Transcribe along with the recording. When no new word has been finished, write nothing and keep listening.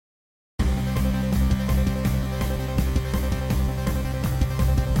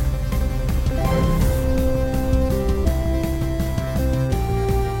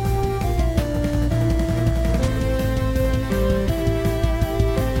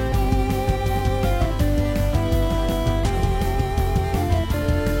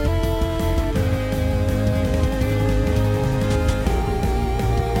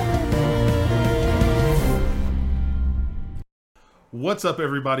What's up,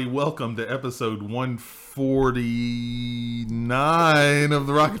 everybody? Welcome to episode 149 of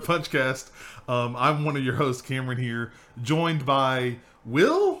the Rocket Punch Cast. I'm one of your hosts, Cameron here, joined by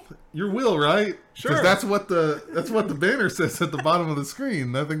Will. You're Will, right? Sure. Because that's what the banner says at the bottom of the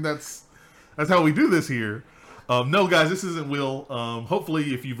screen. I think that's how we do this here. No, guys, this isn't Will.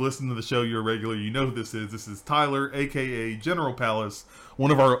 Hopefully, if you've listened to the show, you're a regular. You know who this is. This is Tyler, aka General Palace,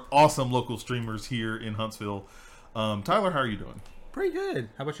 one of our awesome local streamers here in Huntsville. Tyler, how are you doing? Pretty good.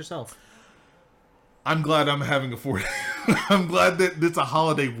 How about yourself? I'm glad I'm having a 4-day. I'm glad that it's a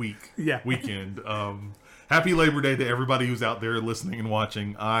holiday weekend. Happy Labor Day to everybody who's out there listening and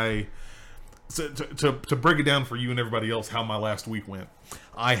watching. To break it down for you and everybody else how my last week went.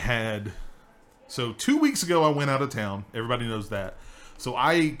 So 2 weeks ago I went out of town. Everybody knows that. So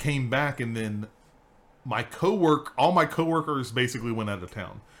I came back and then all my coworkers basically went out of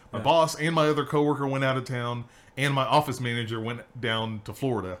town. My boss and my other coworker went out of town, and my office manager went down to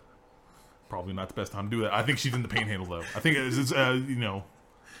Florida. Probably not the best time to do that. I think she's in the Panhandle, though. I think it's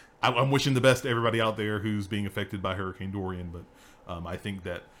I'm wishing the best to everybody out there who's being affected by Hurricane Dorian, but I think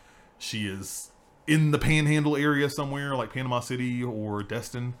that she is in the Panhandle area somewhere, like Panama City or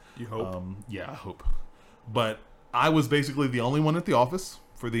Destin. You hope? Yeah, I hope. But I was basically the only one at the office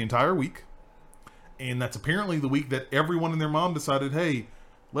for the entire week, and that's apparently the week that everyone and their mom decided, hey,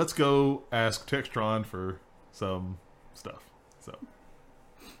 let's go ask Textron for some stuff. So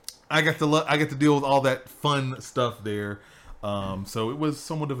I got to deal with all that fun stuff there. So it was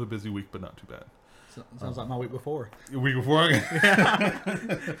somewhat of a busy week, but not too bad. Sounds like my week before. Week before? Yeah.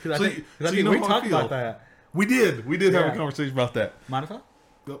 I think we talked about that. We did have a conversation about that. Mind if I?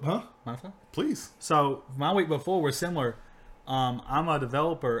 Huh? Mind if I? Please. So my week before was similar. I'm a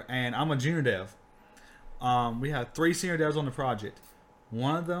developer and I'm a junior dev. We had 3 senior devs on the project.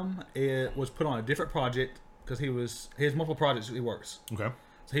 One of them was put on a different project because he has multiple projects that he works. Okay.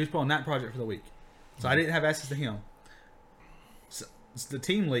 So he was put on that project for the week. So I didn't have access to him. So the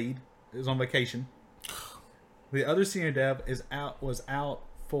team lead is on vacation. The other senior dev was out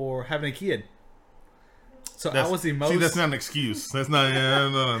for having a kid. So I was the most. See, that's not an excuse. That's not.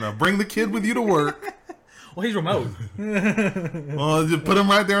 No. Bring the kid with you to work. Well, he's remote. Well, just put him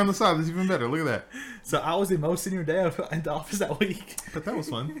right there on the side. That's even better. Look at that. So I was the most senior dev in the office that week. But that was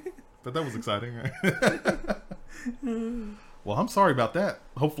fun. But that was exciting, right? Well, I'm sorry about that.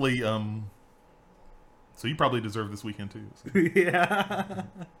 Hopefully, so you probably deserve this weekend too. So. Yeah.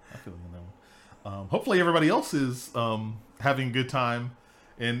 I feel you on that one. Hopefully everybody else is having a good time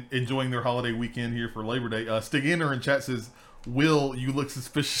and enjoying their holiday weekend here for Labor Day. Stig Inner in chat says, Will, you look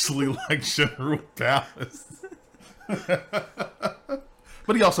suspiciously like General Palace.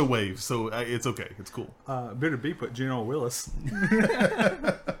 But he also waves, so it's okay. It's cool. Better be put General Willis.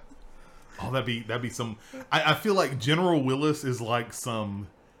 Oh, that'd be some. I feel like General Willis is like some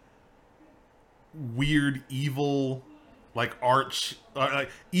weird evil, like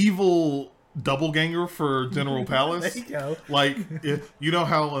evil doppelganger for General Palace. There you go. Like you know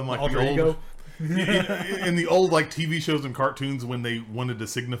how in like the old. In the old like TV shows and cartoons, when they wanted to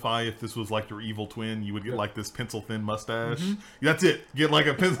signify if this was like your evil twin, you would get like this pencil thin mustache. Mm-hmm. That's it. Get like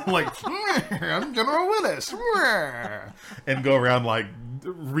a pencil like I'm General Willis, and go around like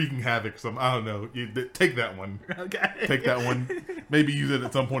wreaking havoc. I don't know. Take that one. Okay. Take that one. Maybe use it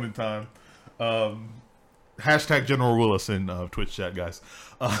at some point in time. Hashtag General Willis in Twitch chat, guys.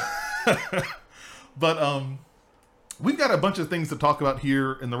 But we've got a bunch of things to talk about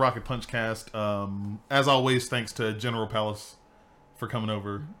here in the Rocket Punch Cast. As always, thanks to General Palace for coming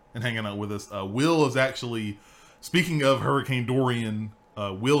over and hanging out with us. Will is actually, speaking of Hurricane Dorian,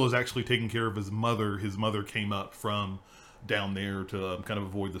 Will is actually taking care of his mother. His mother came up from down there to kind of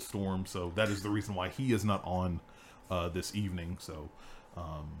avoid the storm. So that is the reason why he is not on this evening. So,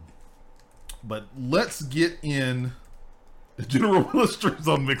 but let's get in General Willis streams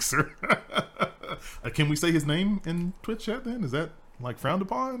on Mixer. Can we say his name in Twitch chat then? Is that like frowned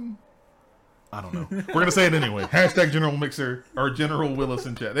upon? I don't know. We're going to say it anyway. Hashtag General Mixer or General Willis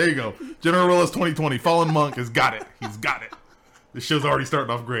in chat. There you go. General Willis 2020. Fallen Monk has got it. He's got it. This show's already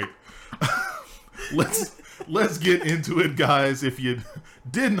starting off great. Let's get into it, guys. If you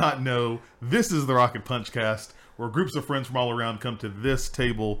did not know, this is the Rocket Punch Cast, where groups of friends from all around come to this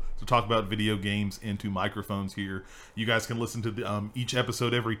table to talk about video games into microphones here. You guys can listen to each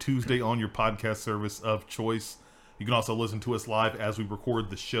episode every Tuesday on your podcast service of choice. You can also listen to us live as we record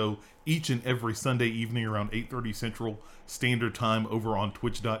the show each and every Sunday evening around 8:30 Central Standard Time over on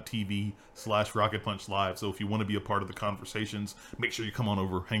twitch.tv/Rocket Punch Live. So if you want to be a part of the conversations, make sure you come on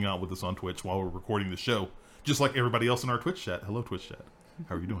over, hang out with us on Twitch while we're recording the show. Just like everybody else in our Twitch chat. Hello, Twitch chat.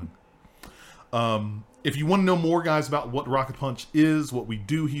 How are you doing? If you want to know more, guys, about what Rocket Punch is, what we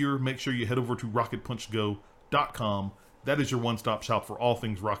do here, make sure you head over to rocketpunchgo.com. That is your one-stop shop for all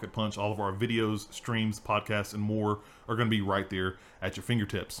things Rocket Punch. All of our videos, streams, podcasts, and more are going to be right there at your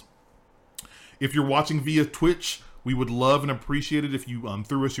fingertips. If you're watching via Twitch, we would love and appreciate it if you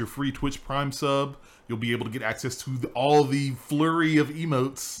threw us your free Twitch Prime sub. You'll be able to get access to all the flurry of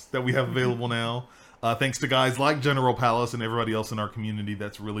emotes that we have available now. Thanks to guys like General Palace and everybody else in our community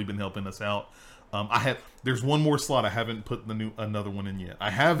that's really been helping us out. There's one more slot I haven't put another one in yet. I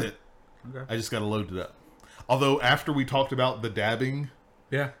have it. Okay. I just got to load it up. Although after we talked about the dabbing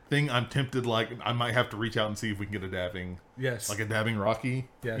thing, I'm tempted. Like I might have to reach out and see if we can get a dabbing, like a dabbing Rocky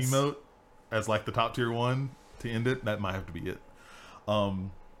emote as like the top tier one to end it. That might have to be it.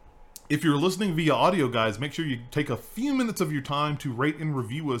 If you're listening via audio, guys, make sure you take a few minutes of your time to rate and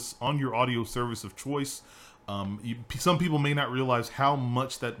review us on your audio service of choice. Some people may not realize how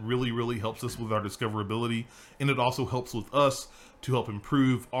much that really helps us with our discoverability, and it also helps with us to help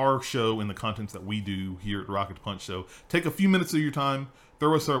improve our show and the contents that we do here at Rocket Punch. So take a few minutes of your time,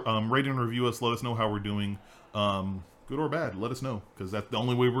 throw us a rate and review us, let us know how we're doing, good or bad. Let us know, because that's the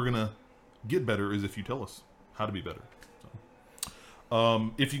only way we're gonna get better is if you tell us how to be better.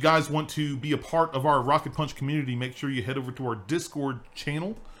 If you guys want to be a part of our Rocket Punch community, make sure you head over to our Discord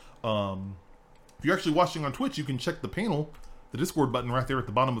channel. If you're actually watching on Twitch, you can check the panel, the Discord button right there at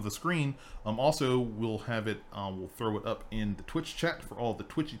the bottom of the screen. Also, we'll have it, we'll throw it up in the Twitch chat for all the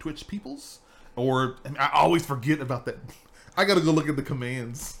Twitch peoples. And I always forget about that. I gotta go look at the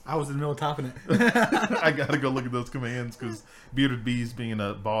commands. I was in the middle of typing it. I gotta go look at those commands because Bearded Bees being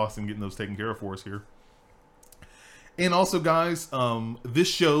a boss and getting those taken care of for us here. And also, guys, this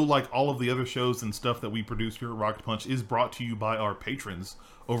show, like all of the other shows and stuff that we produce here at Rocket Punch, is brought to you by our patrons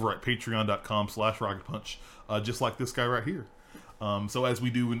over at patreon.com/Rocket Punch, just like this guy right here. So as we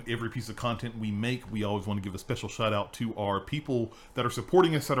do in every piece of content we make, we always want to give a special shout out to our people that are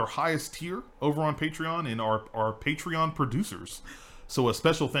supporting us at our highest tier over on Patreon and our Patreon producers. So a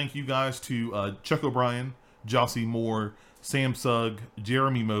special thank you, guys, to Chuck O'Brien, Jossie Moore, Sam Sugg,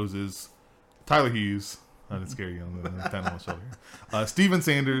 Jeremy Moses, Tyler Hughes, I didn't scare you on the shoulder. Steven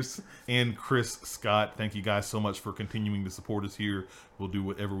Sanders and Chris Scott. Thank you guys so much for continuing to support us here. We'll do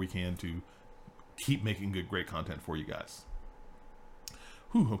whatever we can to keep making great content for you guys.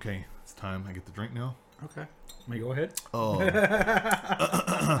 Whew, okay. It's time I get the drink now. Okay. Let me go ahead.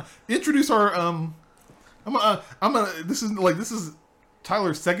 Introduce our this is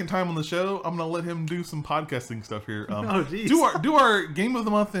Tyler's second time on the show. I'm gonna let him do some podcasting stuff here. Do our game of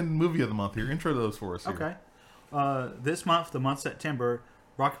the month and movie of the month here. Intro those for us here. Okay. This month, the month of September,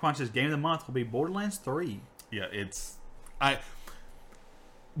 Rocket Punch's game of the month will be Borderlands 3. Yeah,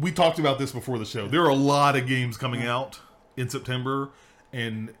 we talked about this before the show. There are a lot of games coming out in September,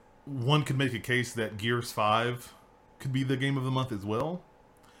 and one could make a case that Gears 5 could be the game of the month as well.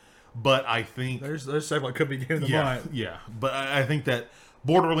 But I think there's several could be game of the month. Yeah, but I think that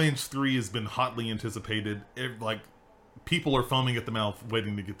Borderlands 3 has been hotly anticipated. People are foaming at the mouth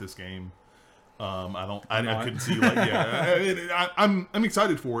waiting to get this game. I couldn't see I'm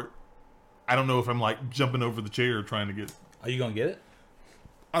excited for it. I don't know if I'm like jumping over the chair trying to get. Are you gonna get it?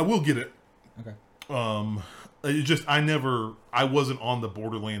 I will get it. Okay. I wasn't on the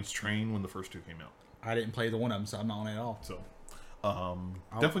Borderlands train when the first two came out. I didn't play the one of them, so I'm not on it at all. So.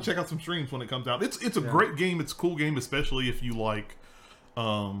 Definitely check out some streams when it comes out. It's a great game. It's a cool game, especially if you like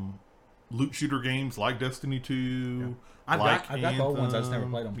loot shooter games like Destiny 2. Yeah. I've got the old ones. I just never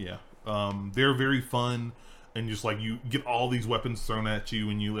played them. Yeah, they're very fun, and just like you get all these weapons thrown at you,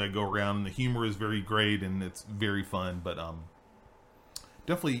 and you go around. And the humor is very great, and it's very fun. But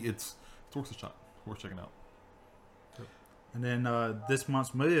definitely, it's worth a shot. Worth checking out. And then this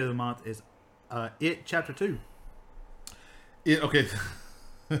month's movie of the month is It Chapter 2. Okay.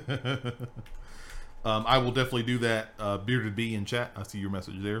 I will definitely do that. Bearded Bee in chat. I see your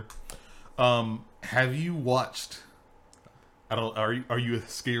message there. Have you watched? Are you a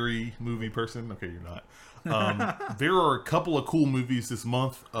scary movie person? Okay, you're not. There are a couple of cool movies this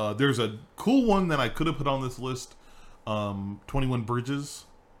month. There's a cool one that I could have put on this list. 21 Bridges.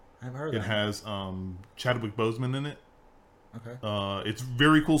 I've heard. It has Chadwick Boseman in it. Okay. It's a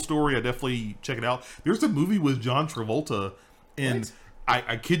very cool story. I definitely check it out. There's a movie with John Travolta, and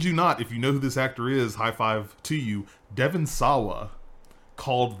I kid you not, if you know who this actor is, high five to you, Devon Sawa,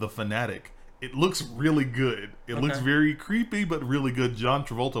 called The Fanatic. It looks really good. It looks very creepy, but really good. John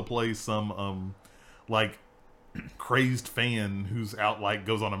Travolta plays some crazed fan who's out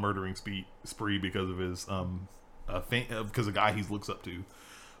goes on a murdering spree because of his because a guy he looks up to.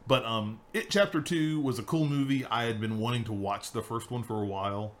 But It Chapter 2 was a cool movie. I had been wanting to watch the first one for a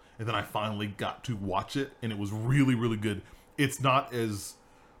while, and then I finally got to watch it, and it was really, really good. It's not as...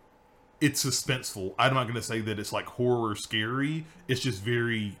 It's suspenseful. I'm not going to say that it's like horror scary. It's just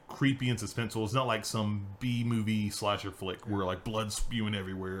very creepy and suspenseful. It's not like some B-movie slasher flick where like blood's spewing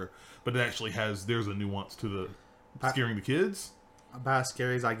everywhere, but it actually has... There's a nuance to the scaring the kids. About as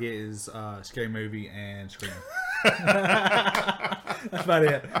scary as I get is Scary Movie and Scream. That's about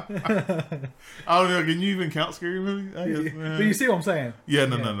it. I don't know. Can you even count Scary Movie? I guess, But you see what I'm saying? Yeah,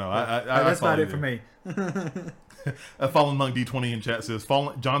 no. That's about it for me. Fallen Monk D20 in chat says,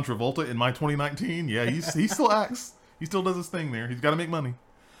 John Travolta in my 2019. Yeah, he still acts. He still does his thing there. He's got to make money.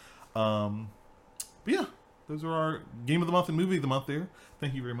 But yeah, those are our Game of the Month and Movie of the Month there.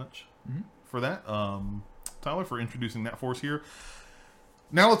 Thank you very much for that. Tyler, for introducing that for us here.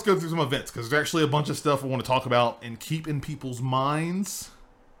 Now let's go through some events, because there's actually a bunch of stuff I want to talk about and keep in people's minds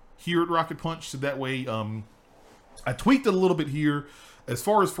here at Rocket Punch. So that way, I tweaked it a little bit here. As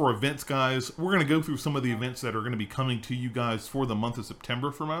far as for events, guys, we're going to go through some of the events that are going to be coming to you guys for the month of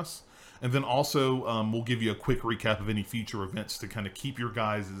September from us. And then also, we'll give you a quick recap of any future events to kind of keep in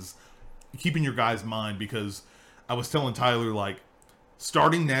your guys' mind, because I was telling Tyler, like,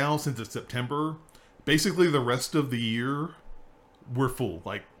 starting now, since it's September, basically the rest of the year, we're full.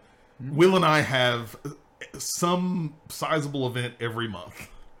 Like, Will and I have some sizable event every month.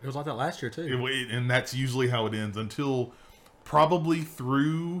 It was like that last year, too. And that's usually how it ends until probably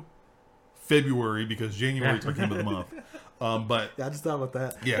through February, because January is our game of the month. But I just thought about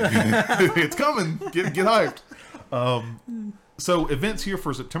that. Yeah, it's coming. Get hyped. So events here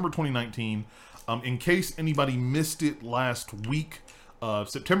for September 2019. In case anybody missed it last week,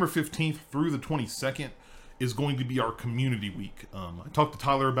 September 15th through the 22nd is going to be our community week. I talked to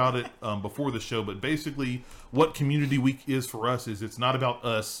Tyler about it before the show, but basically what community week is for us is it's not about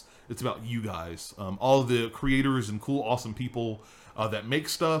us, it's about you guys. All the creators and cool, awesome people that make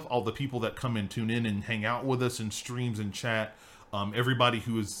stuff, all the people that come and tune in and hang out with us in streams and chat, everybody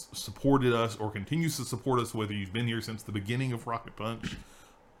who has supported us or continues to support us, whether you've been here since the beginning of Rocket Punch,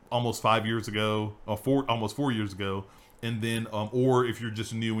 almost 5 years ago, or almost 4 years ago, and then, or if you're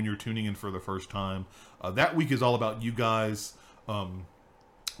just new and you're tuning in for the first time, that week is all about you guys. We're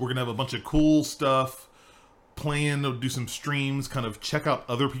going to have a bunch of cool stuff planned, to do some streams, kind of check out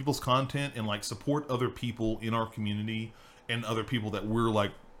other people's content and like support other people in our community and other people that we're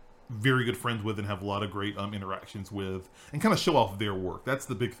like very good friends with and have a lot of great interactions with, and kind of show off their work. That's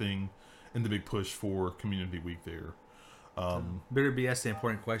the big thing and the big push for Community Week there. Better BS the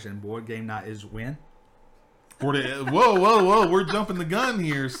important question. Board game night is when? Whoa! We're jumping the gun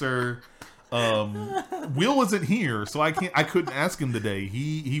here, sir. Will wasn't here, so I couldn't ask him today.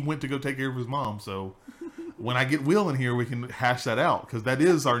 He went to go take care of his mom. So when I get Will in here, we can hash that out, because that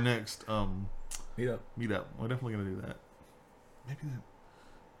is our next meetup. We're definitely gonna do that. Maybe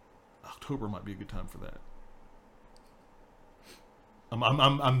October might be a good time for that.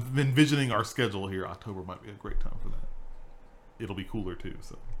 I'm envisioning our schedule here. October might be a great time for that. It'll be cooler too.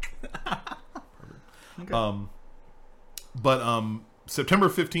 So. Perfect. Okay. September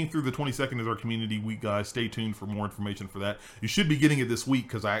 15th through the 22nd is our community week, guys. Stay tuned for more information for that. You should be getting it this week,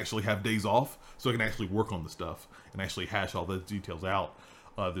 because I actually have days off, so I can actually work on the stuff and actually hash all those details out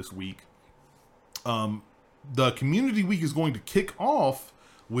this week. The community week is going to kick off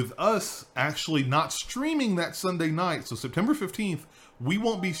with us actually not streaming that Sunday night. So September 15th, we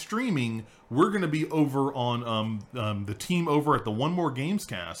won't be streaming. We're going to be over on the team over at the One More Games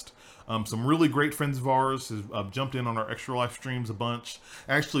cast. Some really great friends of ours have jumped in on our Extra Life streams a bunch.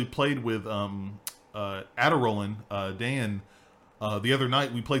 Actually played with Adarolin, Dan, the other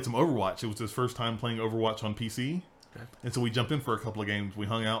night. We played some Overwatch. It was his first time playing Overwatch on PC. Okay. And so we jumped in for a couple of games. We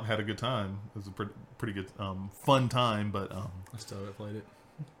hung out, had a good time. It was a pretty good, fun time. But I still haven't played it.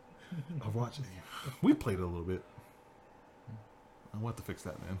 Overwatch, we played it a little bit. I'll have to fix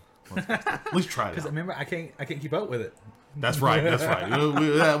that, man. At least try it. Because remember, I can't keep up with it. That's right.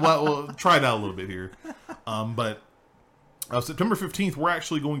 We'll try it out a little bit here. But September 15th, we're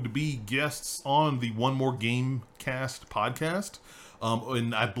actually going to be guests on the One More Game Cast podcast.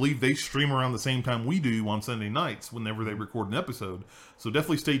 And I believe they stream around the same time we do on Sunday nights whenever they record an episode. So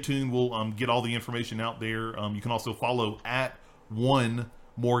definitely stay tuned. We'll get all the information out there. You can also follow at One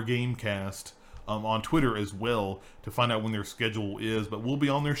More Game Cast on Twitter as well to find out when their schedule is. But we'll be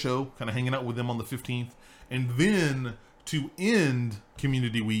on their show, kind of hanging out with them on the 15th. And then to end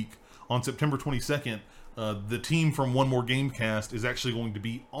Community Week on September 22nd, the team from One More Game Cast is actually going to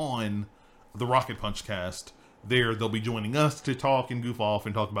be on the Rocket Punch cast. There, they'll be joining us to talk and goof off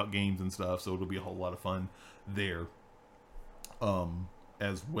and talk about games and stuff. So it'll be a whole lot of fun there. And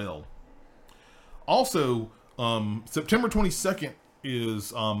as well. Also, September 22nd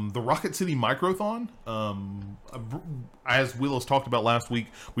is the Rocket City Microthon. As Willis talked about last week,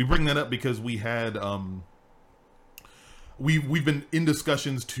 we bring that up because we had we've been in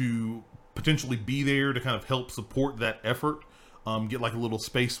discussions to potentially be there to kind of help support that effort. Get like a little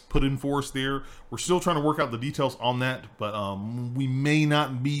space put in for us there. We're still trying to work out the details on that, but we may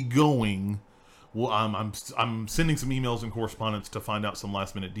not be going. Well, I'm sending some emails and correspondence to find out some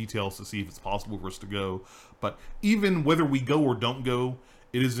last minute details to see if it's possible for us to go. But even whether we go or don't go,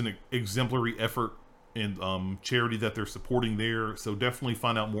 it is an exemplary effort and charity that they're supporting there. So definitely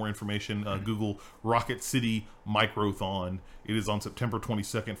find out more information. Google Rocket City Microthon. It is on September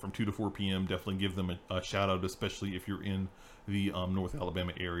 22nd from 2 to 4 p.m. Definitely give them a shout out, especially if you're in the North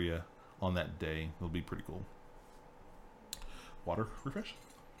Alabama area on that day. It'll be pretty cool. Water refresh.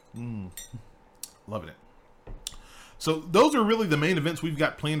 Loving it. So those are really the main events we've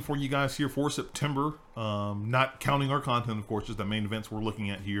got planned for you guys here for September. Not counting our content, of course, just the main events we're looking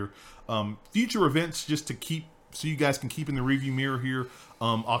at here. Future events, just to keep, so you guys can keep in the review mirror here.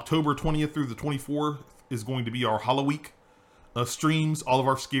 October 20th through the 24th is going to be our Halloween streams. All of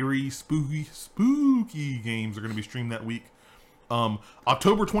our scary, spooky games are going to be streamed that week.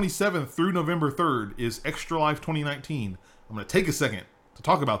 October 27th through November 3rd is Extra Life 2019. I'm going to take a second to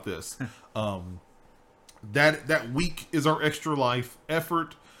talk about this. That week is our Extra Life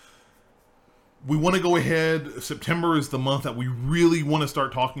effort. We want to go ahead. September is the month that we really want to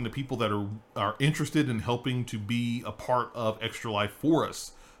start talking to people that are interested in helping to be a part of Extra Life for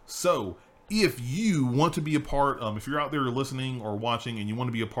us. So if you want to be a part, if you're out there listening or watching and you want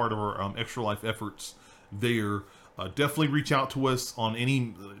to be a part of our Extra Life efforts there, definitely reach out to us on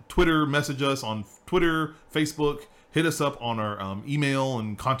any Twitter, message us on Twitter, Facebook, hit us up on our email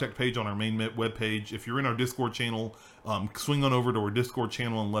and contact page on our main webpage. If you're in our Discord channel, swing on over to our Discord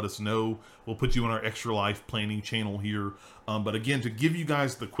channel and let us know. We'll put you in our Extra Life planning channel here. But again, to give you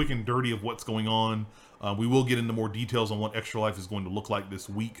guys the quick and dirty of what's going on, we will get into more details on what Extra Life is going to look like this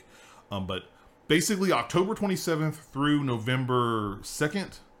week. But basically, October 27th through November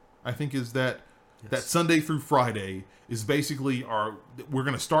 2nd, I think is that. Yes. That Sunday through Friday is basically we're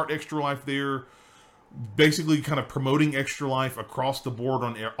going to start Extra Life there. Basically kind of promoting Extra Life across the board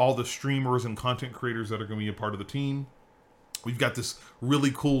on all the streamers and content creators that are going to be a part of the team. We've got this really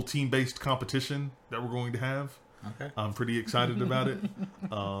cool team-based competition that we're going to have. Okay. I'm pretty excited about it.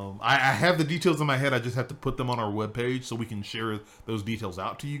 I have the details in my head. I just have to put them on our webpage so we can share those details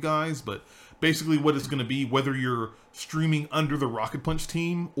out to you guys. But basically what it's going to be, whether you're streaming under the Rocket Punch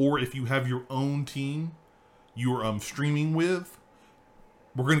team or if you have your own team you're streaming with,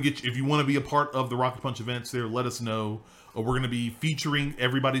 we're going to get you, if you want to be a part of the Rocket Punch events there, let us know. We're going to be featuring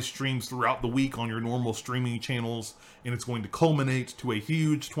everybody's streams throughout the week on your normal streaming channels, and it's going to culminate to a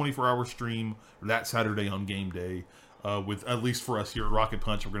huge 24-hour stream that Saturday on game day. With, at least for us here at Rocket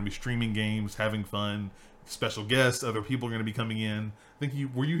Punch, we're going to be streaming games, having fun, special guests, other people are going to be coming in. I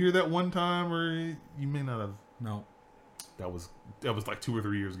think were you here that one time, or you may not have? No. That was like 2 or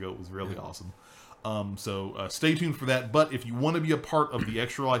 3 years ago. It was really awesome. So stay tuned for that. But if you want to be a part of the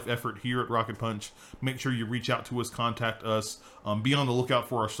Extra Life effort here at Rocket Punch, make sure you reach out to us, contact us. Be on the lookout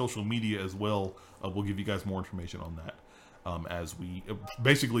for our social media as well. We'll give you guys more information on that as we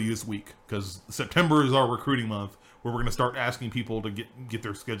basically this week, because September is our recruiting month, where we're going to start asking people to get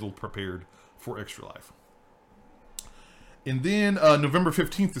their schedule prepared for Extra Life. And then November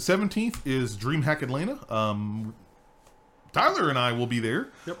 15th to 17th is DreamHack Atlanta. Tyler and I will be there.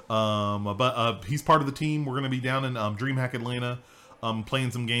 Yep. But he's part of the team. We're going to be down in DreamHack Atlanta,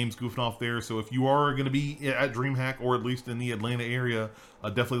 playing some games, goofing off there. So if you are going to be at DreamHack, or at least in the Atlanta area,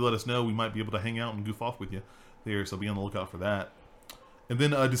 definitely let us know. We might be able to hang out and goof off with you there. So be on the lookout for that. And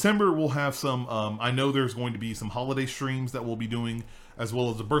then December, we'll have some, I know there's going to be some holiday streams that we'll be doing, as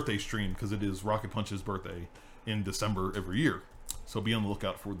well as a birthday stream, because it is Rocket Punch's birthday in December every year. So be on the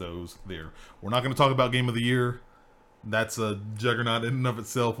lookout for those there. We're not going to talk about Game of the Year. That's a juggernaut in and of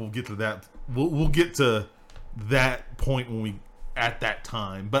itself. We'll get to that. We'll get to that point when we at that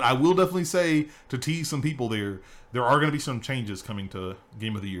time. But I will definitely say, to tease some people there are going to be some changes coming to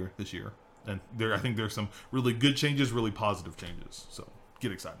Game of the Year this year, and I think there's some really good changes, really positive changes. So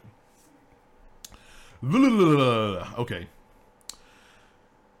get excited. Okay.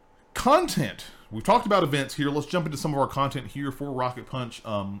 Content. We've talked about events here. Let's jump into some of our content here for Rocket Punch.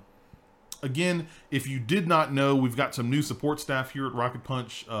 Again, if you did not know, we've got some new support staff here at Rocket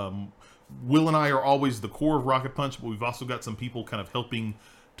Punch. Will and I are always the core of Rocket Punch, but we've also got some people kind of helping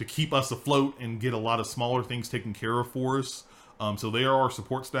to keep us afloat and get a lot of smaller things taken care of for us. So they are our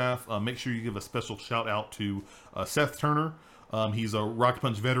support staff. Make sure you give a special shout out to Seth Turner. He's a Rocket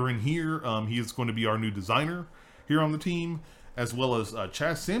Punch veteran here. He is going to be our new designer here on the team, as well as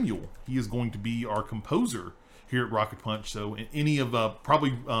Chaz Samuel. He is going to be our composer here at Rocket Punch. So any of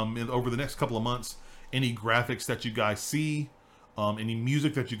probably over the next couple of months, any graphics that you guys see, any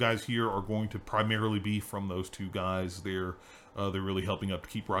music that you guys hear are going to primarily be from those two guys. They're really helping up to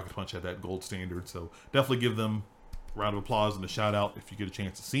keep Rocket Punch at that gold standard. So definitely give them a round of applause and a shout out if you get a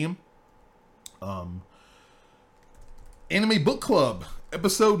chance to see them. Anime Book Club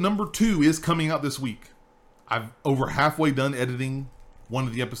episode number 2 is coming out this week. I've over halfway done editing one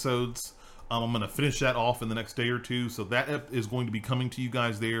of the episodes. I'm going to finish that off in the next day or two. So that is going to be coming to you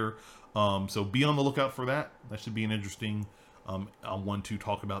guys there. So be on the lookout for that. That should be an interesting one to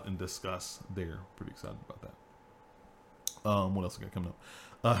talk about and discuss there. Pretty excited about that. What else we got coming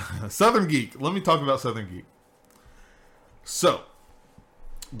up? Southern Geek. Let me talk about Southern Geek. So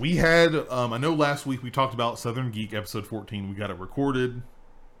we had, I know last week we talked about Southern Geek episode 14. We got it recorded.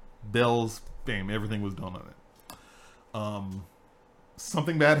 Bells, bam, everything was done on it.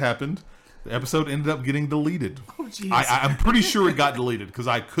 Something bad happened. The episode ended up getting deleted. Oh, jeez. I'm pretty sure it got deleted because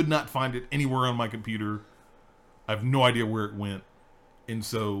I could not find it anywhere on my computer. I have no idea where it went. And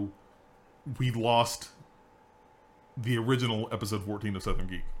so we lost the original episode 14 of Southern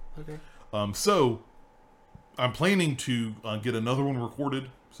Geek. Okay. So I'm planning to get another one recorded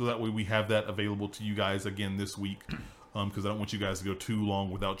so that way we have that available to you guys again this week. Because I don't want you guys to go too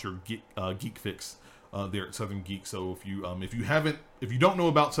long without your geek fix there at Southern Geek. So if you don't know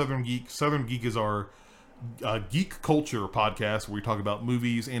about Southern Geek is our geek culture podcast where we talk about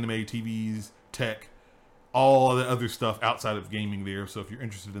movies, anime, TVs, tech, all the other stuff outside of gaming there. So if you're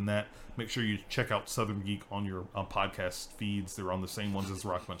interested in that, make sure you check out Southern Geek on your podcast feeds. They're on the same ones as the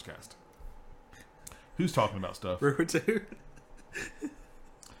Rock Punch Cast. Who's talking about stuff? Rurutu.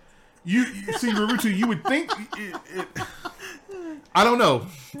 You see, Rurutu, you would think I don't know.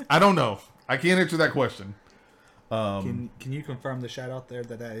 I can't answer that question. Can you confirm the shout out there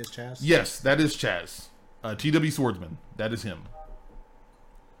that is Chaz? Yes, that is Chaz. TW Swordsman. That is him.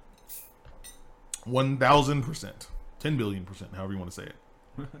 1,000%. 10 billion%, however you want to say it.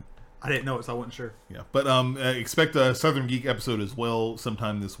 I didn't know it, so I wasn't sure. Yeah, but expect a Southern Geek episode as well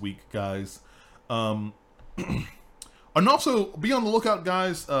sometime this week, guys. And also, be on the lookout,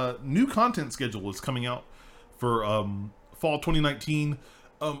 guys. New content schedule is coming out for fall 2019.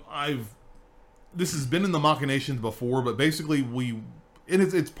 This has been in the machinations before, but basically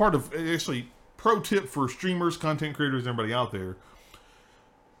it's part of, actually, pro tip for streamers, content creators, everybody out there.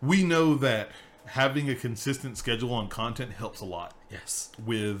 We know that having a consistent schedule on content helps a lot. Yes.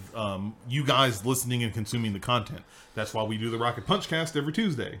 With you guys listening and consuming the content. That's why we do the Rocket Punch Cast every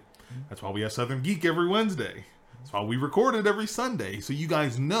Tuesday. That's why we have Southern Geek every Wednesday. That's why we record it every Sunday. So you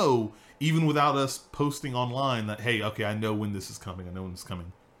guys know, even without us posting online, that, hey, okay, I know when this is coming. I know when it's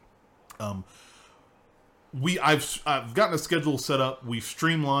coming. I've gotten a schedule set up. We've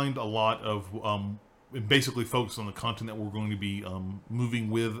streamlined a lot of basically focused on the content that we're going to be moving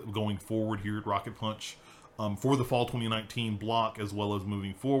with going forward here at Rocket Punch for the fall 2019 block, as well as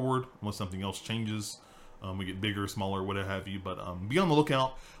moving forward unless something else changes. We get bigger, smaller, whatever have you. But be on the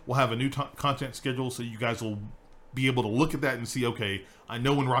lookout. We'll have a new content schedule, so you guys will be able to look at that and see, okay, I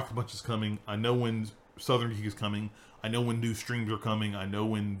know when Rocket Punch is coming. I know when Southern Geek is coming. I know when new streams are coming. I know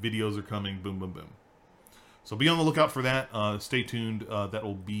when videos are coming. Boom, boom, boom. So be on the lookout for that. Stay tuned. That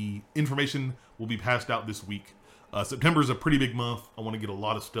will be information will be passed out this week. September is a pretty big month. I want to get a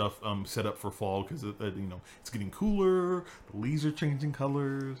lot of stuff set up for fall because it's getting cooler. The leaves are changing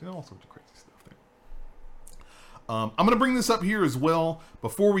colors. All sorts of crazy stuff there. I'm going to bring this up here as well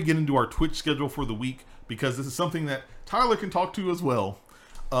before we get into our Twitch schedule for the week, because this is something that Tyler can talk to as well.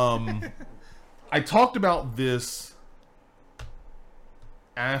 I talked about this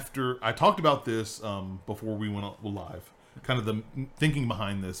before we went live, kind of the thinking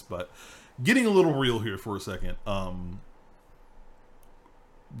behind this, but getting a little real here for a second.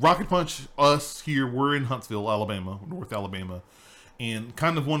 Rocket Punch, us here, we're in Huntsville, Alabama, North Alabama, and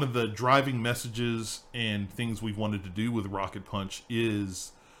kind of one of the driving messages and things we've wanted to do with Rocket Punch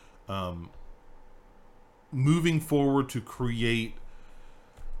is moving forward to create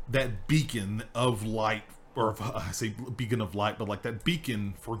that beacon of light, or I say beacon of light, but like that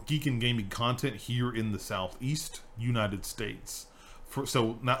beacon for geek and gaming content here in the Southeast United States.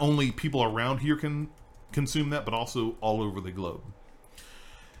 So not only people around here can consume that, but also all over the globe.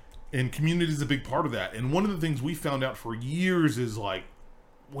 And community is a big part of that. And one of the things we found out for years is like,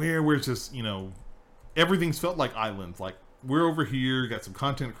 where's just, everything's felt like islands. Like, we're over here, got some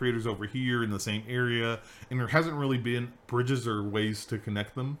content creators over here in the same area, and there hasn't really been bridges or ways to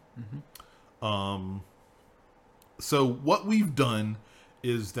connect them. Mm-hmm. So what we've done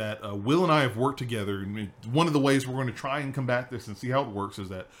is that Will and I have worked together. And one of the ways we're going to try and combat this and see how it works is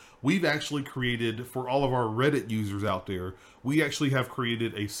that we've actually created, for all of our Reddit users out there, we actually have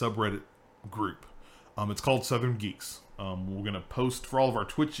created a subreddit group. It's called Southern Geeks. We're going to post for all of our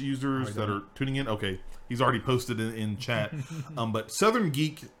Twitch users that are tuning in. Okay, he's already posted in chat. But Southern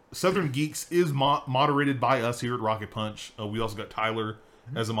Geeks is moderated by us here at Rocket Punch. We also got Tyler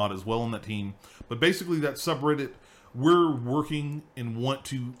as a mod as well on that team. But basically, that subreddit, we're working and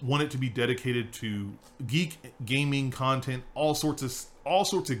want it to be dedicated to geek gaming content, all sorts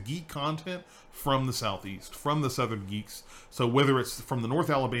of geek content from the Southeast, from the Southern Geeks. So whether it's from the North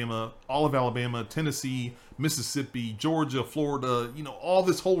Alabama, all of Alabama, Tennessee, Mississippi, Georgia, Florida, all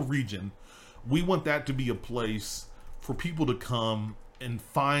this whole region, we want that to be a place for people to come and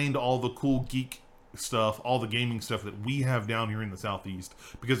find all the cool geek stuff, all the gaming stuff that we have down here in the Southeast.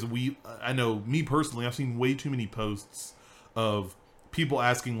 Because I know, me personally, I've seen way too many posts of people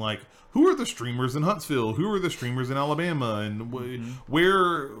asking, like, who are the streamers in Huntsville? Who are the streamers in Alabama? And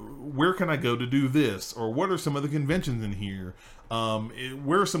where can I go to do this? Or what are some of the conventions in here?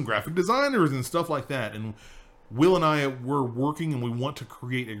 Where are some graphic designers and stuff like that? And Will and I, we're working and we want to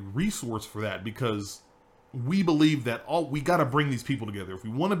create a resource for that, because we believe that we got to bring these people together if we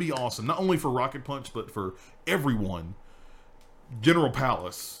want to be awesome, not only for Rocket Punch but for everyone. General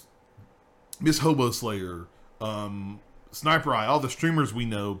Palace, Miss Hobo Slayer, Sniper Eye, all the streamers we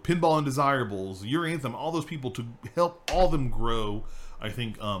know, Pinball Undesirables, Your Anthem, all those people, to help all them grow. I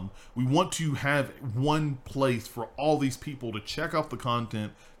think we want to have one place for all these people to check out the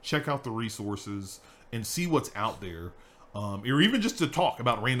content, check out the resources, and see what's out there, or even just to talk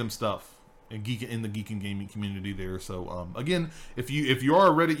about random stuff and in the geek and gaming community there. So again, if you are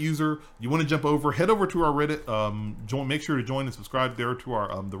a Reddit user, you want to jump over, head over to our Reddit. Make sure to join and subscribe there to our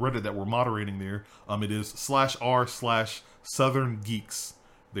the Reddit that we're moderating there. It is /r/Southern Geeks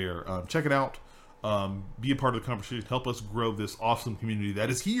there. Check it out. Be a part of the conversation. Help us grow this awesome community that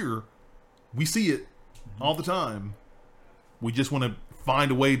is here. We see it all the time. We just want to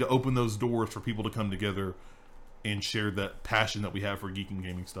find a way to open those doors for people to come together and share that passion that we have for geek and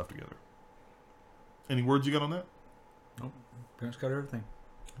gaming stuff together. Any words you got on that? Nope. Parents got everything.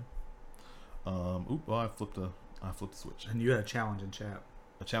 Well, I flipped the switch. And you had a challenge in chat.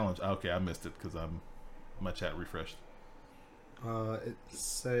 A challenge? Okay, I missed it because my chat refreshed. It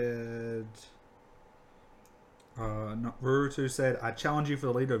said, Rurutu said, I challenge you for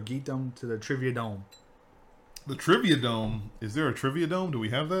the leader of Geekdom to the Trivia Dome. The Trivia Dome? Is there a Trivia Dome? Do we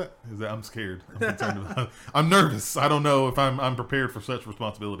have that? I'm scared. I'm concerned about. I'm nervous. I don't know if I'm prepared for such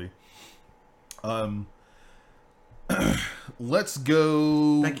responsibility. Let's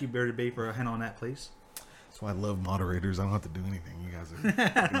go. Thank you, Bearded B, for a hand on that, please. That's why I love moderators. I don't have to do anything. You guys are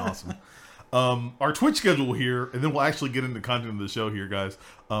fucking awesome. Our Twitch schedule here, and then we'll actually get into content of the show here, guys.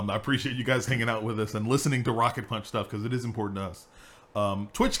 I appreciate you guys hanging out with us and listening to Rocket Punch stuff, because it is important to us.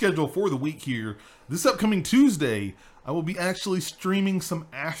 Twitch schedule for the week here. This upcoming Tuesday, I will be actually streaming some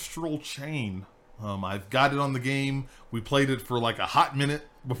Astral Chain. I've got it on the game. We played it for like a hot minute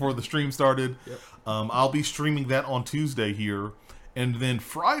before the stream started. Yep. I'll be streaming that on Tuesday here. And then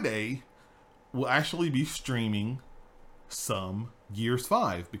Friday, we'll actually be streaming some Gears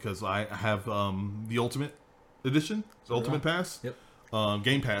 5, because I have the Ultimate Edition, the Ultimate Pass. Yep.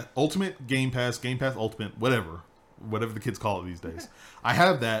 Game Pass, Ultimate, Game Pass Ultimate, whatever the kids call it these days. I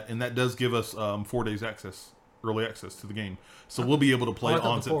have that, and that does give us 4 days early access to the game. So we'll be able to play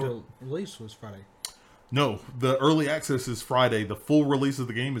on September. The release was Friday. No, the early access is Friday. The full release of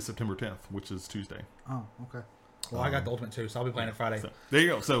the game is September 10th, which is Tuesday. Oh, okay. Well, I got the Ultimate too, so I'll be playing it Friday. So, there you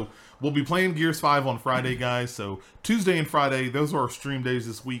go. So we'll be playing Gears 5 on Friday, guys. So Tuesday and Friday, those are our stream days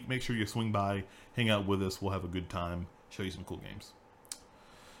this week. Make sure you swing by, hang out with us. We'll have a good time, show you some cool games.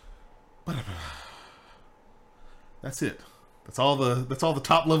 That's it. That's all the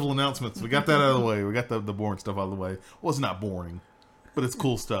top level announcements. We got that out of the way. We got the boring stuff out of the way. Well, it's not boring, but it's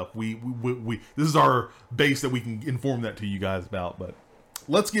cool stuff. We this is our base that we can inform that to you guys about. But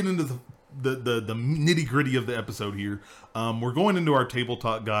let's get into the nitty gritty of the episode here. We're going into our table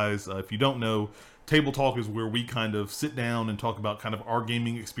talk, guys. If you don't know, table talk is where we kind of sit down and talk about kind of our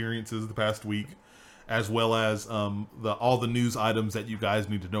gaming experiences the past week, as well as all the news items that you guys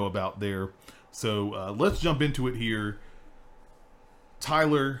need to know about there. So let's jump into it here.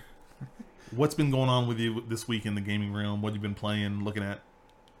 Tyler, what's been going on with you this week in the gaming realm? What have you been playing, looking at?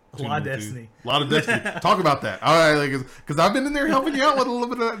 A lot of Destiny. A lot of Destiny. Talk about that. All right, because I've been in there helping you out with a little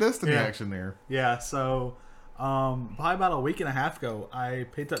bit of that Destiny action there. Yeah, so probably about a week and a half ago, I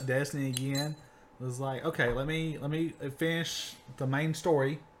picked up Destiny again. It was like, okay, let me finish the main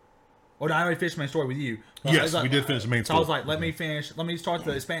story Oh, no, I already finished my story with you. I Yes, was like- we did finish the main So I was story. like, let me start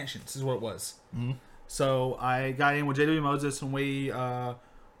the expansions, is what it was. Mm-hmm. So I got in with J.W. Moses, and we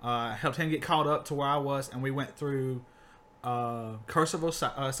helped him get caught up to where I was, and we went through Curse of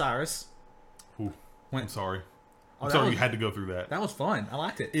Osiris. Ooh, I'm sorry. Oh, I'm that sorry was- you had to go through that. That was fun. I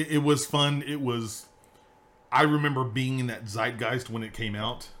liked it. It was fun. It was. I remember being in that zeitgeist when it came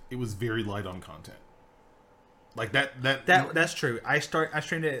out. It was very light on content. Like That's true. I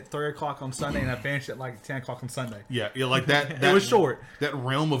streamed it at 3:00 on Sunday, and I finished it like 10:00 on Sunday. Yeah, like that. It was short. That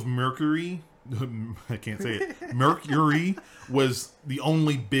realm of Mercury. I can't say it. Mercury was the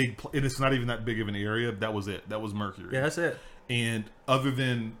only big. And it's not even that big of an area. That was it. That was Mercury. Yeah, that's it. And other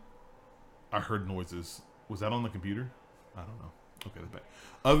than, I heard noises. Was that on the computer? I don't know. Okay, that's bad.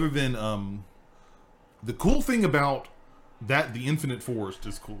 Other than the cool thing about that, the Infinite Forest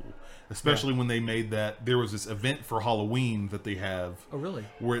is cool, especially when they made that. There was this event for Halloween that they have. Oh, really?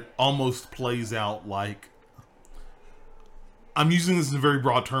 Where it almost plays out like. I'm using this in very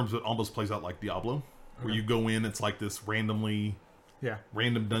broad terms, but it almost plays out like Diablo, where you go in, it's like this random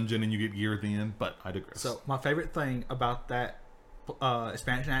dungeon, and you get gear at the end. But I digress. So my favorite thing about that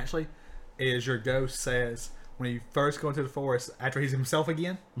expansion actually is your ghost says when you first go into the forest after he's himself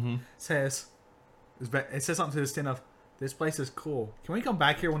again, says it says something to the extent of, "This place is cool. Can we come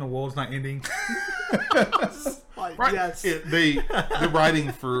back here when the world's not ending?" Like, right? yes. The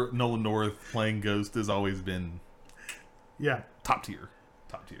writing for Nolan North playing Ghost has always been Yeah. top tier.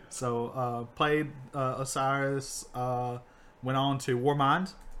 So played Osiris. Went on to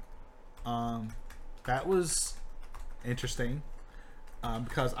Warmind. That was interesting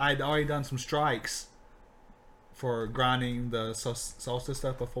because I'd already done some strikes for grinding the solstice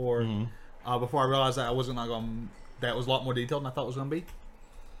stuff before. Before I realized that I wasn't not going. That was a lot more detailed than I thought it was going to be.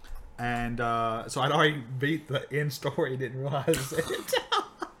 And so I'd already beat the end story. Didn't realize it.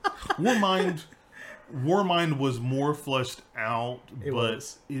 Warmind was more fleshed out,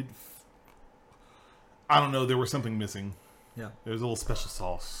 I don't know. There was something missing. Yeah. There was a little special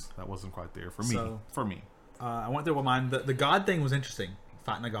sauce that wasn't quite there for me. I went through Warmind. The god thing was interesting.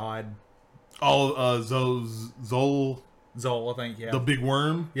 Fighting a god. Oh, Zol, I think. Yeah. the big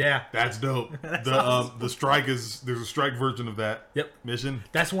worm. Yeah. That's dope. Awesome. The strike there's a strike version of that. Yep. Mission.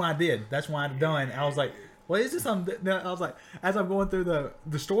 That's what I did. That's what I'd done. I was like, what is this? I was like, as I'm going through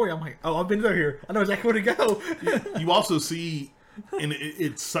the story, I'm like, oh, I've been through here. I know exactly where to go. You also see, and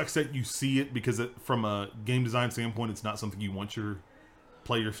it sucks that you see it because from a game design standpoint, it's not something you want your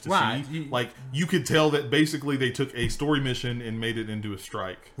players to see. Like, you could tell that basically they took a story mission and made it into a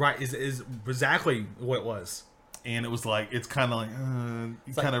strike. Right. Is exactly what it was. And it was like, it's kind of like,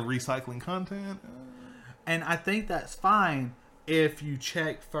 kind of recycling content. And I think that's fine if you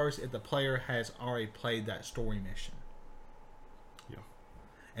check first if the player has already played that story mission. Yeah.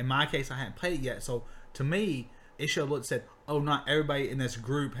 In my case, I hadn't played it yet. So to me, it should have looked said, oh, not everybody in this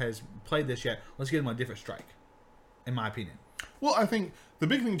group has played this yet. Let's give them a different strike, in my opinion. Well, I think the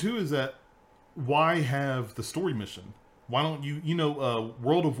big thing, too, is that why have the story mission? Why don't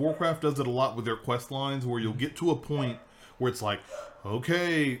World of Warcraft does it a lot with their quest lines where you'll get to a point where it's like,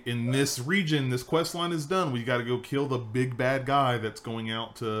 okay, in this region, this quest line is done. We got to go kill the big bad guy that's going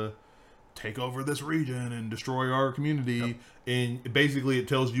out to take over this region and destroy our community. Yep. And basically it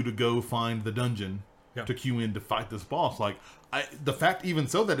tells you to go find the dungeon to queue in to fight this boss. Like, the fact even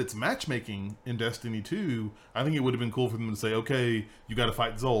so that it's matchmaking in Destiny 2, I think it would have been cool for them to say, okay, you got to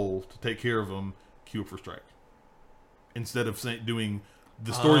fight Zol to take care of him, queue up for strike. Instead of doing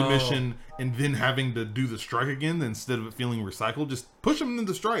the story mission and then having to do the strike again, instead of it feeling recycled, just push them into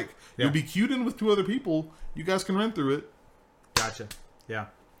the strike. Yeah. You'll be queued in with 2 other people. You guys can run through it. Gotcha. Yeah,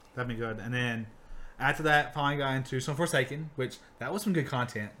 that'd be good. And then after that, finally got into some Forsaken, which that was some good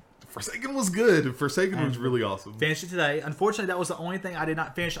content. Forsaken was good. Forsaken was really awesome. Finished it today. Unfortunately, that was the only thing I did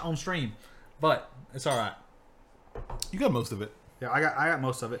not finish on stream, but it's all right. You got most of it. Yeah, I got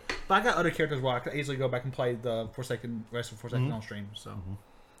most of it, but I got other characters where I could easily go back and play the rest of Forsaken on stream. So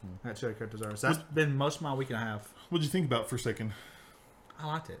I got 2 other characters there. So that's been most of my week and a half. What'd you think about Forsaken? I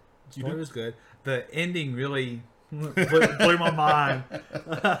liked it. The story was good. The ending really blew my mind.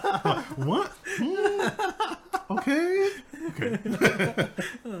 What? Okay.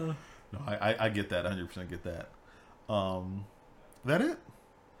 No, I get that. 100% get that. That it?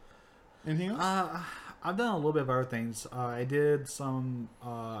 Anything else? I've done a little bit of other things. I did some,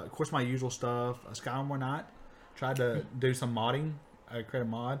 of course, my usual stuff. Skyrim or not. Tried to do some modding. I created a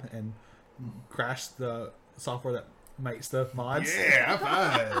mod and crashed the software that makes the mods. Yeah,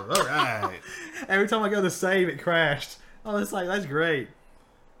 high five. All right. Every time I go to save, it crashed. Oh, it's like, that's great.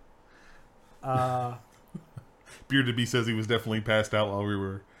 Bearded Bee says he was definitely passed out while we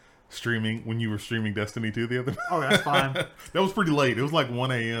were streaming when you were streaming Destiny 2 the other night? Oh, that's fine. That was pretty late. It was like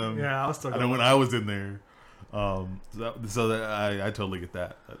 1 a.m. Yeah, I was still I know going. when I was in there. So that I totally get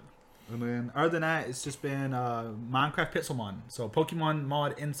that. And then other than that, it's just been Minecraft Pixelmon. So Pokemon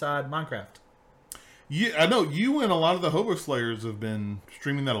mod inside Minecraft. Yeah, I know you and a lot of the Hobo Slayers have been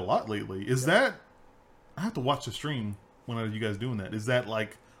streaming that a lot lately. Is that? I have to watch the stream. When are you guys doing that? Is that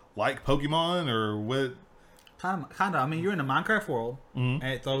like Pokemon or what? Kind of. I mean, you're in the Minecraft world, Mm-hmm.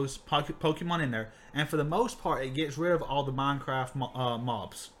 and it throws Pokemon in there, and for the most part, it gets rid of all the Minecraft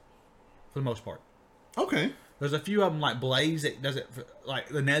mobs. For the most part, Okay. there's a few of them like Blaze that does it. Like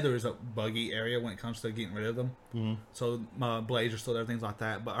the Nether is a buggy area when it comes to getting rid of them. Mm-hmm. So Blaze are still there, things like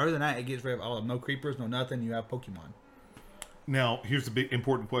that. But other than that, it gets rid of all of them. No creepers, no nothing. You have Pokemon. Now, here's the big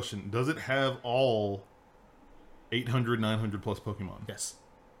important question. Does it have all 800, 900 plus Pokemon? Yes.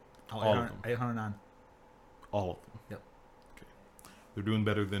 All of them. 809. All of them. Yep. Okay. They're doing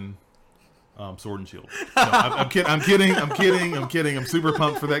better than Sword and Shield. No, I'm kidding. I'm super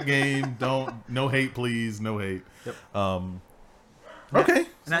pumped for that game. No hate, please. No hate. Yep. Okay. And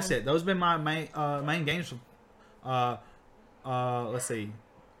that's it. Those have been my main games. Let's see.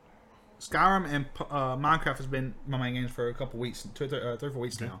 Skyrim and Minecraft has been my main games for a couple weeks, 3 or 4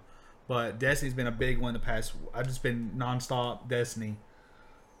 weeks now. But Destiny's been a big one the past. I've just been nonstop Destiny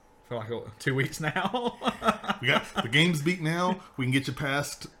for like 2 weeks now. We got the game's beat now. We can get you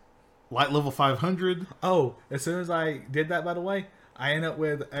past light level 500. Oh, as soon as I did that, by the way, I ended up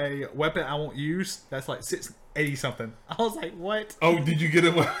with a weapon I won't use. That's like 680 something. I was like, what? Oh, did you get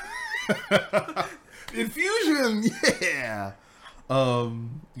it? Infusion, yeah.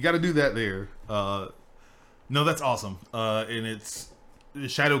 You got to do that there. No, that's awesome. And it's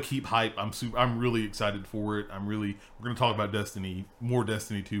Shadowkeep hype. I'm really excited for it. We're gonna talk about more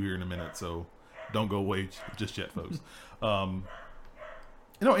Destiny 2 here in a minute. So don't go away just yet, folks.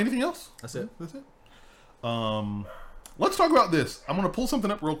 Anything else? That's it. That's it. Let's talk about this. I'm going to pull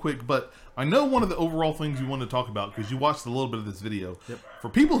something up real quick, but I know one of the overall things you wanted to talk about because you watched a little bit of this video. Yep. For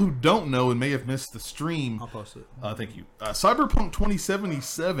people who don't know and may have missed the stream, I'll post it. thank you. Cyberpunk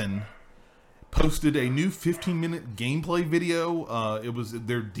 2077 posted a new 15-minute gameplay video. It was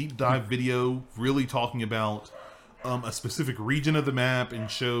their deep dive video, really talking about a specific region of the map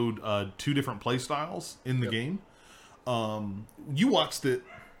and showed 2 different play styles in the game. You watched it.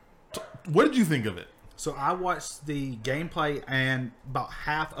 What did you think of it? So I watched the gameplay and about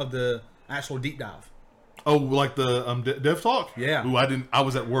half of the actual deep dive. Oh, like the dev talk? Yeah. Ooh, I didn't. I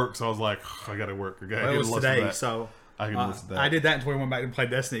was at work, so I was like, I got to work. Okay, Well, it was today, so I can listen to that. I did that until we went back and played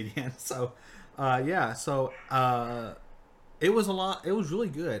Destiny again. So, yeah. So it was a lot. It was really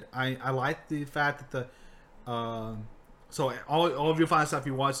good. I liked the fact that so all of you find stuff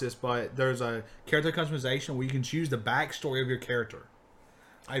you watch this, but there's a character customization where you can choose the backstory of your character.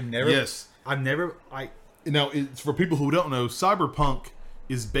 I've never Now, it's for people who don't know, Cyberpunk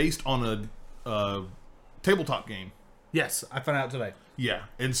is based on a tabletop game. Yes, I found out today. Yeah,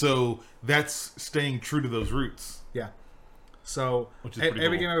 and so that's staying true to those roots. Yeah. So Which is pretty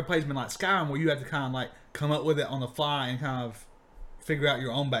every cool. game I ever played has been like Skyrim, where you have to kind of like come up with it on the fly and kind of figure out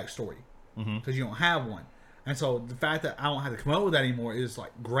your own backstory because you don't have one. And so the fact that I don't have to come up with that anymore is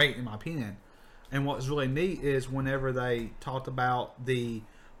like great in my opinion. And what's really neat is whenever they talked about the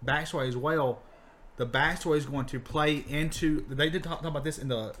backstory as well, the backstory is going to play into. They did talk about this in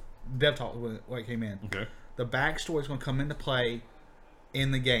the dev talk when it came in. Okay. The backstory is going to come into play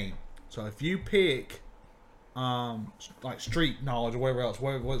in the game. So if you pick like street knowledge or whatever else,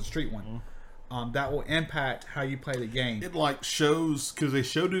 what was the street one, that will impact how you play the game. It like shows, because they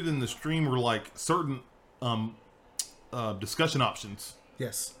showed it in the stream, where like certain discussion options.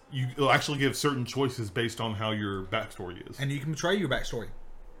 Yes. You'll actually give certain choices based on how your backstory is. And you can betray your backstory.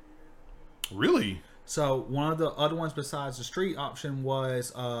 Really? So one of the other ones besides the street option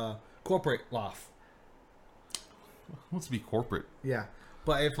was corporate life. Wants to be corporate. Yeah,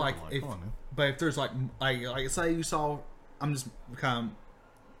 but if like Come on, man. but if there's like say you saw, I'm just kind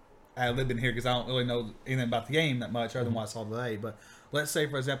of ad-libbing here because I don't really know anything about the game that much other than what I saw today. But let's say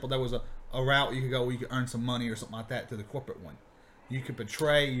for example there was a route you could go where you could earn some money or something like that to the corporate one. You could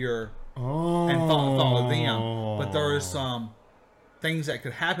betray your and follow them, but there is some things that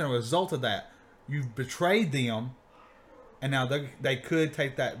could happen as a result of that. You've betrayed them, and now they could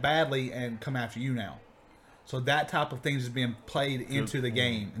take that badly and come after you now. So that type of things is being played into the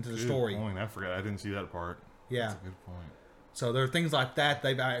game, into the story. Point. I forgot. I didn't see that part. Yeah. That's a good point. So there are things like that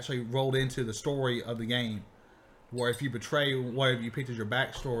they've actually rolled into the story of the game, where if you betray whatever you picked as your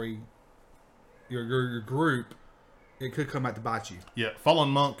backstory, your group, it could come back to bite you. Yeah. Fallen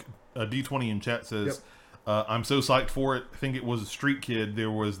Monk, D20 in chat says, I'm so psyched for it. I think it was Street Kid.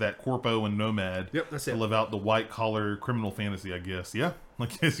 There was that Corpo and Nomad. Yep, that's to it. live out the white collar criminal fantasy, I guess. Yeah, I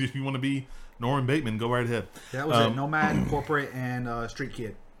guess if you want to be Norman Bateman, go right ahead. That was it. Nomad, Corporate, and Street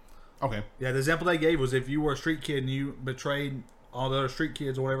Kid. Okay. Yeah, the example they gave was if you were a street kid and you betrayed all the other street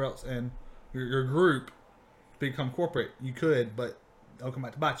kids or whatever else, and your group become corporate, you could, but they'll come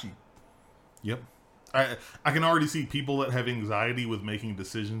back to bite you. Yep. I can already see people that have anxiety with making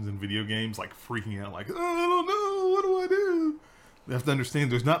decisions in video games like freaking out, like, oh, I don't know, what do I do? You have to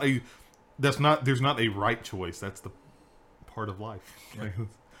understand there's not a right choice. That's the part of life. Yeah.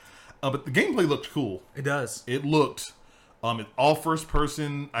 But the gameplay looked cool. It does. It looked all first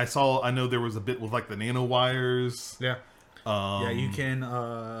person. I know there was a bit with like the nanowires. Yeah. Yeah, you can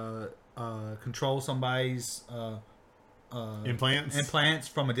control somebody's implants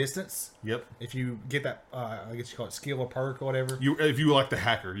from a distance. Yep. If you get that, I guess you call it skill or perk or whatever. If you were like the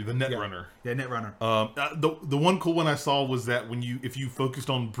hacker, you're the net runner. Yeah, net runner. The one cool one I saw was that if you focused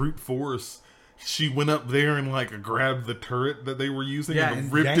on brute force, she went up there and like grabbed the turret that they were using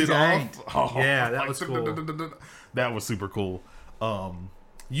and ripped it off. Oh, yeah, that was cool. That was super cool.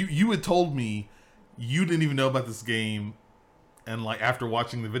 You had told me you didn't even know about this game, and like after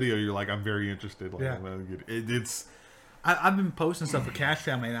watching the video, you're like, I'm very interested. Like, yeah. It's. I've been posting stuff for Cash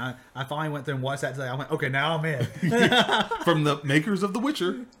Family, and I finally went through and watched that today. I went, okay, now I'm in. From the makers of The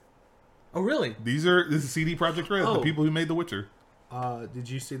Witcher. Oh, really? This is CD Projekt Red, the people who made The Witcher. Did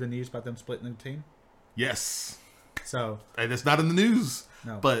you see the news about them splitting the team? Yes. So, and it's not in the news.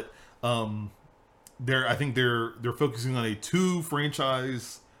 No. But I think they're focusing on a 2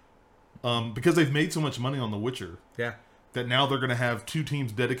 franchise because they've made so much money on The Witcher. Yeah. That now they're going to have 2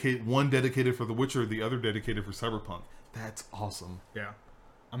 teams dedicated, one dedicated for The Witcher, the other dedicated for Cyberpunk. That's awesome. Yeah.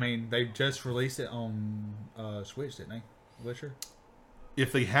 I mean, they just released it on Switch, didn't they? Witcher?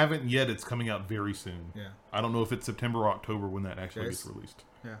 If they haven't yet, it's coming out very soon. Yeah. I don't know if it's September or October when that actually gets released.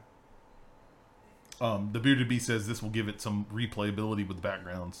 Yeah. The Bearded Beast says this will give it some replayability with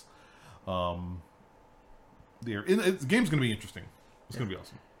backgrounds. The game's going to be interesting. It's going to be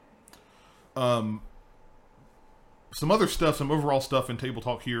awesome. Some other stuff, some overall stuff in Table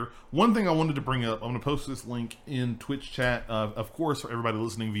Talk here. One thing I wanted to bring up, I'm going to post this link in Twitch chat. Of course, for everybody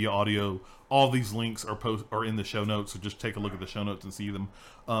listening via audio, all these links are in the show notes, so just take a look at the show notes and see them.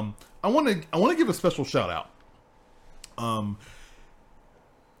 I want to give a special shout out.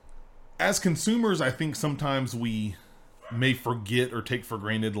 As consumers, I think sometimes we may forget or take for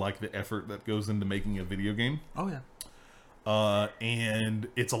granted like the effort that goes into making a video game. Oh yeah. And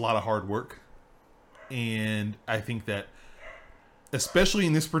it's a lot of hard work. And I think that, especially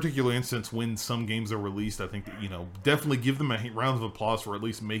in this particular instance, when some games are released, I think that, definitely give them a round of applause for at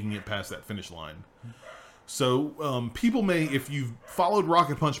least making it past that finish line. So, people may, if you've followed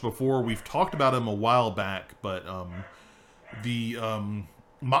Rocket Punch before, we've talked about them a while back, but the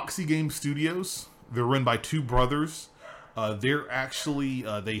Moxie Game Studios, they're run by 2 brothers. They're actually,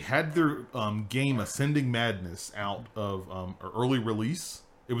 they had their game Ascending Madness out of early release.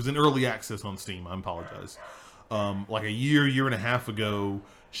 It was in early access on Steam. I apologize. Like a year and a half ago,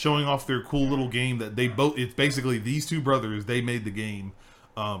 showing off their cool little game that it's basically these 2 brothers, they made the game.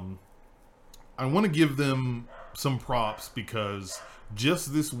 I want to give them some props because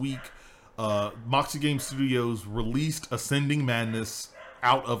just this week, Moxie Game Studios released Ascending Madness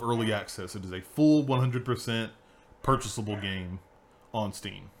out of early access. It is a full 100% purchasable game on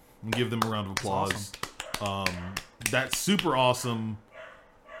Steam. And give them a round of applause. Awesome. That's super awesome.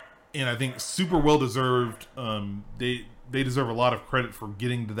 And I think super well deserved. They deserve a lot of credit for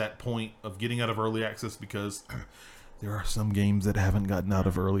getting to that point of getting out of early access because there are some games that haven't gotten out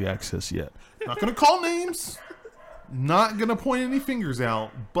of early access yet. Not going to call names. Not going to point any fingers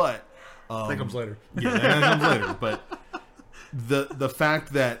out. But that comes later. Yeah, that comes later. But the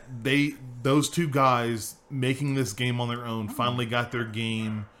fact that those 2 guys making this game on their own finally got their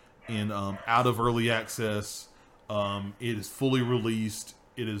game in out of early access. It is fully released.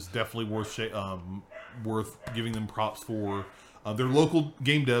 It is definitely worth giving them props for. They're local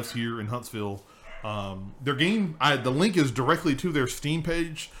game devs here in Huntsville. Their game, the link is directly to their Steam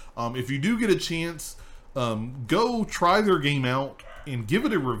page. If you do get a chance, go try their game out and give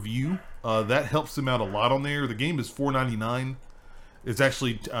it a review. That helps them out a lot on there. The game is $4.99. It's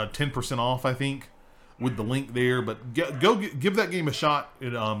actually 10% off, I think, with the link there. But give that game a shot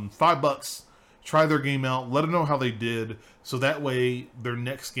at $5. Try their game out. Let them know how they did, so that way their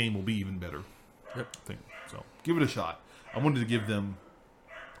next game will be even better. Yep. So give it a shot. I wanted to give them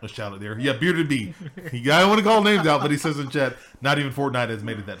a shout out there. Yeah, Bearded B. I don't want to call names out, but he says in chat, not even Fortnite has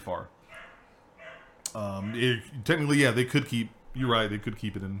made it that far. Technically, yeah, they could keep. You're right. They could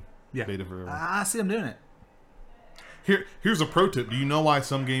keep it in beta forever. I see them doing it. Here's a pro tip. Do you know why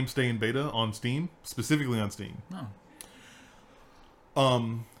some games stay in beta on Steam? Specifically on Steam. No.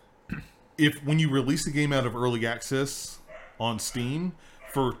 If when you release a game out of early access on Steam,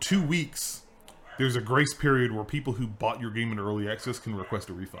 for 2 weeks, there's a grace period where people who bought your game in early access can request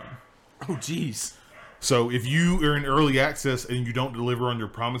a refund. Oh, jeez. So if you are in early access and you don't deliver on your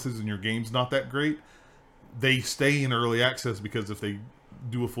promises and your game's not that great, they stay in early access because if they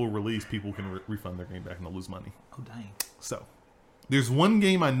do a full release, people can refund their game back and they'll lose money. Oh, dang. So there's one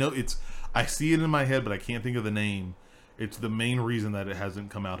game I see it in my head, but I can't think of the name. It's the main reason that it hasn't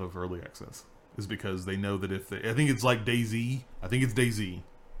come out of early access is because they know that I think it's like DayZ. I think it's DayZ.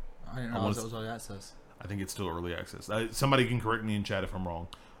 I didn't know it was early access. I think it's still early access. Somebody can correct me in chat if I'm wrong,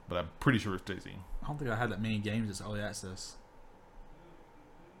 but I'm pretty sure it's DayZ. I don't think I had that many games that's early access.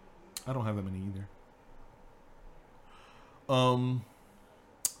 I don't have that many either.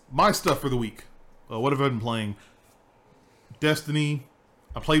 My stuff for the week. What have I been playing? Destiny.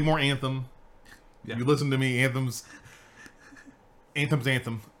 I played more Anthem. Yeah. You listen to me, Anthem's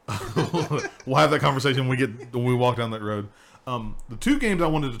Anthem. We'll have that conversation when we walk down that road. The two games I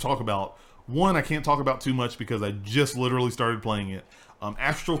wanted to talk about. One I can't talk about too much because I just literally started playing it.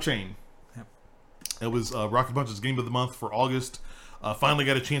 Astral Chain. Yep. It was Rocket Punch's game of the month for August. Finally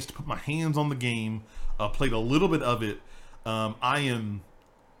got a chance to put my hands on the game. Played a little bit of it.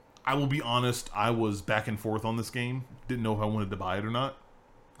 I will be honest, I was back and forth on this game. Didn't know if I wanted to buy it or not.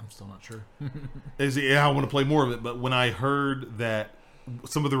 I'm still not sure. Yeah, I want to play more of it, but when I heard that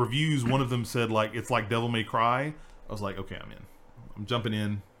some of the reviews, one of them said like it's like Devil May Cry, I was like, okay, I'm in. I'm jumping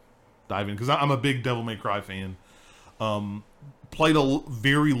in, diving because I'm a big Devil May Cry fan. Played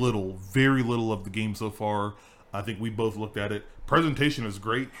very little of the game so far. I think we both looked at it. Presentation is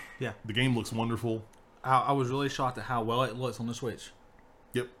great. Yeah. The game looks wonderful. I was really shocked at how well it looks on the Switch.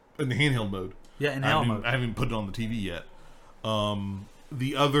 Yep, in the handheld mode. Yeah, in handheld mode. I haven't even put it on the TV yet.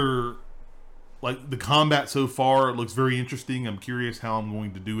 The other, like the combat so far, it looks very interesting. I'm curious how I'm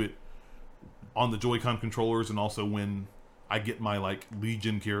going to do it on the Joy-Con controllers, and also when I get my like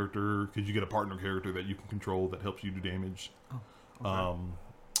Legion character, because you get a partner character that you can control that helps you do damage. Oh, okay.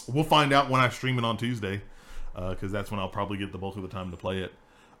 We'll find out when I stream it on Tuesday, because that's when I'll probably get the bulk of the time to play it.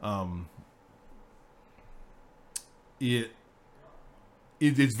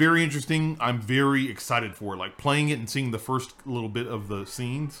 It's very interesting. I'm very excited for it. Like playing it and seeing the first little bit of the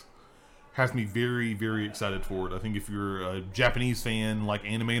scenes has me very, very excited for it. I think if you're a Japanese fan, like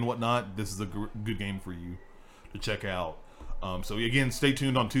anime and whatnot, this is a good game for you to check out. So again, stay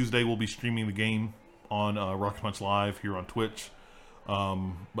tuned on Tuesday. We'll be streaming the game on Rocket Punch Live here on Twitch.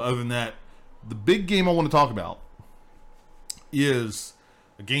 But other than that, the big game I want to talk about is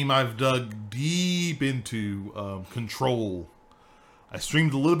a game I've dug deep into, Control. I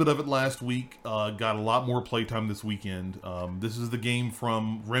streamed a little bit of it last week. Got a lot more playtime this weekend. This is the game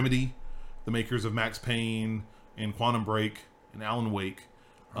from Remedy, the makers of Max Payne and Quantum Break and Alan Wake.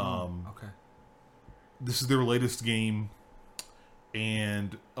 Okay. This is their latest game,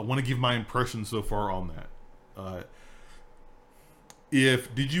 and I want to give my impression so far on that.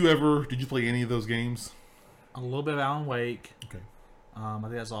 Did you play any of those games? A little bit of Alan Wake. Okay. I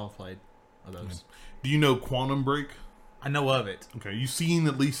think that's all I've played of those. Okay. Do you know Quantum Break? I know of it. Okay, you've seen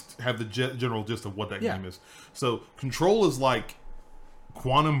at least have the general gist of what that Yeah. game is. So Control is like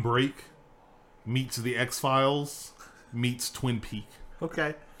Quantum Break meets the X-Files meets Twin Peak.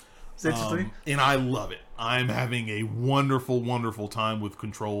 Okay. It's interesting. And I love it. I'm having a wonderful, wonderful time with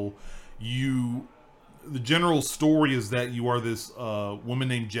Control. The general story is that you are this woman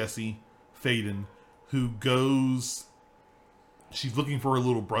named Jessie Faden who goes. She's looking for her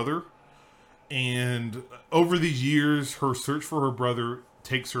little brother, and over these years, her search for her brother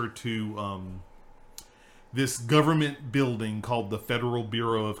takes her to this government building called the Federal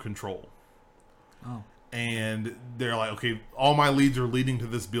Bureau of Control. Oh. And they're like, okay, all my leads are leading to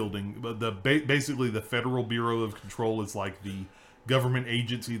this building. But basically, the Federal Bureau of Control is like the government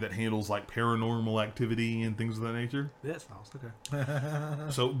agency that handles like paranormal activity and things of that nature. Yeah, it's false.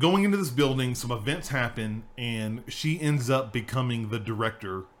 Okay. So going into this building, some events happen, and she ends up becoming the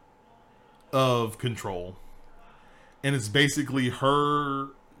director of Control. And it's basically her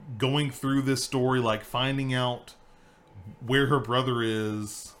going through this story, like finding out where her brother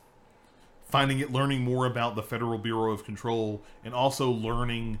is, learning more about the Federal Bureau of Control, and also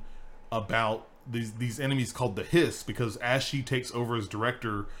learning about these enemies called the Hiss, because as she takes over as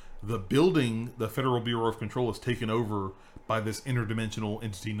director, the building, the Federal Bureau of Control, is taken over by this interdimensional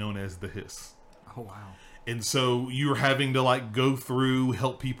entity known as the Hiss. Oh, wow. And so you're having to like go through,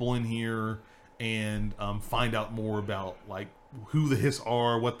 help people in here, and find out more about like who the Hiss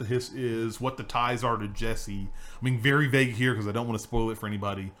are, what the Hiss is, what the ties are to Jesse. I mean, very vague here because I don't want to spoil it for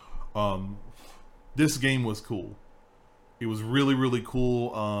anybody. This game was cool. It was really, really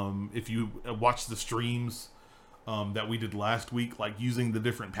cool. If you watch the streams that we did last week, like using the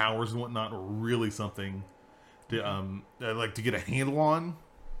different powers and whatnot, were really something to like to get a handle on.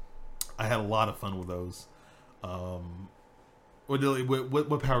 I had a lot of fun with those.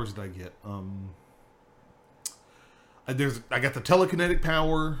 What powers did I get? I got the telekinetic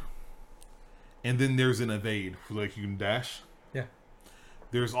power, and then there's an evade, like you can dash. Yeah.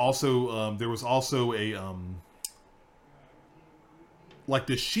 There's also there was also a like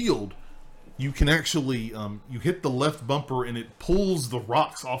the shield. You can actually you hit the left bumper and it pulls the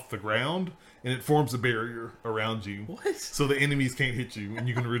rocks off the ground and it forms a barrier around you. What? So the enemies can't hit you and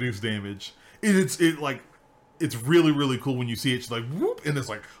you can reduce damage. It's really, really cool when you see it. It's like whoop, and it's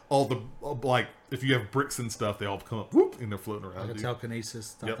like all the like if you have bricks and stuff, they all come up whoop, and they're floating around. Like a you.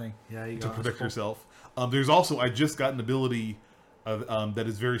 telekinesis type thing. Yeah, you To got protect cool. yourself. There's also I just got an ability that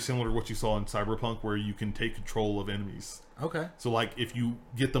is very similar to what you saw in Cyberpunk, where you can take control of enemies. Okay. So like if you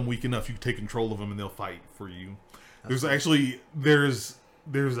get them weak enough, you can take control of them and they'll fight for you. There's actually there's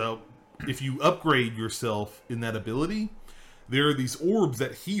a if you upgrade yourself in that ability, there are these orbs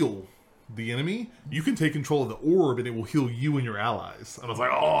that heal the enemy. You can take control of the orb and it will heal you and your allies. And I was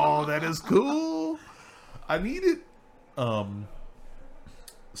like, oh, that is cool. I need it.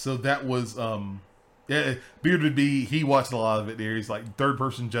 So that was yeah, Bearded Bee, he watched a lot of it there. He's like third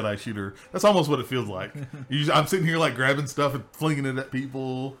person Jedi shooter. That's almost what it feels like. I'm sitting here like grabbing stuff and flinging it at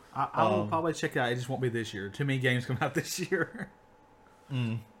people. I will probably check it out. It just won't be this year. Too many games come out this year.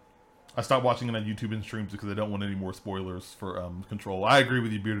 I stopped watching it on YouTube and streams because I don't want any more spoilers for Control. I agree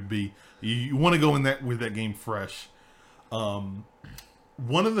with you, Bearded Bee. You want to go in that with that game fresh. One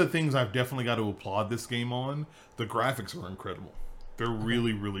of the things I've definitely got to applaud this game on, the graphics are incredible. They're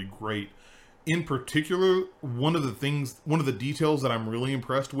really, really great. In particular, one of the details that I'm really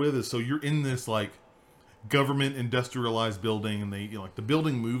impressed with is so you're in this like government industrialized building, and they like the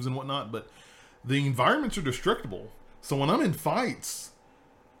building moves and whatnot, but the environments are destructible. So when I'm in fights,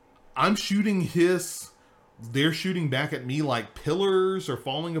 I'm shooting Hiss, they're shooting back at me like pillars are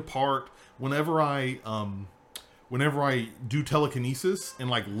falling apart. Whenever I do telekinesis and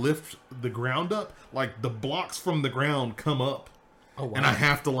like lift the ground up, like the blocks from the ground come up. Oh, wow. And I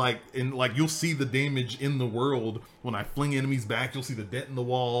have to you'll see the damage in the world when I fling enemies back. You'll see the dent in the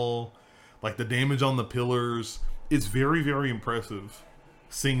wall, like the damage on the pillars. It's very, very impressive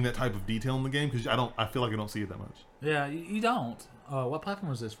seeing that type of detail in the game because I feel like I don't see it that much. Yeah, you don't. What platform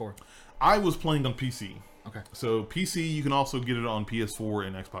was this for? I was playing on PC. Okay. So PC, you can also get it on PS4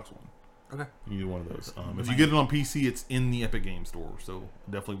 and Xbox One. Okay. You need one of those. If you get it on PC, it's in the Epic Game Store, so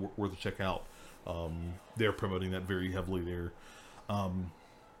definitely worth a check out. They're promoting that very heavily there.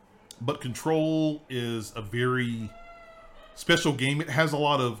 But Control is a very special game. It has a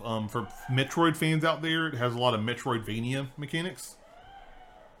lot of, for Metroid fans out there, it has a lot of Metroidvania mechanics.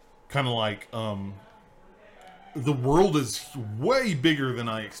 Kind of like, the world is way bigger than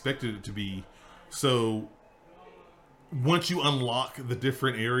I expected it to be. So once you unlock the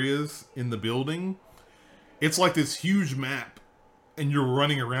different areas in the building, it's like this huge map and you're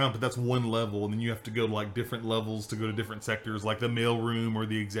running around, but that's one level, and then you have to go to like different levels to go to different sectors, like the mailroom or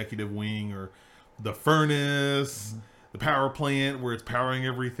the executive wing or the furnace, the power plant where it's powering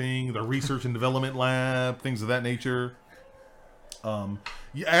everything, the research and development lab, things of that nature.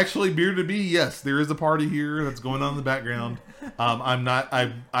 Yeah, actually, Bearded Bee, yes, there is a party here that's going on in the background.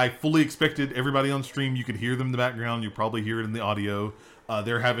 I fully expected everybody on stream, you could hear them in the background. You probably hear it in the audio.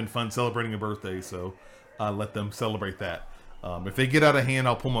 They're having fun celebrating a birthday, so let them celebrate that. If they get out of hand,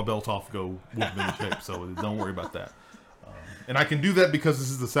 I'll pull my belt off, go whoop them in shape, so don't worry about that. And I can do that because this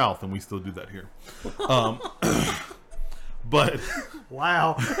is the South, and we still do that here. But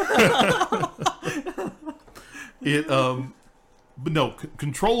wow. But no,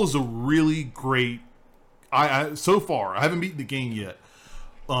 Control is a really great. So far, I haven't beaten the game yet.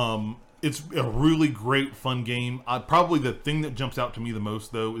 It's a really great, fun game. Probably the thing that jumps out to me the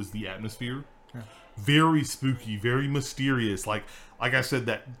most, though, is the atmosphere. Yeah. Very spooky, very mysterious. Like I said,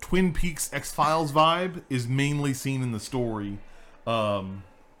 that Twin Peaks X-Files vibe is mainly seen in the story. No,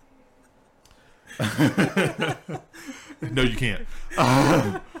 you can't.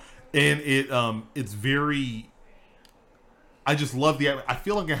 And it's very. I just love I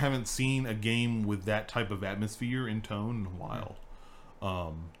feel like I haven't seen a game with that type of atmosphere and tone in a while.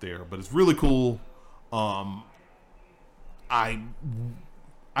 There, but it's really cool. I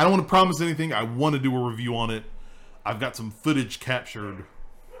don't want to promise anything. I want to do a review on it. I've got some footage captured.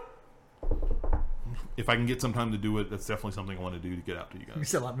 if I can get some time to do it, that's definitely something I want to do to get out to you You guys.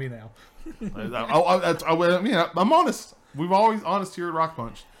 sound like me now. I'm honest. We've always honest here at Rock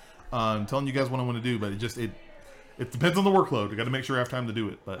Punch. I'm telling you guys what I want to do, but it depends on the workload. I got to make sure I have time to do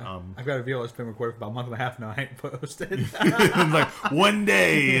it. But I've got a video that's been recorded for about a month and a half now. I ain't posted. like one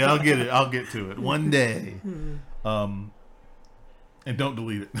day I'll get it. I'll get to it one day. And don't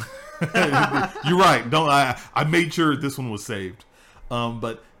delete it. You're right. Don't. I made sure this one was saved.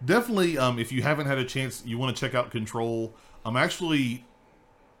 But definitely, if you haven't had a chance, you want to check out Control. Actually,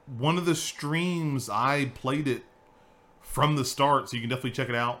 one of the streams I played it from the start, so you can definitely check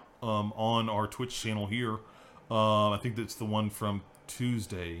it out on our Twitch channel here. I think that's the one from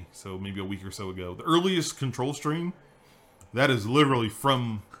Tuesday, so maybe a week or so ago. The earliest Control stream, that is literally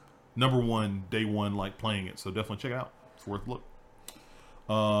from number one, day one, like playing it. So definitely check it out. It's worth a look.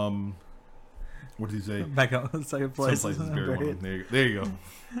 What did he say? Back up in second place. Some places Gary won. There you go.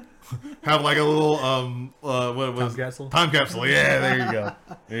 Have like a little what was Time capsule? Time capsule. Yeah, there you go.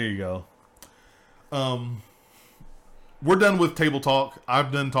 There you go. We're done with table talk.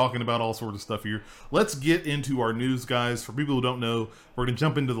 I've done talking about all sorts of stuff here. Let's get into our news, guys. For people who don't know, we're going to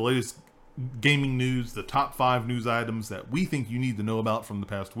jump into the latest gaming news, the top 5 news items that we think you need to know about from the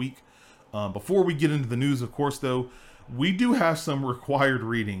past week. Before we get into the news, of course, though, we do have some required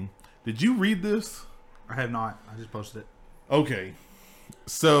reading. Did you read this? I have not. I just posted it. Okay.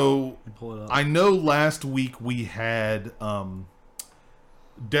 So, Pull it up. I know last week we had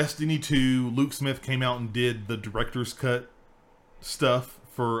Destiny 2, Luke Smith came out and did the director's cut stuff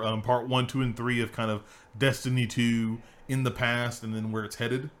for part 1, 2, and 3 of kind of Destiny 2 in the past and then where it's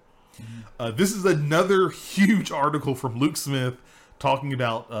headed. Mm-hmm. This is another huge article from Luke Smith talking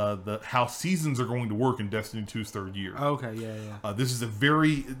about how seasons are going to work in Destiny 2's third year. Okay, yeah. This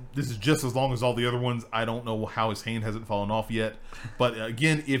is just as long as all the other ones. I don't know how his hand hasn't fallen off yet. But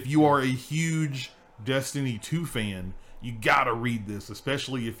again, if you are a huge Destiny 2 fan, you gotta read this,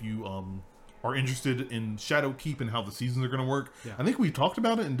 especially if you are interested in Shadowkeep and how the seasons are going to work. Yeah. I think we talked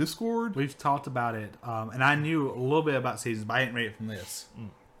about it in Discord. We've talked about it, and I knew a little bit about seasons, but I didn't read it from this.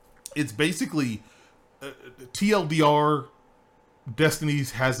 It's basically TLDR.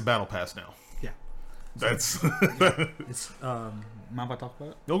 Destiny's has the battle pass now. Yeah, that's. It's mind if I talk about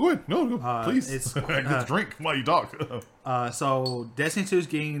it? No, go ahead. No, please. It's get a drink while you talk. So Destiny 2 is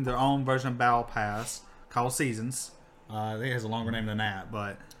getting their own version of battle pass called Seasons. I think it has a longer name than that,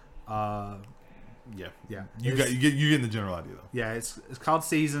 but yeah. You get the general idea though. Yeah, it's called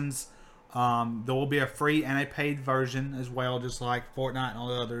Seasons. There will be a free and a paid version as well, just like Fortnite and all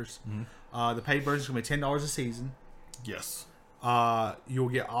the others. Mm-hmm. The paid version is going to be $10 a season. Yes. You'll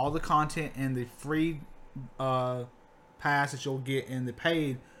get all the content in the free pass that you'll get in the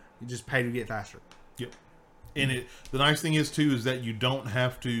paid. You just pay to get faster. Yep. And the nice thing is too is that you don't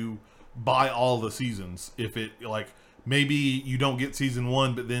have to buy all the seasons. If it maybe you don't get season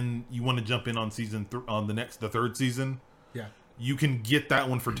 1, but then you want to jump in on the third season. Yeah. You can get that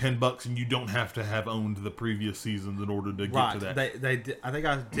one for $10, and you don't have to have owned the previous seasons in order to get to that. I think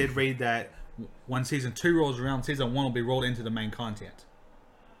I did read that when season 2 rolls around, season 1 will be rolled into the main content.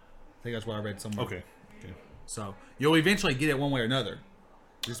 I think that's what I read somewhere. Okay. So you'll eventually get it one way or another.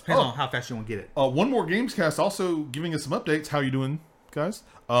 It just depends on how fast you want to get it. One More Gamescast also giving us some updates. How you doing, guys?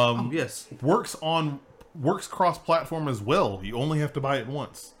 Yes. Works cross-platform as well. You only have to buy it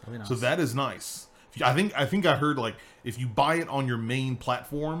once. Nice. So that is nice. I think I heard if you buy it on your main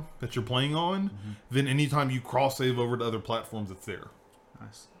platform that you're playing on, mm-hmm. then anytime you cross-save over to other platforms, it's there.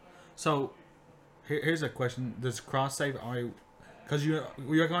 Nice. So here's a question: does cross-save already? Because you're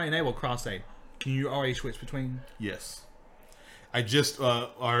going to enable cross-save. Can you already switch between? Yes. I just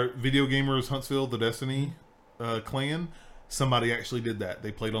our Video Gamers Huntsville, the Destiny clan. Somebody actually did that.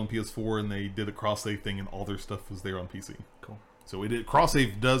 They played on PS4 and they did a cross-save thing, and all their stuff was there on PC. Cool. So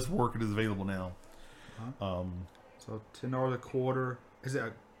cross-save does work. It is available now. Uh-huh. So $10 a quarter. Is it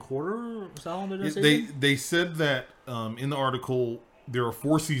a quarter? Is that how long they said that in the article there are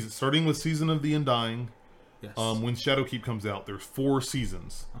 4 seasons, starting with Season of the Undying. Yes. When Shadowkeep comes out, there's 4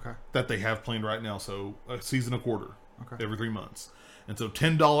 seasons. Okay. That they have planned right now. So a season a quarter. Okay. Every 3 months, and so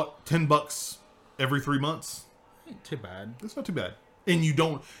 $10 every 3 months. Ain't too bad. It's not too bad, and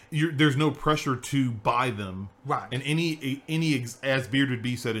there's no pressure to buy them. Right. And any as Bearded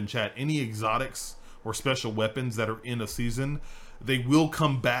B said in chat, any exotics or special weapons that are in a season, they will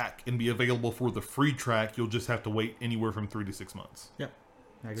come back and be available for the free track. You'll just have to wait anywhere from 3 to 6 months. Yep.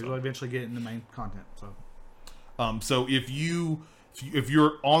 Yeah, because you'll eventually get in the main content. So if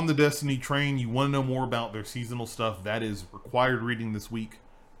you're on the Destiny train, you want to know more about their seasonal stuff, that is required reading this week.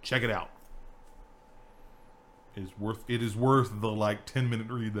 Check it out. it is worth the like 10-minute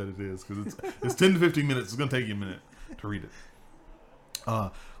read that it is, because it's 10 to 15 minutes. It's going to take you a minute to read it.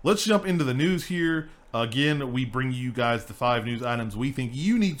 Let's jump into the news here. Again, we bring you guys the 5 news items we think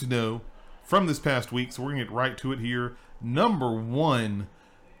you need to know from this past week. So we're going to get right to it here. Number 1,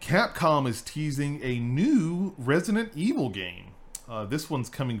 Capcom is teasing a new Resident Evil game. This one's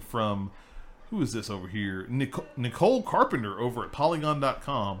coming from, who is this over here? Nicole Carpenter over at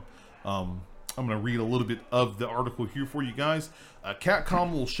Polygon.com. I'm going to read a little bit of the article here for you guys.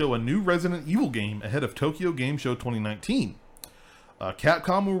 Capcom will show a new Resident Evil game ahead of Tokyo Game Show 2019.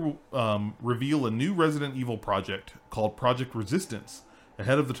 Capcom will reveal a new Resident Evil project called Project Resistance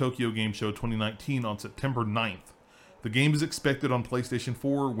ahead of the Tokyo Game Show 2019 on September 9th. The game is expected on PlayStation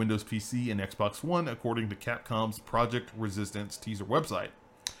 4, Windows PC, and Xbox One, according to Capcom's Project Resistance teaser website.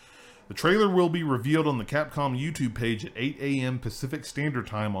 The trailer will be revealed on the Capcom YouTube page at 8 a.m. Pacific Standard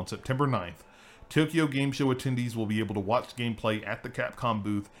Time on September 9th. Tokyo Game Show attendees will be able to watch gameplay at the Capcom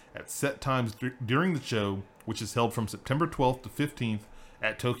booth at set times during the show, which is held from September 12th to 15th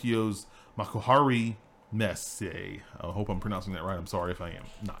at Tokyo's Makuhari Messe. I hope I'm pronouncing that right. I'm sorry if I am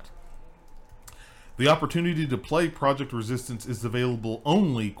not. The opportunity to play Project Resistance is available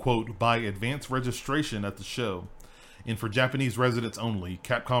only, quote, by advance registration at the show, and for Japanese residents only,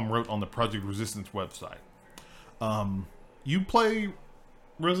 Capcom wrote on the Project Resistance website. You play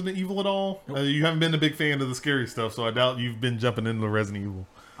Resident Evil at all? Nope. You haven't been a big fan of the scary stuff, so I doubt you've been jumping into Resident Evil.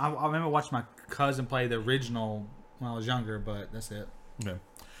 I remember watching my cousin play the original when I was younger, but that's it. Okay.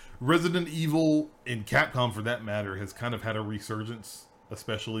 Resident Evil, and Capcom for that matter, has kind of had a resurgence,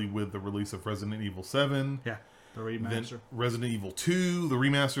 especially with the release of Resident Evil 7. Yeah, the remaster. Then Resident Evil 2, the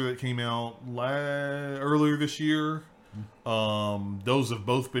remaster that came out earlier this year. Those have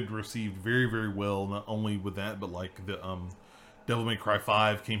both been received very, very well. Not only with that, but like the Devil May Cry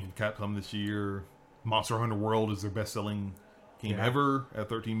 5 came from Capcom this year. Monster Hunter World is their best-selling game ever at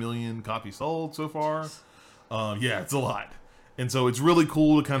 13 million copies sold so far. Yeah, it's a lot. And so it's really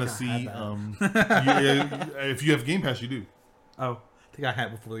cool to kind of see. If you have Game Pass, you do. Oh, I think I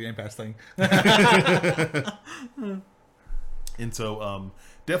had before the Game Pass thing. And so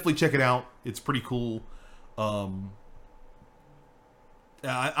definitely check it out. It's pretty cool.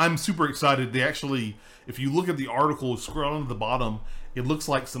 I'm super excited. They actually, if you look at the article, scroll down to the bottom, it looks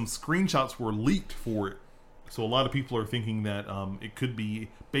like some screenshots were leaked for it. So a lot of people are thinking that it could be,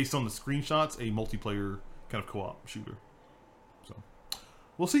 based on the screenshots, a multiplayer kind of co-op shooter. So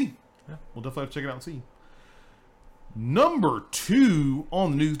we'll see. Yeah, we'll definitely have to check it out and see. Number 2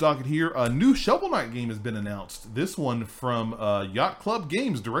 on the news docket here, a new Shovel Knight game has been announced. This one from Yacht Club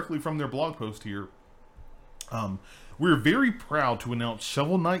Games, directly from their blog post here. We're very proud to announce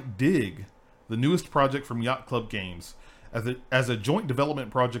Shovel Knight Dig, the newest project from Yacht Club Games. As a joint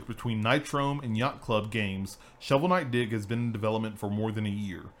development project between Nitrome and Yacht Club Games, Shovel Knight Dig has been in development for more than a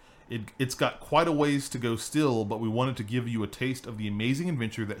year. It's got quite a ways to go still, but we wanted to give you a taste of the amazing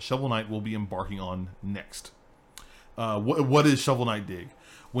adventure that Shovel Knight will be embarking on next. What is Shovel Knight Dig?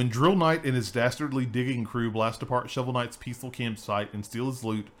 When Drill Knight and his dastardly digging crew blast apart Shovel Knight's peaceful campsite and steal his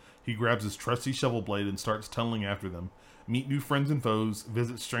loot, he grabs his trusty shovel blade and starts tunneling after them. Meet new friends and foes,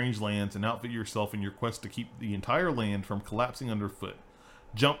 visit strange lands, and outfit yourself in your quest to keep the entire land from collapsing underfoot.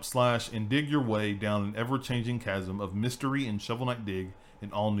 Jump, slash, and dig your way down an ever-changing chasm of mystery in Shovel Knight Dig,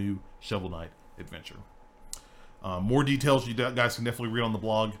 an all-new Shovel Knight adventure. More details you guys can definitely read on the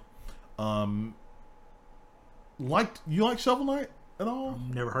blog. You like Shovel Knight at all?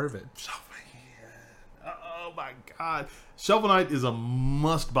 Never heard of it. Oh my god. Shovel Knight is a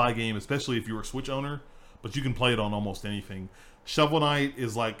must-buy game, especially if you're a Switch owner, but you can play it on almost anything. Shovel Knight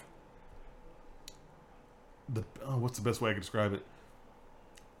is like what's the best way I can describe it?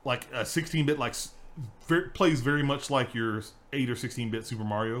 Like a 16-bit, plays very much like your 8 or 16-bit Super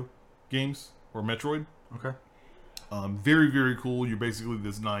Mario games or Metroid. Okay. Very, very cool. You're basically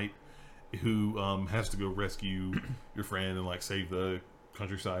this knight who has to go rescue your friend and like save the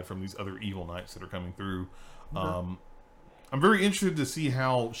countryside from these other evil knights that are coming through. Okay. I'm very interested to see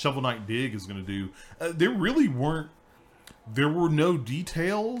how Shovel Knight Dig is going to do. There were no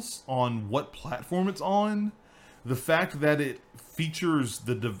details on what platform it's on. The fact that it features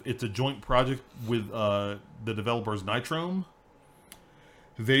it's a joint project with the developers Nitrome.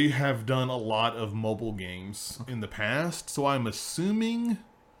 They have done a lot of mobile games in the past, so I'm assuming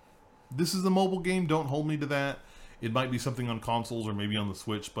this is a mobile game. Don't hold me to that. It might be something on consoles or maybe on the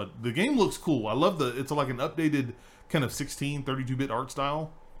Switch, but the game looks cool. I love it's like an updated kind of 32-bit art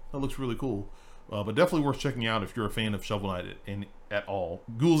style. That looks really cool. But definitely worth checking out if you're a fan of Shovel Knight at all.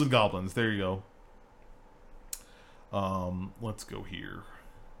 Ghouls and Goblins, there you go. Let's go here.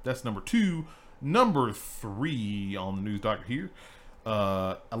 That's number 2. Number 3 on the news docket here.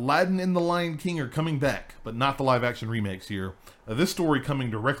 Aladdin and the Lion King are coming back, but not the live action remakes here. This story coming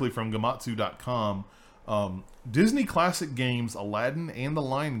directly from Gematsu.com. Disney Classic Games Aladdin and the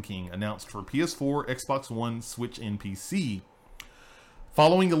Lion King announced for PS4, Xbox One, Switch, and PC.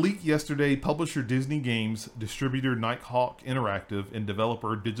 Following a leak yesterday, publisher Disney Games, distributor Nighthawk Interactive, and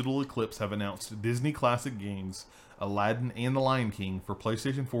developer Digital Eclipse have announced Disney Classic Games Aladdin and the Lion King for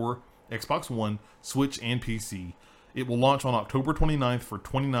PlayStation 4, Xbox One, Switch, and PC. It will launch on October 29th for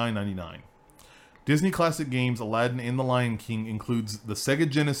 $29.99. Disney Classic Games Aladdin and the Lion King includes the Sega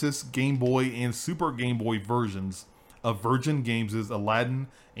Genesis, Game Boy, and Super Game Boy versions of Virgin Games' Aladdin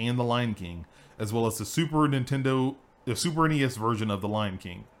and the Lion King, as well as the Super NES version of the Lion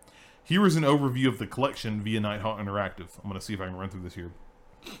King. Here is an overview of the collection via Nighthawk Interactive. I'm going to see if I can run through this here.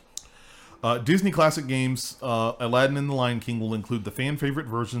 Disney Classic Games Aladdin and the Lion King will include the fan-favorite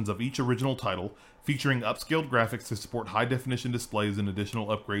versions of each original title, featuring upscaled graphics to support high-definition displays and additional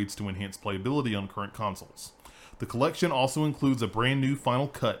upgrades to enhance playability on current consoles. The collection also includes a brand new final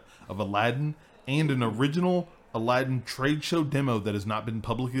cut of Aladdin and an original Aladdin trade show demo that has not been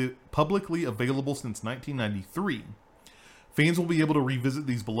publicly available since 1993. Fans will be able to revisit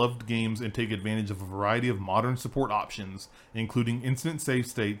these beloved games and take advantage of a variety of modern support options, including instant save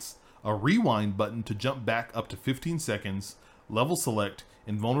states, a rewind button to jump back up to 15 seconds, level select,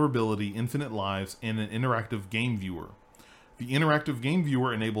 invulnerability, infinite lives, and an interactive game viewer. The interactive game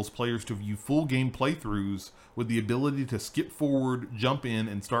viewer enables players to view full game playthroughs with the ability to skip forward, jump in,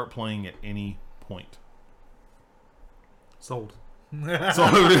 and start playing at any point. Sold. So,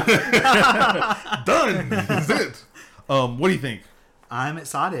 done. That's it. What do you think? I'm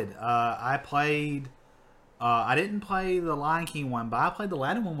excited. I didn't play the Lion King one, but I played the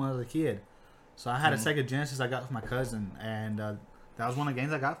Aladdin one when I was a kid. So I had a Sega Genesis I got from my cousin, and that was one of the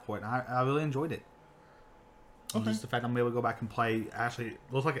games I got for it, and I really enjoyed it. Okay. Just the fact I'm able to go back and play, actually, it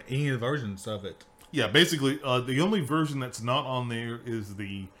looks like any of the versions of it. Yeah, basically, the only version that's not on there is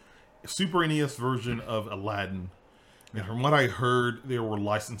the Super NES version of Aladdin. And from what I heard, there were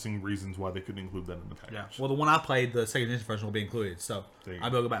licensing reasons why they couldn't include that in the package. Yeah. Well, the one I played, the Sega Genesis version, will be included, so I'll be able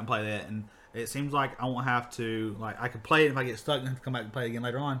to go back and play that. And it seems like I won't have to, I could play it if I get stuck and have to come back and play it again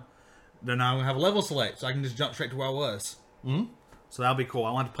later on. Then I will have a level select, so I can just jump straight to where I was. Mm-hmm. So that'll be cool.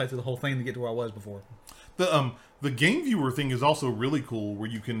 I won't have to play through the whole thing to get to where I was before. The game viewer thing is also really cool, where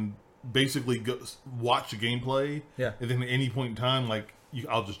you can basically go watch the gameplay. Yeah. And then at any point in time,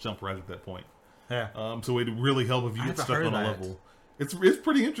 I'll just jump right at that point. Yeah. So it'd really help if you get stuck on a level. It's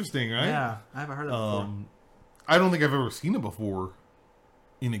pretty interesting, right? Yeah, I haven't heard that before. I don't think I've ever seen it before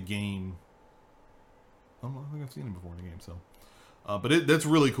in a game. I don't think I've seen it before in a game, so. But that's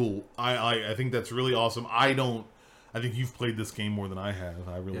really cool. I think that's really awesome. I think you've played this game more than I have.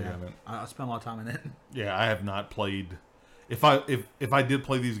 I really haven't. I spent a lot of time in it. Yeah, I have not played. If I did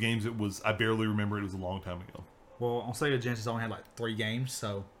play these games, I barely remember. It was a long time ago. Well, on Sega Genesis, I only had 3 games,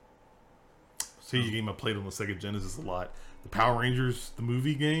 so. See, a game I played on the Sega Genesis a lot. The Power Rangers, the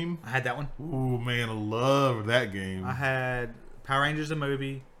movie game. I had that one. Ooh, man, I love that game. I had Power Rangers, the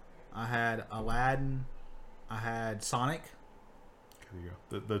movie. I had Aladdin. I had Sonic. There you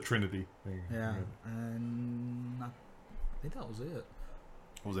go. The Trinity. Yeah, and I think that was it.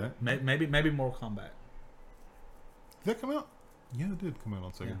 What was that? Maybe Mortal Kombat. Did that come out? Yeah, it did come out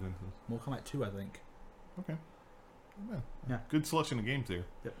on Sega Genesis. Mortal Kombat 2, I think. Okay. Yeah. Good selection of games there.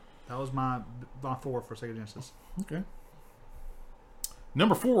 Yep. That was my 4 for Sega Genesis. Okay.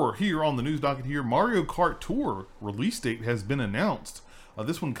 Number 4 here on the news docket here, Mario Kart Tour release date has been announced.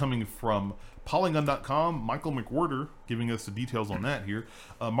 This one coming from Polygon.com, Michael McWhorter giving us the details on that here.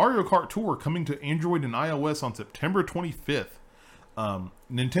 Mario Kart Tour coming to Android and iOS on September 25th.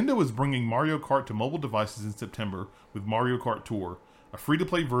 Nintendo is bringing Mario Kart to mobile devices in September with Mario Kart Tour, a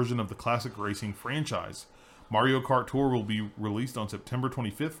free-to-play version of the classic racing franchise. Mario Kart Tour will be released on September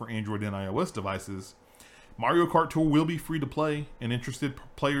 25th for Android and iOS devices. Mario Kart Tour will be free to play, and interested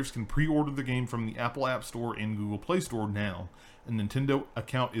players can pre-order the game from the Apple App Store and Google Play Store now. A Nintendo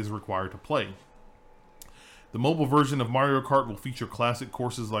account is required to play. The mobile version of Mario Kart will feature classic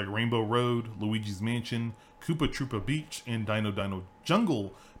courses like Rainbow Road, Luigi's Mansion, Koopa Troopa Beach, and Dino Dino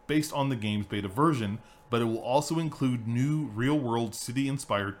Jungle based on the game's beta version, but it will also include new real-world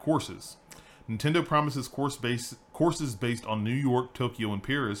city-inspired courses. Nintendo promises courses based on New York, Tokyo, and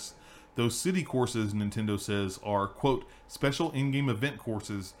Paris. Those city courses, Nintendo says, are, quote, special in-game event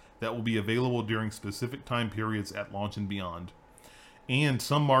courses that will be available during specific time periods at launch and beyond. And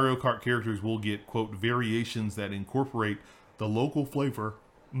some Mario Kart characters will get, quote, variations that incorporate the local flavor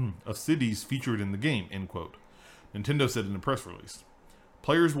of cities featured in the game, end quote. Nintendo said in a press release.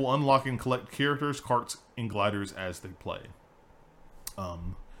 Players will unlock and collect characters, carts, and gliders as they play.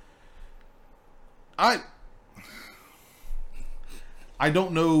 I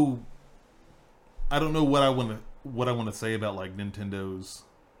don't know. I don't know what I want to say about like Nintendo's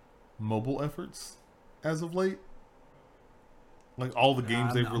mobile efforts as of late. Like all the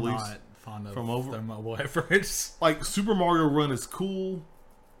games they've released not fond of from over their mobile efforts. Like Super Mario Run is cool.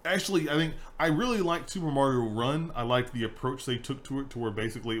 Actually, I think I really liked Super Mario Run. I liked the approach they took to it, to where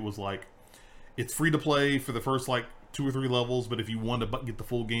basically it was like it's free to play for the first like 2 or 3 levels, but if you want to get the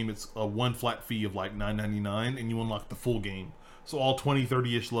full game, it's a one flat fee of like $9.99, and you unlock the full game. So all 20,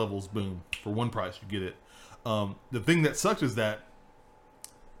 30-ish levels, boom, for one price, you get it. The thing that sucks is that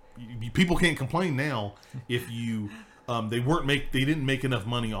people can't complain now if you they didn't make enough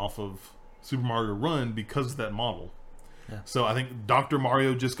money off of Super Mario Run because of that model. Yeah. So I think Dr.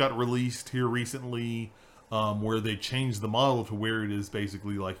 Mario just got released here recently, where they changed the model to where it is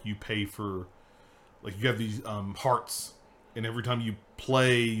basically like you pay for, like you have these hearts, and every time you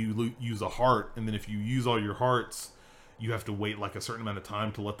play, you use a heart, and then if you use all your hearts, you have to wait like a certain amount of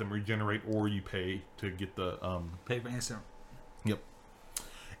time to let them regenerate, or you pay to get the pay for instant. Yep.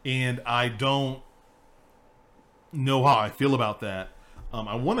 And I don't know how I feel about that.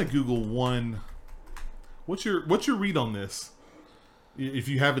 I want to Google one. What's your read on this? If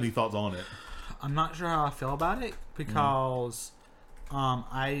you have any thoughts on it. I'm not sure how I feel about it because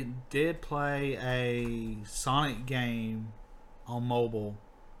I did play a Sonic game on mobile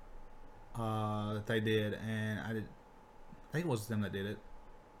that they did, and I think it was them that did it.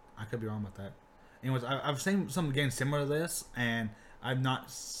 I could be wrong about that. Anyways, I've seen some games similar to this, and I've not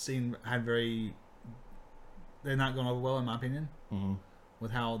seen they're not going over well in my opinion. Mm-hmm.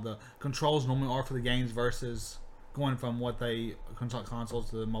 With how the controls normally are for the games versus going from what they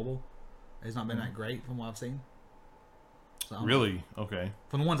consoles to the mobile. It's not been that great from what I've seen. So Really? Okay.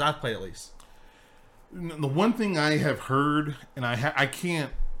 From the ones I've played, at least. The one thing I have heard, and I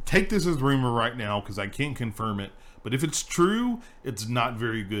can't take this as rumor right now because I can't confirm it, but if it's true, it's not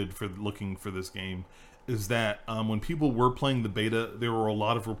very good for looking for this game, is that when people were playing the beta, there were a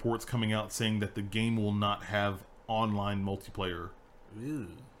lot of reports coming out saying that the game will not have online multiplayer. Ew.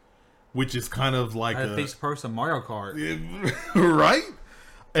 Which is kind of like a first-person Mario Kart. Right?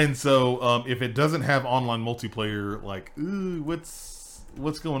 And so if it doesn't have online multiplayer, like, ooh,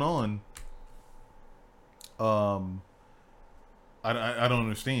 what's going on? I don't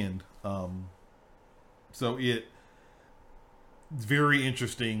understand. So it's very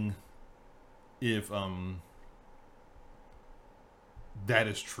interesting if that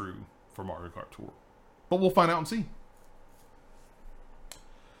is true for Mario Kart Tour. But we'll find out and see.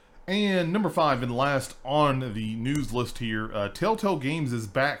 And number 5 and last on the news list here, Telltale Games is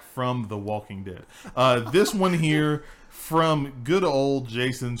back from The Walking Dead. This one here from good old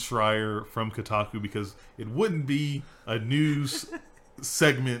Jason Schreier from Kotaku, because it wouldn't be a news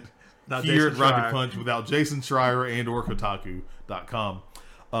segment Not here Jason at Rocket Schreier. Punch without Jason Schreier and or Kotaku.com.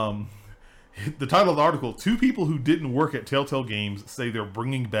 The title of the article, 2 people who didn't work at Telltale Games say they're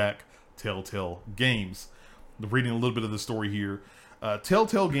bringing back Telltale Games. I'm reading a little bit of the story here.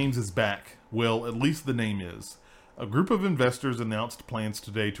 Telltale Games is back. Well, at least the name is. A group of investors announced plans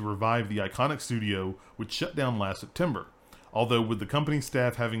today to revive the iconic studio, which shut down last September. Although with the company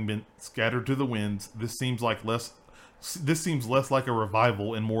staff having been scattered to the winds, this seems less like a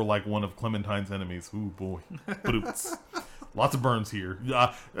revival and more like one of Clementine's enemies. Ooh boy. Ba-doops. Lots of burns here.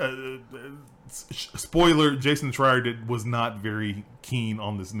 Spoiler, Jason Schreier was not very keen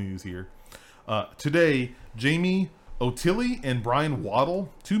on this news here. Today, Jamie O'Tilley and Brian Waddle,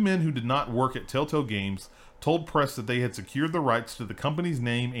 2 men who did not work at Telltale Games, told press that they had secured the rights to the company's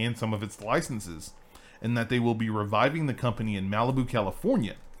name and some of its licenses, and that they will be reviving the company in Malibu,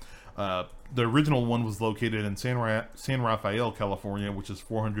 California. The original one was located in San Rafael, California, which is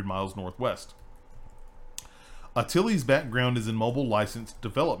 400 miles northwest. O'Tilley's background is in mobile licensed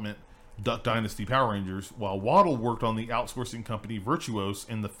development, Duck Dynasty Power Rangers, while Waddle worked on the outsourcing company Virtuos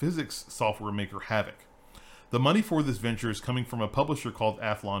and the physics software maker Havoc. The money for this venture is coming from a publisher called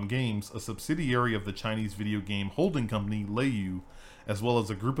Athlon Games, a subsidiary of the Chinese video game holding company Leyou, as well as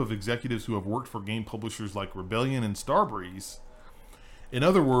a group of executives who have worked for game publishers like Rebellion and Starbreeze. In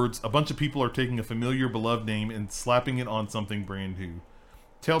other words, a bunch of people are taking a familiar, beloved name and slapping it on something brand new.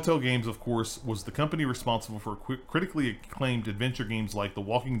 Telltale Games, of course, was the company responsible for critically acclaimed adventure games like The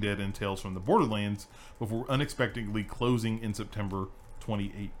Walking Dead and Tales from the Borderlands, before unexpectedly closing in September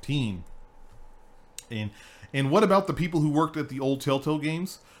 2018. And what about the people who worked at the old Telltale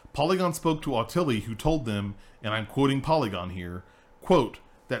Games? Polygon spoke to O'Tilley, who told them, and I'm quoting Polygon here, quote,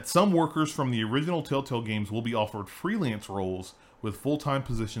 that some workers from the original Telltale Games will be offered freelance roles with full-time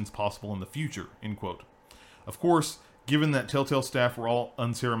positions possible in the future, end quote. Of course, given that Telltale staff were all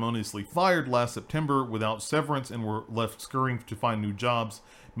unceremoniously fired last September without severance and were left scurrying to find new jobs,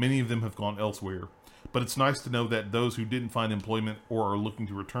 many of them have gone elsewhere. But it's nice to know that those who didn't find employment or are looking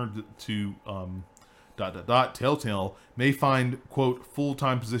to return to Telltale may find, quote,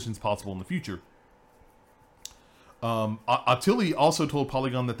 full-time positions possible in the future. Attili also told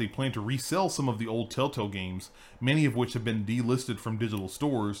Polygon that they plan to resell some of the old Telltale games, many of which have been delisted from digital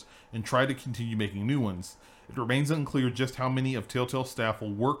stores, and try to continue making new ones. It remains unclear just how many of Telltale staff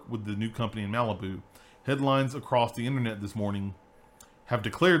will work with the new company in Malibu. Headlines across the internet this morning have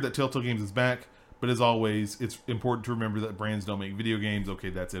declared that Telltale Games is back, but as always, it's important to remember that brands don't make video games. Okay,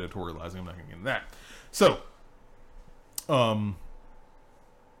 that's editorializing. I'm not going to get into that. So,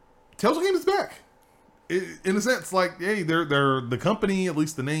 Telltale Games is back. In a sense, like, hey, they're the company, at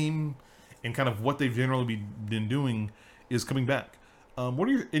least the name, and kind of what they've generally been doing is coming back. What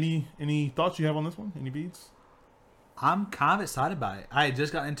are your any thoughts you have on this one? Any beats? I'm kind of excited by it. I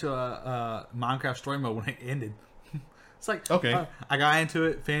just got into a Minecraft story mode when it ended. It's like, okay, I got into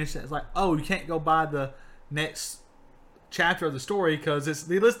it, finished it. It's like, oh, you can't go buy the next chapter of the story because it's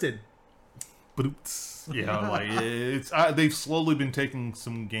delisted. But yeah, like it's they've slowly been taking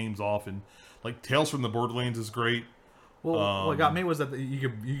some games off, and like Tales from the Borderlands is great. Well, what got me was that you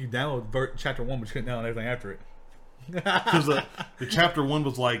could download chapter 1, but you couldn't download everything after it. Because the chapter 1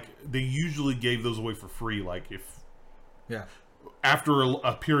 was like, they usually gave those away for free. Like after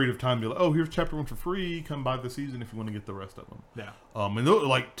a period of time, be like, oh, here's chapter 1 for free. Come buy the season if you want to get the rest of them. Yeah. And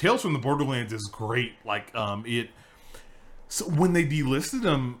like Tales from the Borderlands is great. Like so when they delisted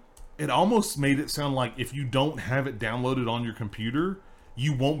them, it almost made it sound like if you don't have it downloaded on your computer,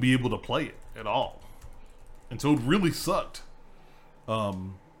 you won't be able to play it at all. And so it really sucked.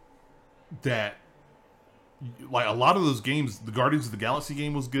 That like a lot of those games, the Guardians of the Galaxy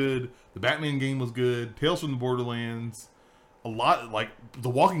game was good, the Batman game was good, Tales from the Borderlands, a lot, like The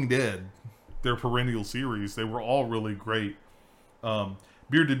Walking Dead, their perennial series, they were all really great.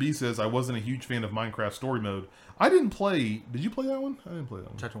 Bearded B says, I wasn't a huge fan of Minecraft story mode. I didn't play, did you play that one? I didn't play that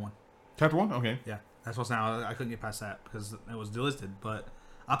one. Chapter 1. Chapter 1? Okay. Yeah. That's what's now. I couldn't get past that because it was delisted, but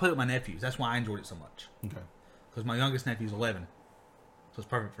I played with my nephews. That's why I enjoyed it so much. Okay. Because my youngest nephew's 11. So it's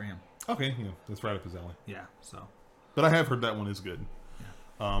perfect for him. Okay, yeah, that's right up his alley. Yeah, so. But I have heard that one is good.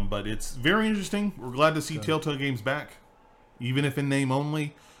 Yeah. But it's very interesting. We're glad to see Telltale Games back, even if in name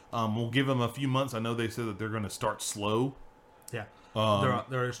only. We'll give them a few months. I know they said that they're going to start slow. Yeah.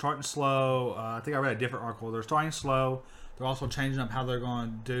 They're starting slow. I think I read a different article. They're starting slow. They're also changing up how they're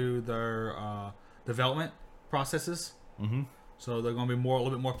going to do their development processes. Mm-hmm. So they're going to be a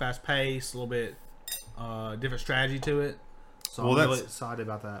little bit more fast paced, a little bit different strategy to it. So I'm really excited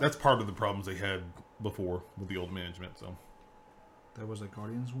about that. That's part of the problems they had before with the old management. So there was a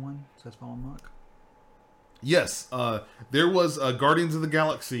Guardians one. Says Fallen Rock. Yes, there was a Guardians of the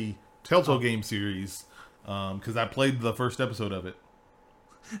Galaxy Telltale game series because I played the first episode of it.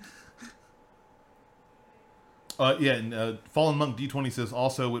 And Fallen Monk D20 says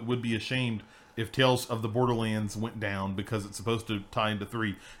also it would be ashamed if Tales of the Borderlands went down because it's supposed to tie into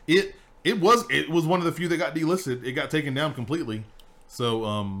 3. It was one of the few that got delisted. It got taken down completely.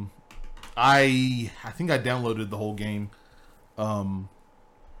 So I think I downloaded the whole game. But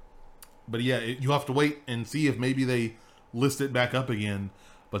yeah, you have to wait and see if maybe they list it back up again.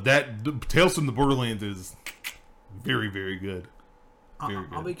 But Tales from the Borderlands is very, very good. Very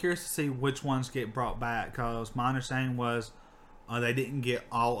good. I'll be curious to see which ones get brought back because my understanding was they didn't get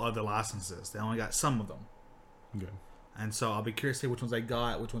all other licenses. They only got some of them. Okay. And so I'll be curious to see which ones they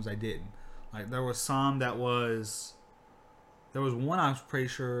got, which ones they didn't. Like there was some that was... There was one I was pretty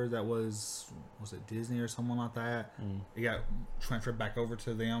sure that was it Disney or someone like that? It got transferred back over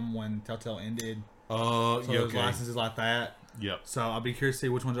to them when Telltale ended. So yeah, there's licenses like that. Yep. So I'll be curious to see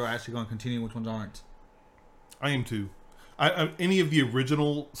which ones are actually going to continue, which ones aren't. I am too. Any of the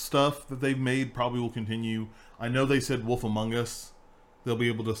original stuff that they've made probably will continue. I know they said Wolf Among Us. They'll be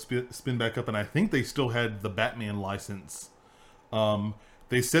able to spin back up, and I think they still had the Batman license.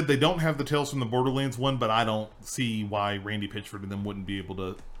 They said they don't have the Tales from the Borderlands one, but I don't see why Randy Pitchford and them wouldn't be able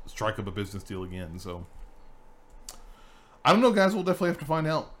to strike up a business deal again. So I don't know, guys. We'll definitely have to find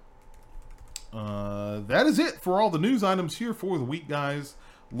out. That is it for all the news items here for the week, guys.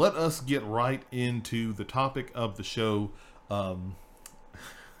 Let us get right into the topic of the show. Oh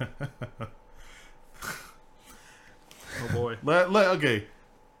boy. Okay.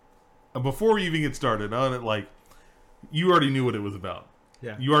 Before we even get started on it, like, you already knew what it was about.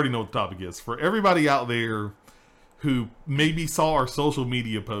 Yeah. You already know what the topic is. For everybody out there who maybe saw our social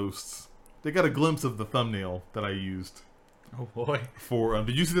media posts, they got a glimpse of the thumbnail that I used Oh boy. For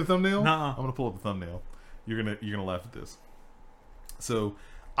did you see the thumbnail? Nuh-uh. I'm gonna pull up the thumbnail. You're gonna laugh at this. So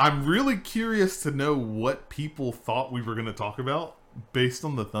I'm really curious to know what people thought we were gonna talk about based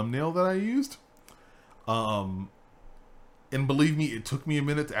on the thumbnail that I used. And believe me, it took me a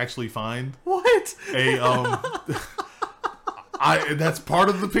minute to actually find What? that's part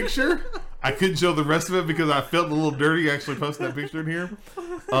of the picture. I couldn't show the rest of it because I felt a little dirty actually posting that picture in here.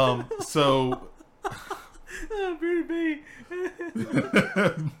 So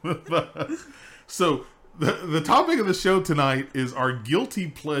so the topic of the show tonight is our guilty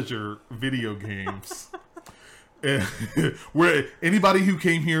pleasure video games. Where anybody who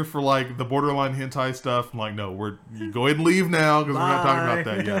came here for like the borderline hentai stuff, I'm like, no, you go ahead and leave now because we're not talking about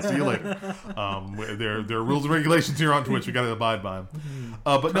that yet. See you later. There are rules and regulations here on Twitch we got to abide by.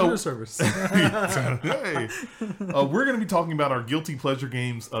 But no service. Hey, we're going to be talking about our guilty pleasure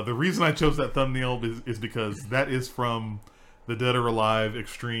games. The reason I chose that thumbnail is because that is from the Dead or Alive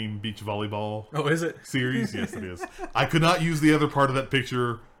Extreme Beach Volleyball. Oh, is it? Series? Yes, it is. I could not use the other part of that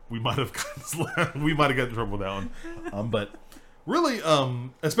picture. We might have gotten in trouble with that one. But really,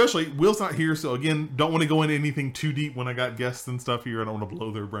 especially Will's not here, so again, don't want to go into anything too deep when I got guests and stuff here. I don't want to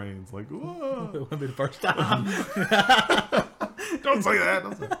blow their brains. Like, whoa. It won't be the first time. Don't say that.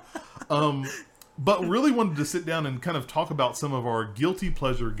 Don't say that. But really wanted to sit down and kind of talk about some of our guilty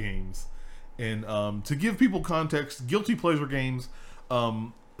pleasure games. And to give people context, guilty pleasure games,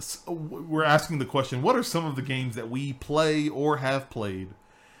 we're asking the question, what are some of the games that we play or have played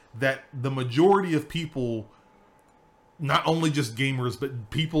that the majority of people, not only just gamers, but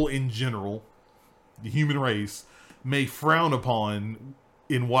people in general, the human race, may frown upon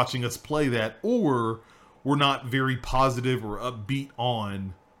in watching us play that, or we're not very positive or upbeat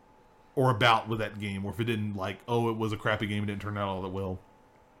on or about with that game, or if it didn't it was a crappy game, it didn't turn out all that well.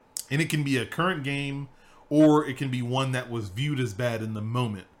 And it can be a current game, or it can be one that was viewed as bad in the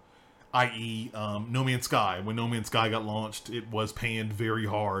moment. I.e., No Man's Sky. When No Man's Sky got launched, it was panned very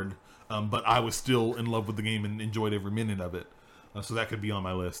hard, but I was still in love with the game and enjoyed every minute of it. So that could be on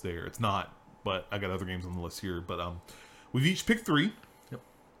my list there. It's not, but I got other games on the list here. But we've each picked 3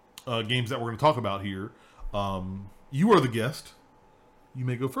 games that we're going to talk about here. You are the guest. You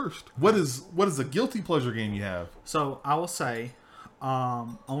may go first. What is a guilty pleasure game you have? So I will say,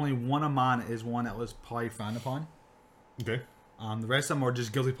 only one of mine is one that was probably frowned upon. Okay. The rest of them are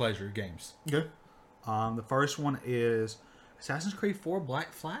just guilty pleasure games. Okay. The first one is Assassin's Creed 4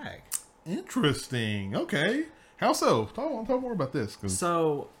 Black Flag. Interesting. Okay. How so? Talk more about this.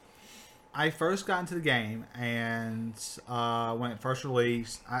 So, I first got into the game, and when it first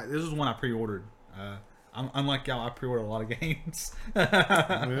released, this was one I pre-ordered. Unlike y'all, I pre-ordered a lot of games. What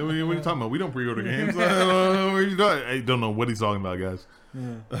are you talking about? We don't pre-order games. I don't know what he's talking about, guys.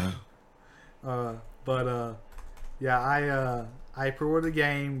 Yeah. Yeah, I pre-ordered the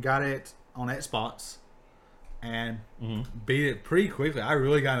game, got it on Xbox, and beat it pretty quickly. I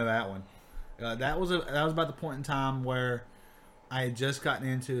really got into that one. That was about the point in time where I had just gotten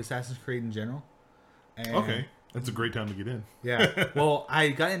into Assassin's Creed in general. And okay, that's a great time to get in. Yeah, well, I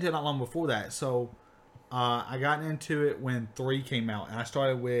got into it not long before that, so I got into it when 3 came out, and I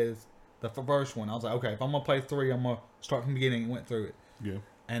started with the first one. I was like, okay, if I'm gonna play 3, I'm gonna start from the beginning and went through it. Yeah.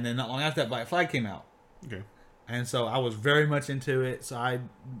 And then not long after that, Black Flag came out. Okay. And so I was very much into it. I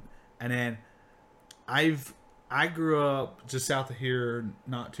grew up just south of here,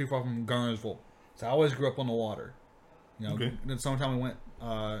 not too far from Garnersville. So I always grew up on the water. You know, okay. Then sometime we went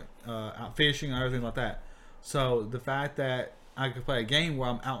out fishing and everything like that. So the fact that I could play a game where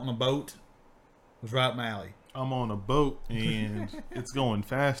I'm out on a boat was right up my alley. I'm on a boat and it's going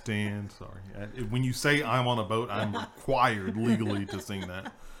fast. And sorry, when you say I'm on a boat, I'm required legally to sing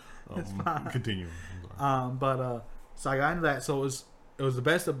that. Continue. So I got into that. So it was the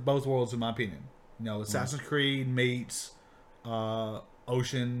best of both worlds in my opinion. You know, Assassin's Creed meets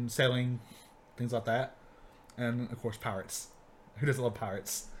ocean sailing, things like that, and of course pirates. Who doesn't love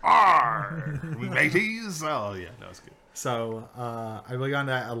pirates? Arr, mateys! Oh yeah, that was good. So I really got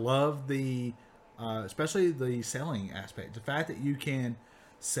into that. I love the, especially the sailing aspect. The fact that you can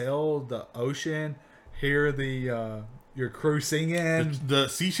sail the ocean, hear the your crew singing the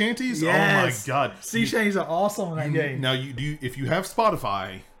sea shanties. Yes. Oh my god, sea shanties are awesome in that game. Now if you have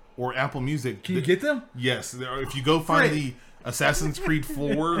Spotify or Apple Music, can you get them? Yes, if you go find the Assassin's Creed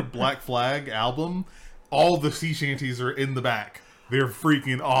 4 Black Flag album, all the sea shanties are in the back. They're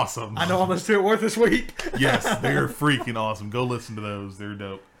freaking awesome. I know I'm gonna do it worth this week. Yes, they're freaking awesome. Go listen to those. They're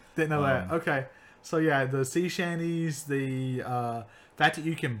dope. Didn't know that. Okay, so yeah, the sea shanties, the fact that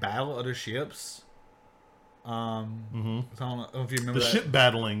you can battle other ships So I don't know if you remember The that. ship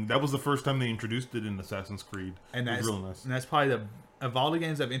battling, that was the first time they introduced it in Assassin's Creed. And it that's was really nice. And that's probably of all the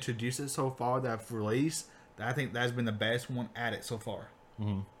games that have introduced it so far that I've released, I think that's been the best one at it so far.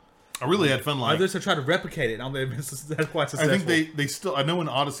 I really had fun. Like, Others have tried to replicate it. And they've been that's quite I successful. think they still. I know in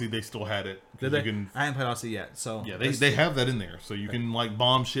Odyssey they still had it. Did You they? can, I haven't played Odyssey yet, so yeah, they have that in there, so you can like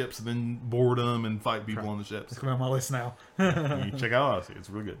bomb ships and then board them and fight people on the ships. it's coming on my list now. You check out Odyssey; it's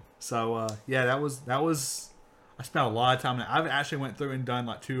really good. So yeah, that was. I spent a lot of time. I've actually went through and done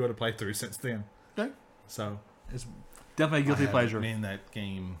like 2 other playthroughs since then. Okay, So it's definitely a guilty pleasure. Man, that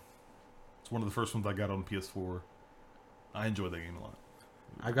game. It's one of the first ones I got on PS4. I enjoyed that game a lot.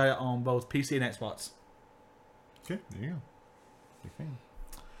 I got it on both PC and Xbox. Okay, there you go. Big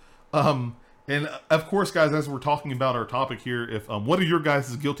fan. And of course, guys, as we're talking about our topic here, if what are your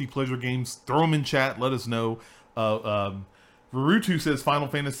guys' guilty pleasure games? Throw them in chat. Let us know. Varutu says Final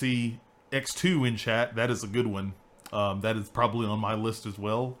Fantasy X2 in chat. That is a good one. That is probably on my list as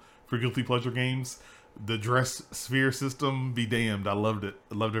well for guilty pleasure games. The Dress Sphere system, be damned. I loved it.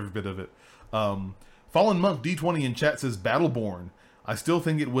 I loved every bit of it. Fallen Monk D20 in chat says Battleborn. I still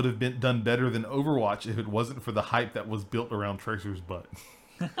think it would have been done better than Overwatch if it wasn't for the hype that was built around Tracer's butt.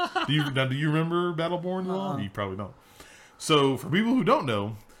 Do you remember Battleborn at all? You probably don't. So, for people who don't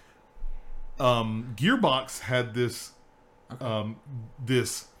know, Gearbox had this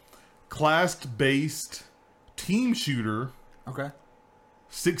this class-based team shooter Okay.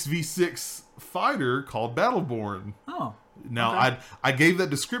 6v6 fighter called Battleborn. Oh. Now, Okay. I gave that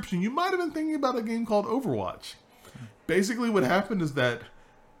description. You might have been thinking about a game called Overwatch. Basically, what happened is that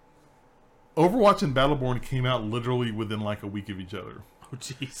Overwatch and Battleborn came out literally within like a week of each other. Oh,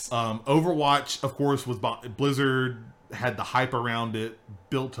 jeez. Overwatch, of course, was Blizzard had the hype around it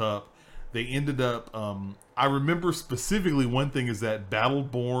built up. They ended up. I remember specifically one thing is that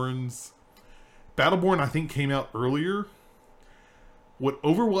Battleborn, I think, came out earlier. What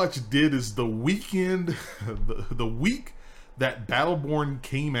Overwatch did is the weekend, the week that Battleborn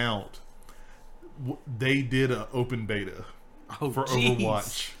came out, they did an open beta for jeez.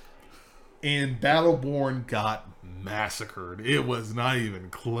 Overwatch. And Battleborn got massacred. It was not even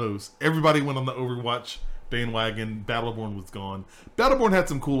close. Everybody went on the Overwatch bandwagon. Battleborn was gone. Battleborn had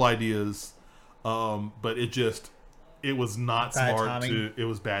some cool ideas, but it was not Bad smart timing. it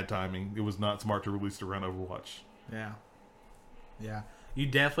was bad timing. It was not smart to release it around Overwatch. Yeah. Yeah. You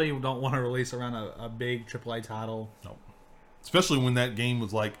definitely don't want to release around a big AAA title. No. Especially when that game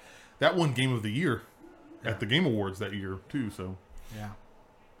was like, that won Game of the Year at the Game Awards that year too, so.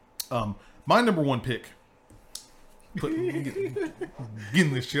 Yeah. My number one pick. Get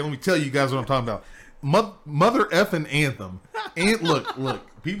in this shit. Let me tell you guys what I'm talking about. Mother effing Anthem. And look.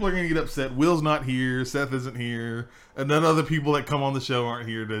 People are gonna get upset. Will's not here. Seth isn't here. And none other people that come on the show aren't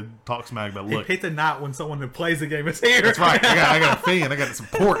here to talk smack about. Look, Hit the night when someone who plays the game is here. that's right. I got a fan. I got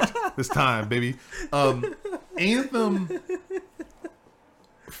support this time, baby. Anthem,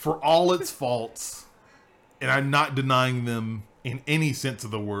 for all its faults, and I'm not denying them in any sense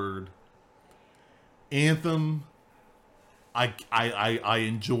of the word. Anthem, I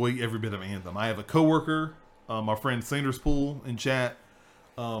enjoy every bit of Anthem. I have a coworker, my friend Sanders Poole in chat.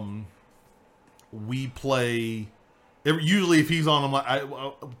 We play. Usually, if he's on, I'm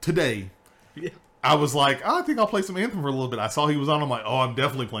like, today. Yeah. I was like, I think I'll play some Anthem for a little bit. I saw he was on. I'm like, oh, I'm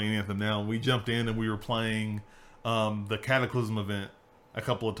definitely playing Anthem now. And we jumped in and we were playing the Cataclysm event a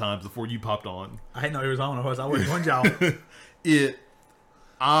couple of times before you popped on. I didn't know he was on. I was one job.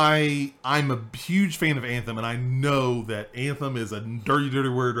 I'm a huge fan of Anthem, and I know that Anthem is a dirty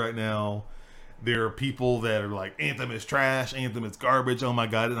word right now. There are people that are like, Anthem is trash, Anthem is garbage, oh my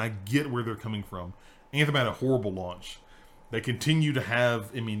god, and I get where they're coming from. Anthem had a horrible launch. They continue to have,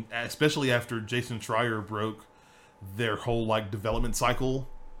 I mean, especially after Jason Schreier broke their whole like development cycle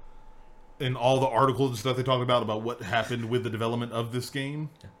and all the articles and stuff they talked about what happened with the development of this game.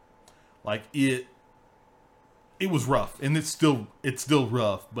 Yeah. Like it was rough, and it's still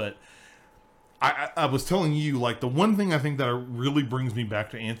rough, but I was telling you, like, the one thing I think that really brings me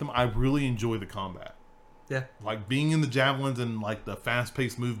back to Anthem, I really enjoy the combat. Yeah. Like, being in the javelins and, like, the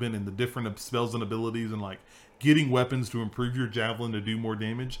fast-paced movement and the different spells and abilities and, like, getting weapons to improve your javelin to do more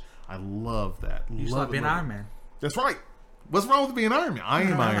damage. I love that. You just like being Iron Man. That's right. What's wrong with being Iron Man? I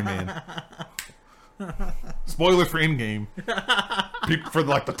am Iron Man. Spoiler for Endgame. For,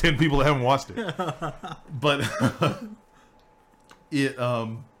 like, the 10 people that haven't watched it. But,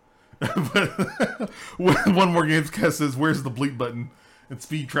 but one more Gamescast says, where's the bleep button? And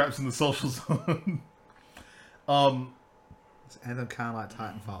speed traps in the social zone. It's Anthem kind of like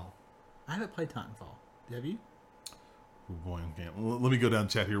Titanfall. I haven't played Titanfall. Have you? Oh boy, okay. Let me go down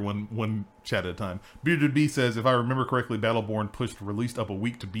chat here one chat at a time. Bearded B says, if I remember correctly, Battleborn pushed released up a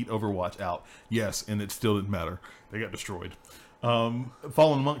week to beat Overwatch out. Yes, and it still didn't matter. They got destroyed.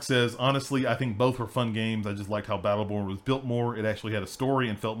 Fallen Monk says, honestly, I think both were fun games. I just liked how Battleborn was built more. It actually had a story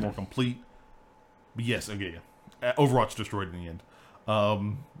and felt more complete. But yes, okay, yeah. Overwatch destroyed in the end.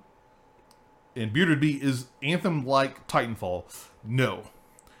 And Bearded B, is Anthem like Titanfall? No.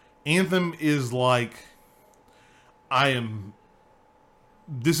 Anthem is like...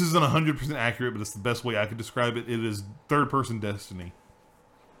 This isn't 100% accurate, but it's the best way I could describe it. It is third-person Destiny.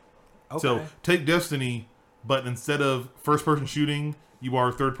 Okay. So, take Destiny, but instead of first-person shooting, you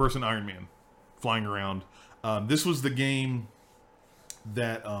are third-person Iron Man, flying around. This was the game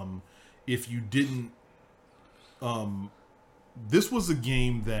that, if you didn't... this was a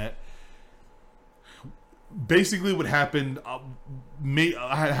game that... Basically what happened...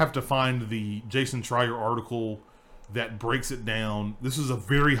 I have to find the Jason Schreier article... that breaks it down. This is a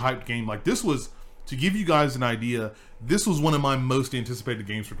very hyped game. Like, this was, to give you guys an idea, this was one of my most anticipated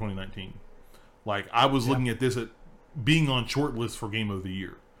games for 2019. Like, I was looking at this at being on short list for Game of the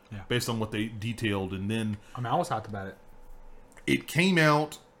Year, based on what they detailed. And then I was hyped about it. It came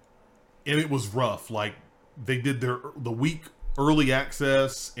out, and it was rough. Like, they did the week early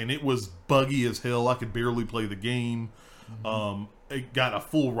access, and it was buggy as hell. I could barely play the game. It got a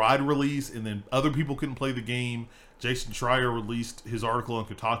full ride release, and then other people couldn't play the game. Jason Schreier released his article on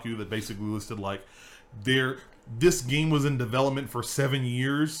Kotaku that basically listed like this game was in development for 7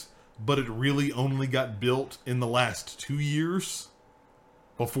 years, but it really only got built in the last 2 years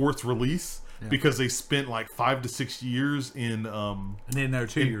before its release, because they spent like 5 to 6 years in and then another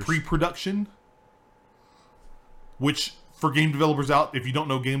 2 years pre-production, which for game developers out, if you don't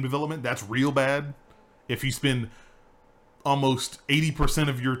know game development, that's real bad. If you spend almost 80%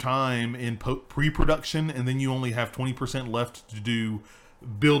 of your time in pre-production, and then you only have 20% left to do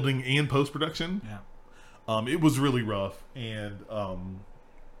building and post-production. It was really rough, and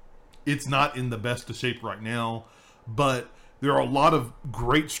it's not in the best of shape right now, but there are a lot of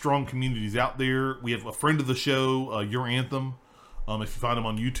great, strong communities out there. We have a friend of the show, Your Anthem. If you find him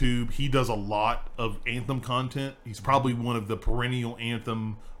on YouTube, he does a lot of Anthem content. He's probably one of the perennial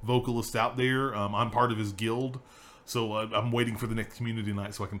Anthem vocalists out there. I'm part of his guild. So I'm waiting for the next community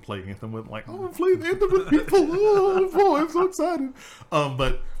night so I can play Anthem with, like, I'm playing Anthem with people. Oh, boy, I'm so excited.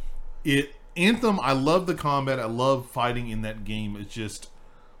 But Anthem, I love the combat. I love fighting in that game. It's just,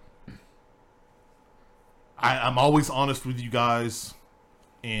 I'm always honest with you guys,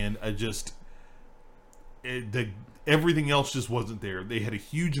 and everything else just wasn't there. They had a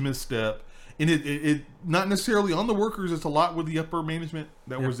huge misstep. And it not necessarily on the workers. It's a lot with the upper management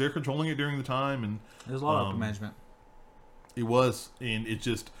that was there controlling it during the time. And there's a lot of upper management. It was, and it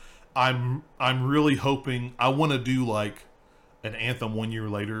just, I'm really hoping, I want to do like an Anthem 1 year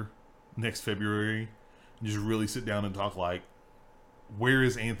later, next February, and just really sit down and talk like, where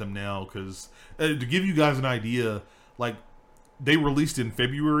is Anthem now? Because to give you guys an idea, like, they released in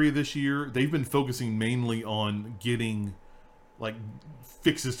February of this year. They've been focusing mainly on getting like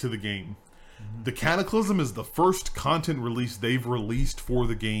fixes to the game. The Cataclysm is the first content release they've released for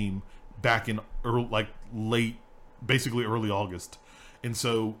the game back in basically early August. And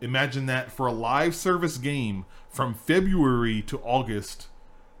so imagine that for a live service game from February to August,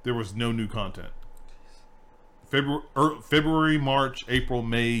 there was no new content. February, March, April,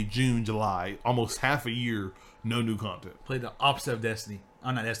 May, June, July, almost half a year, no new content. Played the opposite of Destiny. Oh,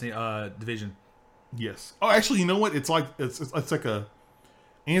 not Destiny, Division. Yes. Oh, actually, you know what? It's like it's like a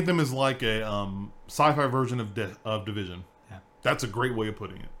Anthem is like a sci-fi version of Division. Yeah. That's a great way of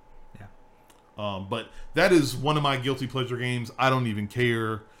putting it. Yeah. But that is one of my guilty pleasure games. I don't even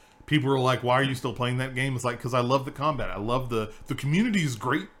care. People are like, why are you still playing that game? It's like, because I love the combat. I love the community is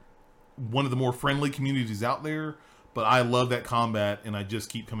great. One of the more friendly communities out there. But I love that combat, and I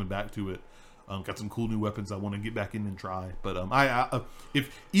just keep coming back to it. Got some cool new weapons I want to get back in and try. But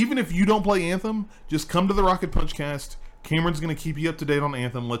even if you don't play Anthem, just come to the Rocket Punch cast. Cameron's going to keep you up to date on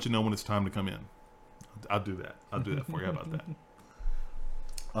Anthem, let you know when it's time to come in. I'll do that. I'll do that for you. How about that?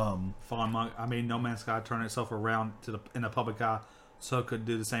 Fallen Monk. I mean, No Man's Sky turned itself around in the public eye, so it could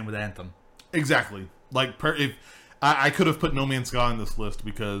do the same with Anthem. Exactly. Like, if I could have put No Man's Sky on this list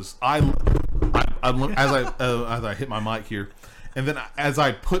because as I hit my mic here, and then as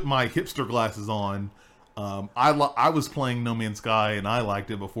I put my hipster glasses on, I was playing No Man's Sky and I liked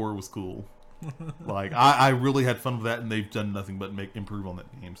it before it was cool. Like, I really had fun with that, and they've done nothing but improve on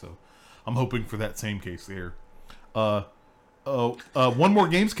that game. So I'm hoping for that same case there. One More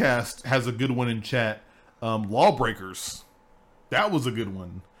Games Cast has a good one in chat. Lawbreakers. That was a good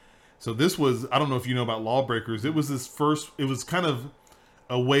one. So this was, I don't know if you know about Lawbreakers. It was this first. It was kind of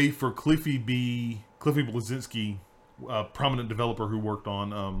a way for Cliffy Bleszinski, prominent developer who worked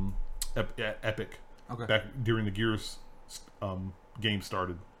on Epic Okay. back during the Gears game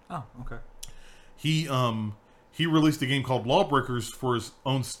started. Oh, okay. He released a game called Lawbreakers for his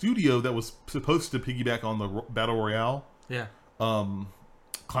own studio that was supposed to piggyback on the Battle Royale Yeah. kind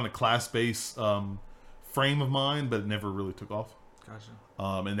of class-based frame of mine, but it never really took off. Gotcha.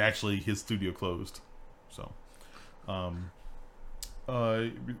 And actually, his studio closed. So, Only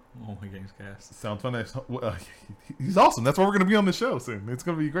Games Cast. sounds fun. He's awesome. That's why we're going to be on the show soon. It's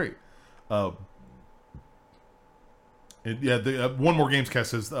going to be great. One more Games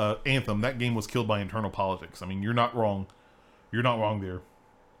Cast says Anthem. That game was killed by internal politics. I mean, you're not wrong. You're not wrong there.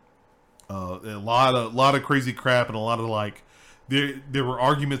 A lot of crazy crap and a lot of like there were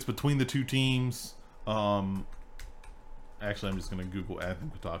arguments between the two teams. Actually, I'm just going to Google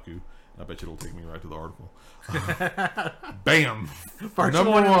Anthem Kotaku. I bet you it'll take me right to the article. Bam! First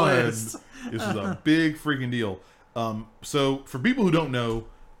Number one on the one. list. This is a big freaking deal. So for people who don't know,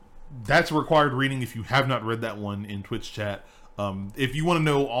 that's required reading if you have not read that one in Twitch chat. If you want to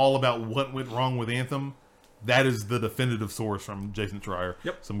know all about what went wrong with Anthem, that is the definitive source from Jason Schreier.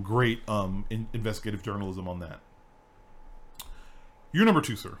 Yep. Some great investigative journalism on that. You're number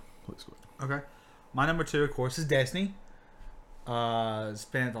 2, sir. Please go ahead. Okay. My number 2, of course, is Destiny.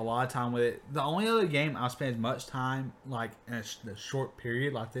 Spent a lot of time with it. The only other game I've spent as much time like in a short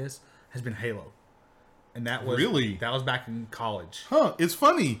period like this has been Halo, and that was that was back in college. Huh? It's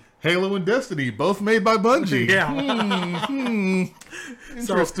funny. Halo and Destiny, both made by Bungie. Yeah. Interesting.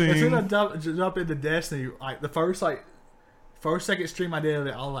 So as soon as I jump into Destiny, like the first second stream I did of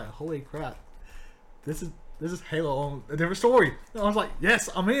it, I was like, holy crap, this is Halo on a different story. And I was like, yes,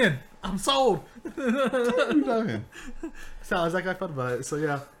 I'm in. I'm sold. So I was like, I thought about it. So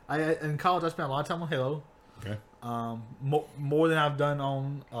yeah, in college I spent a lot of time on Halo. Okay. More than I've done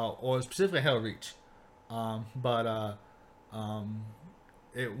on or specifically Halo Reach.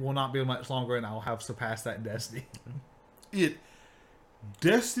 It will not be much longer, and I'll have surpassed that in Destiny.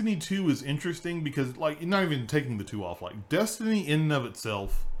 Destiny 2 is interesting because, like, not even taking the 2 off, like, Destiny in and of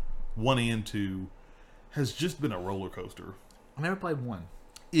itself, 1 and 2, has just been a roller coaster. I never played 1.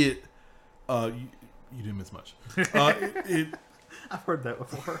 You didn't miss much. I've heard that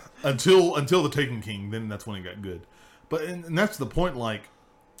before. Until the Taken King, then that's when it got good. But and that's the point. Like,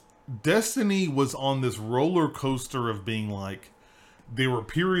 Destiny was on this roller coaster of being like, there were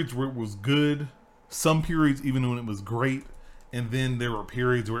periods where it was good, some periods even when it was great, and then there were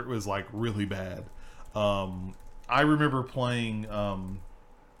periods where it was like really bad. I remember playing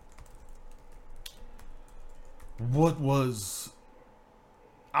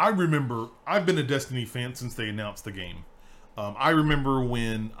I've been a Destiny fan since they announced the game. I remember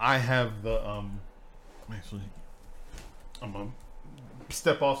when I have the actually I'm gonna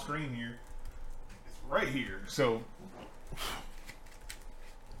step off screen here. It's right here. So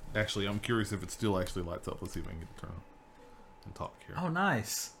actually, I'm curious if it still actually lights up. Let's see if I can get it to turn on and talk here. Oh,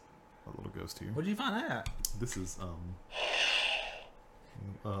 nice. A little ghost here. Where'd you find that? This is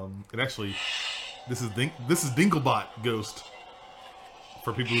it actually this is Dinklebot Ghost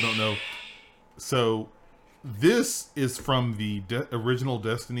for people who don't know. So this is from the original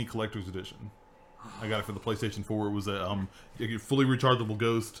Destiny Collector's Edition. I got it for the PlayStation 4. It was a fully rechargeable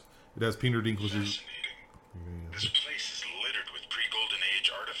Ghost. It has Peter Dinklage's. This place is littered with pre-Golden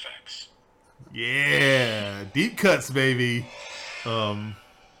Age artifacts. Yeah, deep cuts, baby.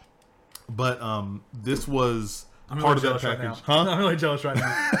 This was part of that package. Huh? I'm really jealous right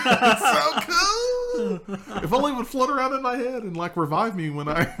now. It's so cool. If only it would float around in my head and like revive me when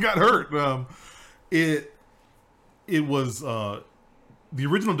I got hurt. It was the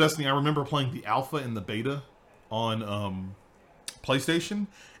original Destiny. I remember playing the alpha and the beta on PlayStation,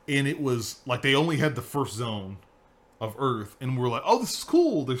 and it was like they only had the first zone of Earth, and we're like, "Oh, this is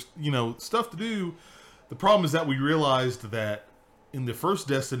cool. There's stuff to do." The problem is that we realized that in the first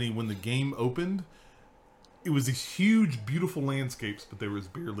Destiny, when the game opened, it was these huge, beautiful landscapes, but there was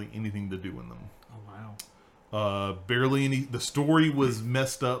barely anything to do in them. Oh wow! Barely any. The story was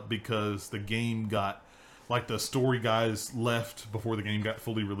messed up because the game got the story guys left before the game got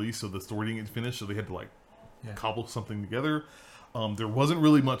fully released, so the story didn't get finished, so they had to cobble something together. There wasn't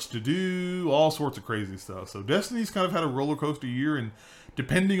really much to do, all sorts of crazy stuff. So Destiny's kind of had a roller coaster year, and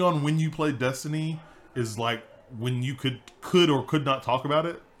depending on when you played Destiny is like when you could or could not talk about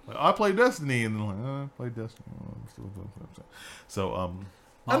it. Like, I played Destiny, and then I played Destiny. So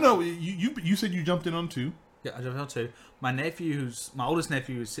I don't know. You said you jumped in on 2. Yeah, I jumped on 2. My oldest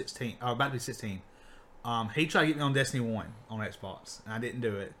nephew, is 16, or about to be 16. He tried to get me on Destiny 1 on Xbox, and I didn't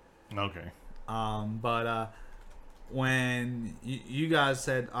do it. Okay. But when you guys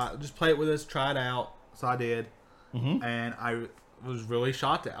said just play it with us, try it out, so I did, and I was really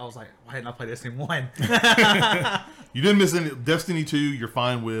shocked. I was like, why didn't I play Destiny 1? You didn't miss any. Destiny 2, you're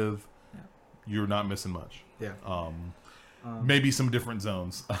fine with. You're not missing much. Yeah. Maybe some different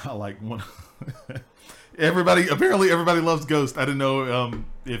zones. I like one. Apparently everybody loves Ghost. I didn't know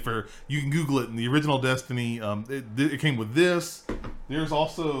if you can Google it. In the original Destiny, it came with this. There's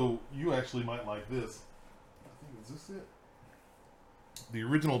also, you actually might like this. I think, is this it? The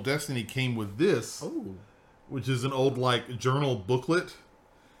original Destiny came with this. Oh. Which is an old like journal booklet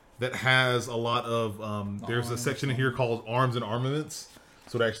that has a lot of there's a section in here called Arms and Armaments,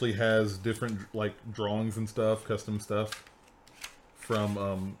 so it actually has different like drawings and stuff, custom stuff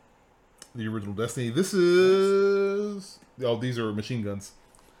from the original Destiny. This is these are machine guns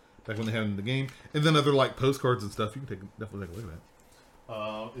back when they had them in the game, and then other like postcards and stuff. You can definitely take a look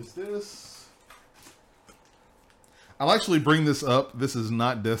at that. Is this? I'll actually bring this up. This is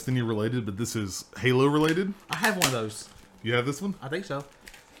not Destiny related, but this is Halo related. I have one of those. You have this one? I think so.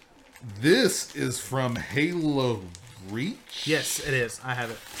 This is from Halo Reach. Yes, it is. I have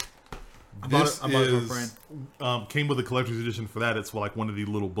it. I This bought it for a friend. came with a collector's edition for that. It's like one of the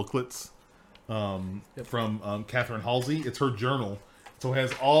little booklets from Catherine Halsey. It's her journal. So it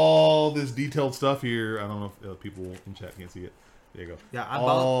has all this detailed stuff here. I don't know if people in chat can't see it. There you go. Yeah,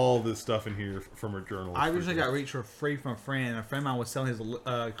 all this stuff in here from her journal. I originally got Reach for free from a friend, and a friend of mine was selling his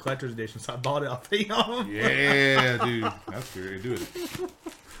collector's edition, so I bought it off him. Yeah, dude. That's scary. Do it.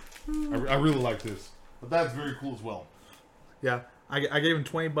 I really like this. But that's very cool as well. Yeah. I gave him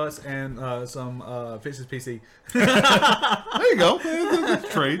 $20 and some fix his PC. There you go.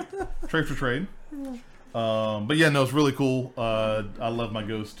 Trade for trade. But yeah, no, it's really cool. I love my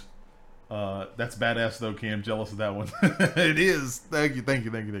Ghost. That's badass though, Cam. Jealous of that one. It is. Thank you.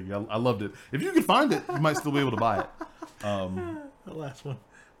 I loved it. If you can find it, you might still be able to buy it. The last one.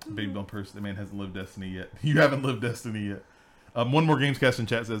 Baby Bumpers, the man hasn't lived Destiny yet. You haven't lived Destiny yet. One more Gamescast in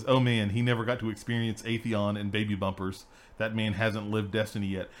chat says, oh man, he never got to experience Atheon and Baby Bumpers. That man hasn't lived Destiny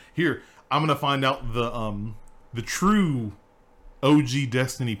yet. Here, I'm gonna find out the true OG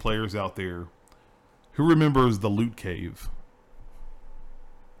Destiny players out there. Who remembers the Loot Cave?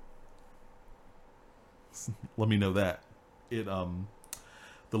 Let me know that. The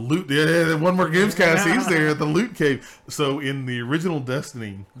loot. Yeah, one more Gamescast. He's there. The Loot Cave. So in the original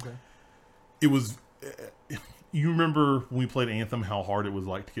Destiny, it was. You remember when we played Anthem? How hard it was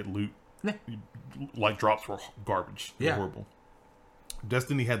like to get loot. Yeah. Like drops were garbage. They were Yeah. horrible.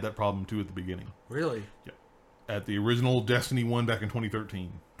 Destiny had that problem too at the beginning. Really? Yeah. At the original Destiny 1 back in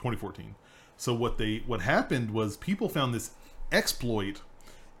 2014. So what happened was people found this exploit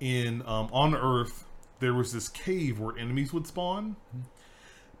in on Earth. There was this cave where enemies would spawn.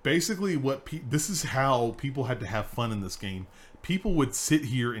 Basically, this is how people had to have fun in this game. People would sit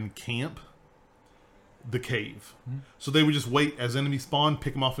here and camp the cave. So they would just wait as enemies spawn,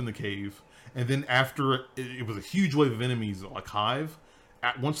 pick them off in the cave, and then after it was a huge wave of enemies, like Hive.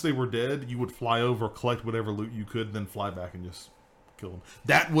 Once they were dead, you would fly over, collect whatever loot you could, then fly back and just kill them.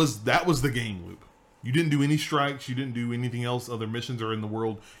 That was the game loop. You didn't do any strikes. You didn't do anything else, other missions or in the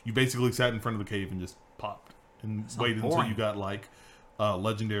world. You basically sat in front of the cave and just popped and waited until you got like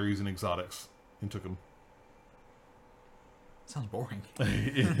legendaries and exotics and took them. Sounds boring.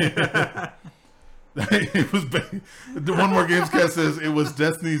 It was the One More Gamescast says it was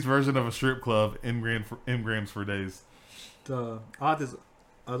Destiny's version of a strip club. Engrams for days. I like this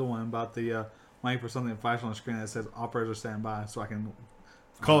other one about the waiting for something to flash on the screen that says operators stand by, so I can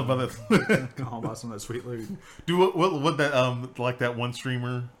Call it by that. call about some of that sweet loot. Do what that like that one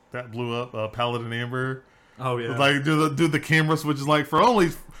streamer that blew up, Paladin Amber. Oh yeah. Like do the cameras, which is like for only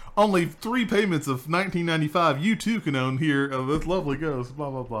 3 payments of $19.95, you too can own here this lovely ghost. Blah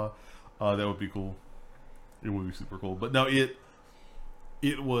blah blah. That would be cool. It would be super cool. But no, it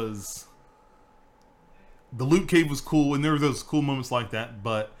was. The Loot Cave was cool, and there were those cool moments like that.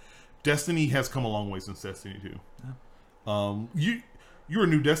 But Destiny has come a long way since Destiny 2. Yeah. You're a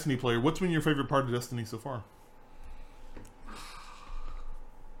new Destiny player. What's been your favorite part of Destiny so far?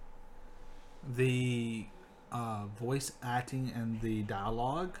 The voice acting and the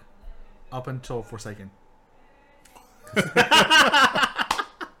dialogue up until Forsaken.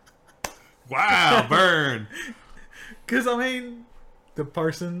 Wow, burn. Because, I mean, the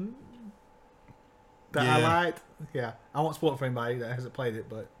person that I Yeah. liked, yeah. I won't spoil it for anybody that hasn't played it,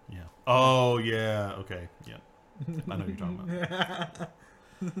 but. Yeah. Oh, yeah. Okay. Yeah. I know what you're talking about.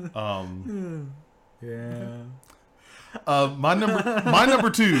 Yeah. My number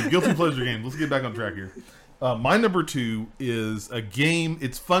 2 guilty pleasure game. Let's get back on track here. My number 2 is a game.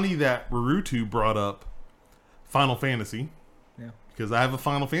 It's funny that Rurutu brought up Final Fantasy. Yeah. Because I have a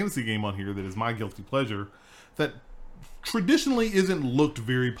Final Fantasy game on here that is my guilty pleasure that traditionally isn't looked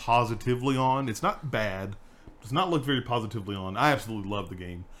very positively on. It's not bad. It's not looked very positively on. I absolutely love the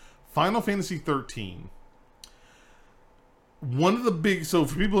game. Final Fantasy 13. One of the big... So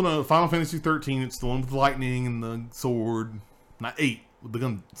for people who know, Final Fantasy 13, it's the one with the lightning and the sword. Not 8, with the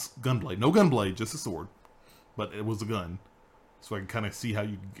gunblade. No gunblade, just a sword. But it was a gun. So I can kind of see how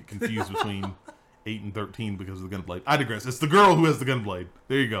you get confused between 8 and 13 because of the gunblade. I digress. It's the girl who has the gunblade.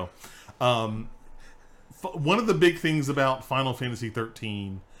 There you go. One of the big things about Final Fantasy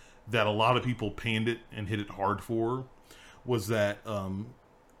 13 that a lot of people panned it and hit it hard for was that...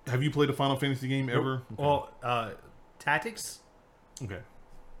 have you played a Final Fantasy game ever? Okay. Well, Tactics? Okay.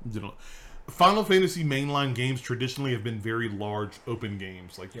 Final Fantasy mainline games traditionally have been very large open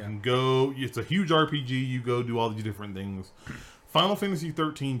games. Like you can go, it's a huge RPG, you go do all these different things. Final Fantasy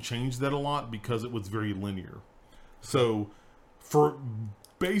 13 changed that a lot because it was very linear. So for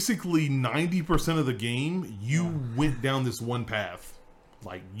basically 90% of the game, you went down this one path.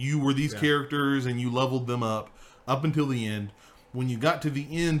 Like you were these characters and you leveled them up until the end. When you got to the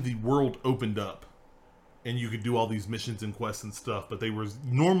end, the world opened up. And you could do all these missions and quests and stuff, but they were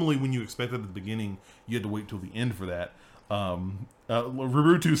normally when you expected at the beginning, you had to wait till the end for that.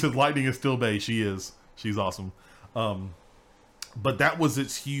 Rurutu says lightning is still Bay. She is. She's awesome. But that was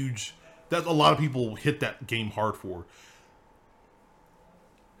its huge. That a lot of people hit that game hard for.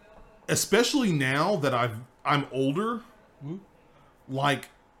 Especially now that I'm older, like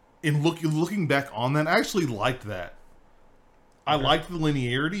in looking back on that, I actually liked that. I liked the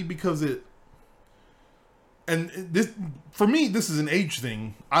linearity because it. And this, for me, this is an age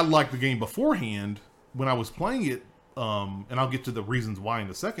thing. I liked the game beforehand when I was playing it, and I'll get to the reasons why in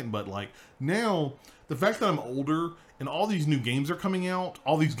a second. But like now, the fact that I'm older and all these new games are coming out,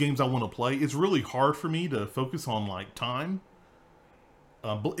 all these games I want to play, it's really hard for me to focus on like time.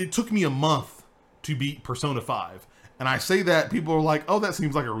 But it took me a month to beat Persona 5, and I say that people are like, "Oh, that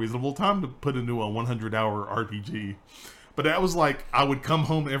seems like a reasonable time to put into a 100-hour RPG." But that was like I would come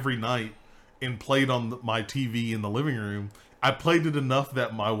home every night and played on my TV in the living room. I played it enough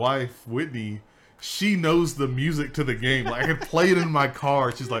that my wife, Whitney, she knows the music to the game. Like I could play it in my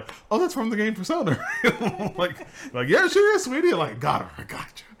car. She's like, "Oh, that's from the game Persona." like, yeah, sure is, sweetie. Like, got her, I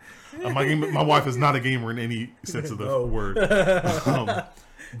got you. My wife is not a gamer in any sense of the word.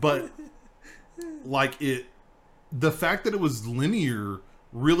 But like the fact that it was linear.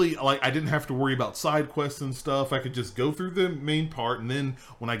 Really, like, I didn't have to worry about side quests and stuff. I could just go through the main part, and then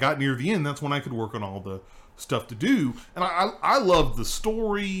when I got near the end, that's when I could work on all the stuff to do. And I loved the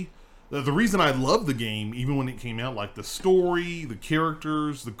story. The reason I loved the game, even when it came out, like the story, the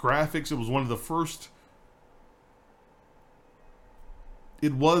characters, the graphics, it was one of the first...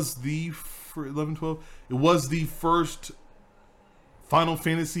 It was for 11, 12. It was the first Final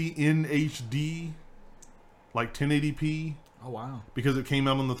Fantasy in HD, like 1080p. Oh wow! Because it came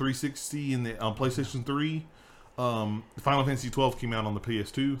out on the 360 and the PlayStation 3. Final Fantasy 12 came out on the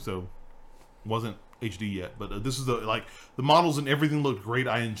PS2, so it wasn't HD yet. But this is the models and everything looked great.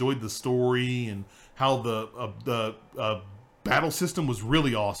 I enjoyed the story and how the battle system was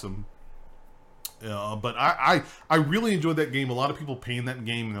really awesome. But I really enjoyed that game. A lot of people panned that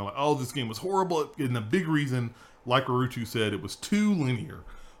game and they're like, "Oh, this game was horrible." And the big reason, like Rurutu said, it was too linear.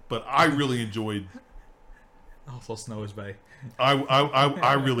 But I really enjoyed. Also, Snow is Bay.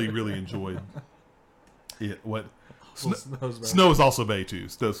 I really enjoyed it. What? Snow is also Bay too.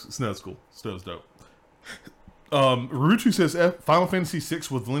 Snow's cool. Snow's dope. Rurutu says Final Fantasy VI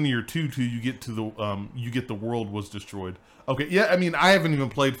with linear too till you get to the world was destroyed. Okay, yeah. I mean, I haven't even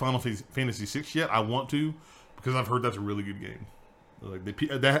played Final Fantasy VI yet. I want to because I've heard that's a really good game. Like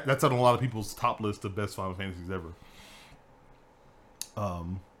that's on a lot of people's top list of best Final Fantasies ever.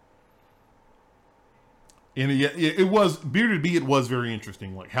 And it was Bearded Bee. It was very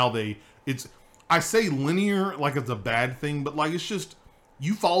interesting, like how I say linear like it's a bad thing, but like it's just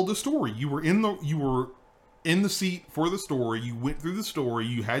you followed the story. You were in the seat for the story. You went through the story.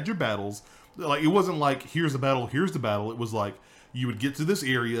 You had your battles. Like it wasn't like here's the battle. It was like you would get to this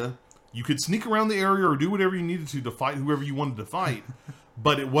area. You could sneak around the area or do whatever you needed to fight whoever you wanted to fight.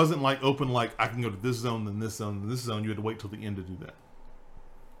 But it wasn't like open. Like I can go to this zone, then this zone, then this zone. You had to wait till the end to do that.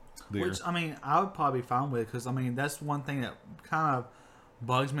 There. Which, I mean, I would probably be fine with because, I mean, that's one thing that kind of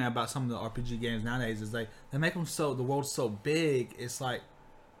bugs me about some of the RPG games nowadays is they make them the world's so big, it's like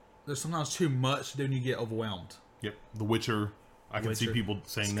there's sometimes too much to do and you get overwhelmed. Yep. The Witcher. I can see people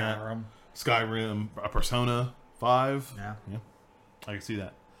saying Skyrim. that. Skyrim. Persona 5. Yeah. I can see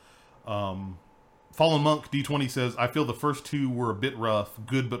that. Fallen Monk D20 says, I feel the first two were a bit rough,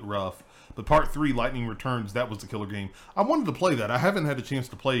 good but rough. But Part 3, Lightning Returns, that was the killer game. I wanted to play that. I haven't had a chance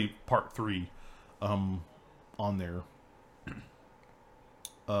to play Part 3 on there.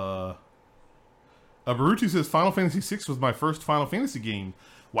 Barutu says, Final Fantasy VI was my first Final Fantasy game.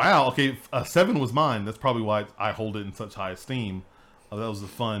 Wow, okay, 7 was mine. That's probably why I hold it in such high esteem. That was the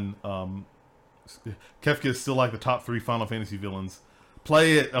fun. Kefka is still like the top 3 Final Fantasy villains.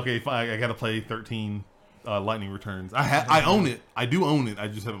 Play it. Okay, fine. I gotta play 13 Lightning Returns. I own it. I do own it. I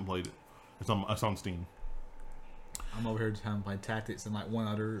just haven't played it. It's on Steam. I'm over here trying to play Tactics and like one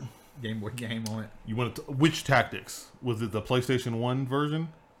other Game Boy game on it. You want to? Which Tactics? Was it the PlayStation 1 version?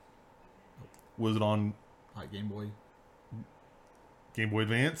 Was it on Like Game Boy. Game Boy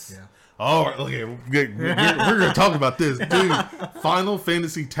Advance? Yeah. Oh, okay. We're going to talk about this, dude. Final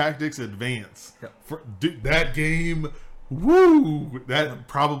Fantasy Tactics Advance. Yep. Dude, that game, woo! That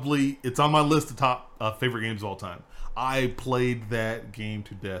probably, it's on my list of top favorite games of all time. I played that game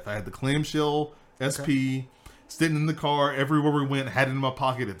to death. I had the clamshell SP, sitting in the car everywhere we went, had it in my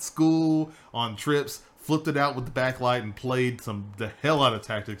pocket at school, on trips, flipped it out with the backlight, and played the hell out of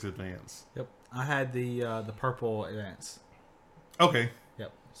Tactics Advance. Yep. I had the purple Advance. Okay.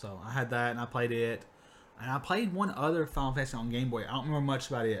 Yep. So I had that and I played it. And I played one other Final Fantasy on Game Boy. I don't remember much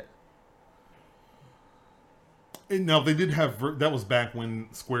about it. And now they did have, that was back when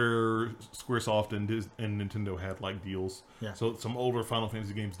Squaresoft and Nintendo had like deals. Yeah. So some older Final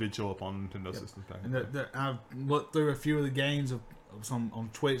Fantasy games did show up on Nintendo systems back. And I've looked through a few of the games of some on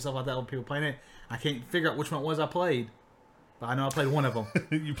Twitch, stuff like that, with people playing it. I can't figure out which one it was I played, but I know I played one of them.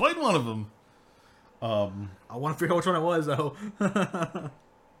 You played one of them. I want to figure out which one it was though.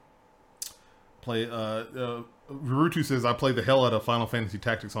 Rurutu says I played the hell out of Final Fantasy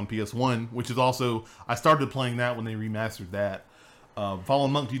Tactics on PS1, which is also, I started playing that when they remastered that.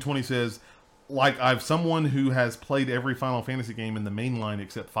 Fallen Monk D20 says, like I've someone who has played every Final Fantasy game in the main line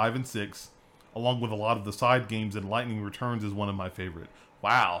except 5 and 6, along with a lot of the side games, and Lightning Returns is one of my favorite.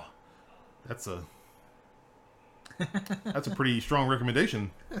 Wow, that's a pretty strong recommendation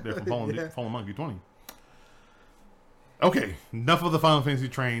there from Fallen Monk D20. Okay, enough of the Final Fantasy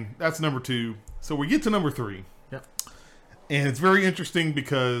train. That's number 2. So we get to number 3. Yep. And it's very interesting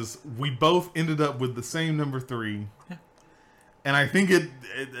because we both ended up with the same number 3. Yeah. And I think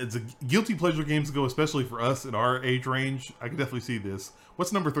it's a guilty pleasure game to go, especially for us in our age range. I can definitely see this.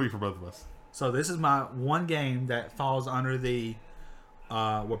 What's number 3 for both of us? So this is my one game that falls under the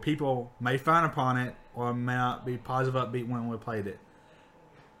where people may frown upon it or may not be positive upbeat when we played it.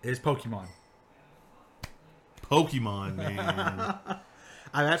 It's Pokemon. Pokemon, man.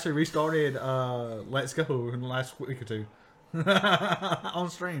 I actually restarted Let's Go in the last week or two on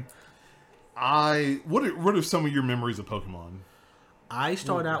stream. What are some of your memories of Pokemon? I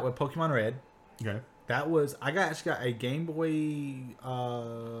started out with Pokemon Red. Okay. I actually got a Game Boy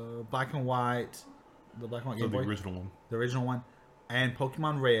Black and White, the Black and White So Game the Boy, original one, and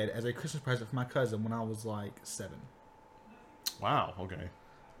Pokemon Red as a Christmas present for my cousin when I was like 7. Wow. Okay.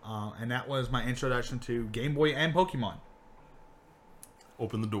 And that was my introduction to Game Boy and Pokemon.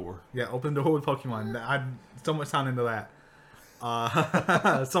 Open the door. Yeah, open the door with Pokemon. I so much time into that.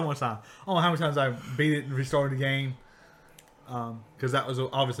 So much time. I don't know how many times I beat it and restarted the game. Because that was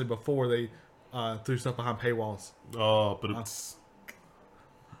obviously before they threw stuff behind paywalls. Oh, but it's...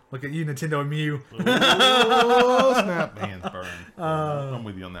 Look at you, Nintendo and Mew. Oh, snap. Hands burn. I'm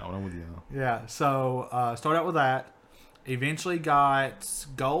with you on that one. I'm with you now. Yeah, so started out with that. Eventually got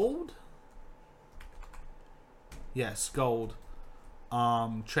Gold. Yes, Gold.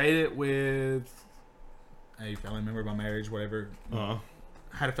 Traded with a family member by marriage, whatever. Uh-huh.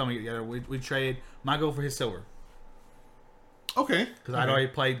 Had a family get together. We traded my Gold for his Silver. Okay. Because I'd already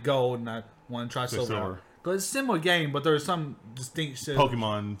played Gold and I wanted to try Silver. Because it's a similar game, but there's some distinct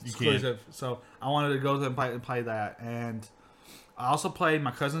Pokemon you exclusive. can't. So I wanted to go there and play that. And I also played my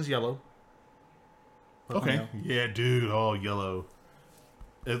cousin's Yellow. Okay. Yeah, dude. Oh, Yellow.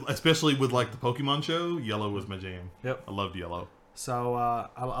 Especially with like the Pokemon show, Yellow was my jam. Yep. I loved Yellow. So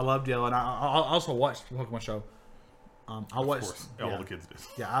I loved Yellow, and I also watched the Pokemon show. I watched. Of course, all the kids did.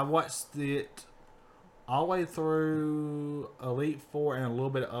 Yeah, I watched it all the way through Elite Four and a little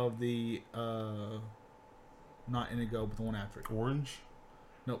bit of the not Indigo, but the one after it. Orange?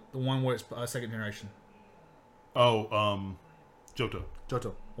 No, the one where it's second generation. Oh, Johto.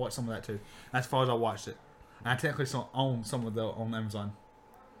 Johto. Watched some of that too. As far as I watched it, and I technically still own some of the on Amazon.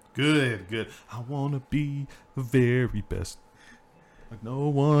 Good. I want to be the very best, like no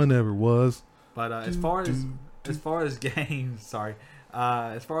one ever was. But as far as games, sorry.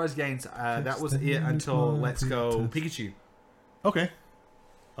 As far as games, that was it until Let's Go Pikachu. Okay.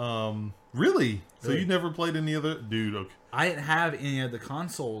 Really? So Really. you never played any other, dude? Okay. I didn't have any of the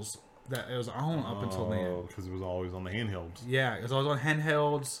consoles that it was on up until then. Because it was always on the handhelds. Yeah, because I was on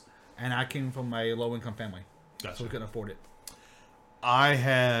handhelds, and I came from a low income family, Gotcha. so we couldn't afford it.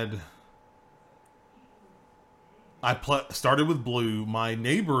 Started with Blue. My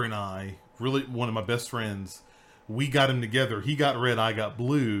neighbor and I, really one of my best friends, we got him together. He got red, I got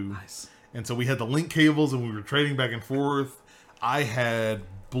blue. Nice. And so we had the link cables and we were trading back and forth. I had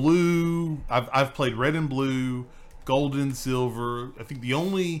blue. I've played red and blue, gold and silver. I think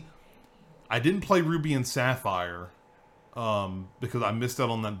I didn't play ruby and sapphire because I missed out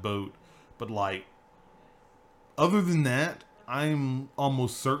on that boat. But like, other than that, I'm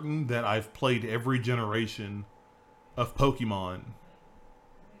almost certain that I've played every generation of Pokemon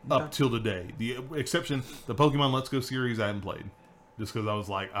up till today. The exception, the Pokemon Let's Go series, I haven't played. Just because I was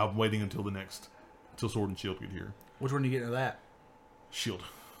like, I'm waiting until Sword and Shield get here. Which one do you get into that? Shield.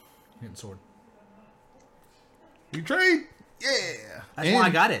 Getting sword. You trade? Yeah. That's why I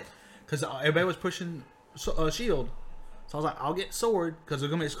got it, because everybody was pushing shield. So I was like, I'll get sword because they're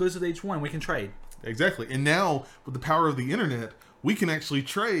gonna be exclusive to each one. We can trade. Exactly. And now with the power of the internet, we can actually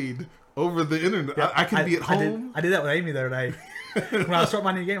trade over the internet. Yeah, I can be at home. I did that with Amy the other day. When I was starting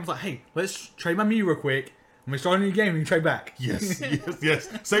my new game, I was like, hey, let's trade my Mew real quick. When we start a new game, we can trade back. Yes, yes.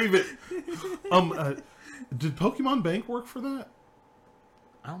 Save it. Did Pokemon Bank work for that?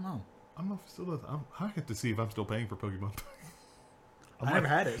 I don't know. I don't know if it still does. I have to see if I'm still paying for Pokemon Bank. I never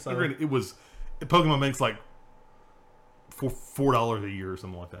had it. So It was Pokemon Bank's like for $4 a year or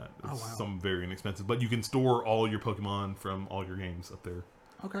something like that. It's wow. something very inexpensive, but you can store all your Pokemon from all your games up there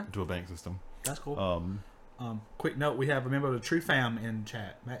okay, into a bank system. that's cool. Quick note: we have a member of the True Fam in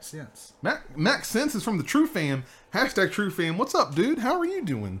chat, Matt Sense. Max Sense is from the True Fam. Hashtag True Fam. What's up, dude? How are you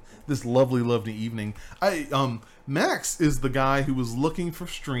doing this lovely evening? Max is the guy who was looking for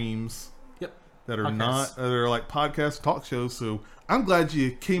streams Yep. that are Podcasts. that are like podcast talk shows. So I'm glad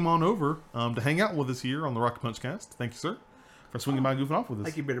you came on over to hang out with us here on the Rocket Punch Cast. Thank you, sir, for swinging by and goofing off with us.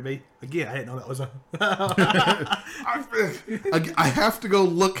 Thank you, Bitter B. Again, I didn't know that was a. I have to go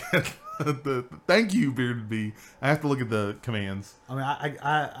look at the thank you, Bearded Bee. I have to look at the commands. I mean,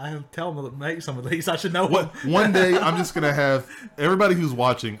 I tell them to make some of these. I should know What them. one day I'm just gonna have everybody who's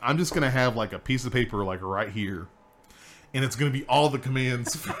watching. I'm just gonna have like a piece of paper like right here, and it's gonna be all the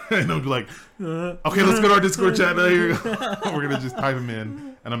commands. And I'll be like, okay, let's go to our Discord chat. Here you go. We're gonna just type them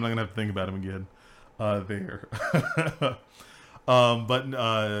in, and I'm not gonna have to think about them again. There. But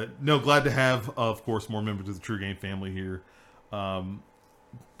no, glad to have, of course, more members of the True Game family here.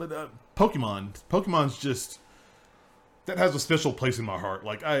 But Pokemon's just, that has a special place in my heart.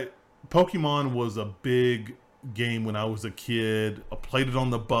 Like Pokemon was a big game when I was a kid. I played it on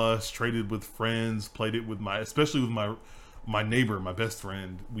the bus, traded with friends, played it with especially with my neighbor, my best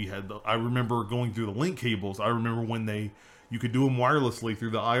friend. I remember going through the link cables. I remember when you could do them wirelessly through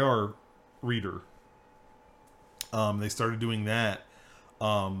the IR reader. They started doing that.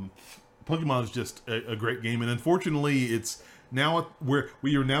 Pokemon is just a great game, and unfortunately, it's now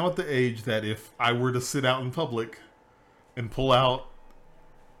we are now at the age that if I were to sit out in public and pull out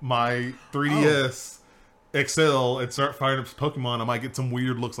my 3DS XL and start firing up Pokemon, I might get some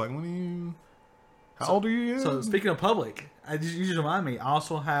weird looks like, how old are you? So speaking of public, you just remind me. I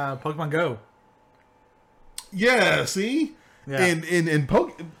also have Pokemon Go, Yeah, see? Yeah. And and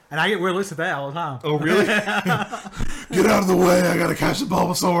I get weird looks at that all the time. Oh, really? Get out of the way! I gotta catch the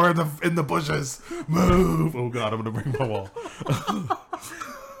Bulbasaur in the bushes. Move! Oh God, I'm gonna bring my wall.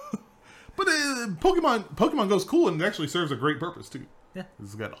 But Pokemon Go's cool, and it actually serves a great purpose too. Yeah.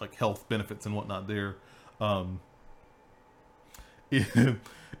 It's got like health benefits and whatnot there. It's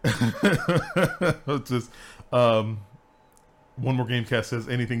just one more Gamecast says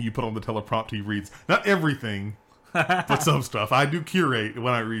anything you put on the teleprompter he reads. Not everything. But some stuff I do curate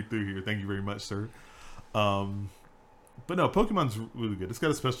when I read through here. Thank you very much, sir. But no, Pokemon's really good. It's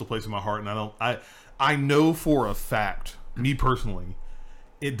got a special place in my heart, and I know for a fact, me personally,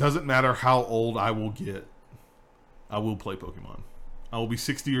 it doesn't matter how old I will get, I will play Pokemon. I will be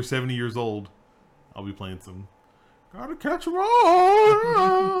 60 or 70 years old. I'll be playing some. Gotta catch 'em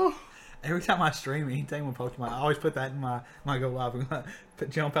all. Every time I stream anything with Pokemon, I always put that in my Go Live.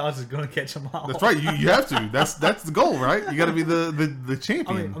 Jump Palace is going to catch them all. That's right. You have to. That's the goal, right? You got to be the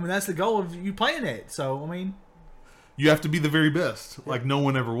champion. I mean that's the goal of you playing it. So I mean, you have to be the very best, like no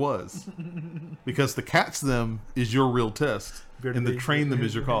one ever was, because to catch them is your real test, and to train them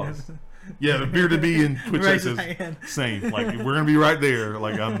is your cause. Yeah, the Bearded Bee and Twitch Raise says his hand. same. Like we're gonna be right there.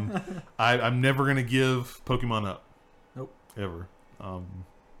 Like I'm never gonna give Pokemon up. Nope. Ever.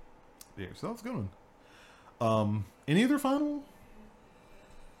 Yeah, so that's a good one. Any other final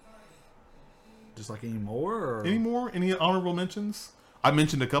Just like any more? Or? Any more? Any honorable mentions? I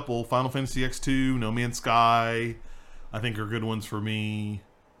mentioned a couple. Final Fantasy X2, No Man's Sky, I think are good ones for me.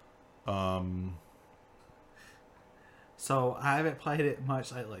 So I haven't played it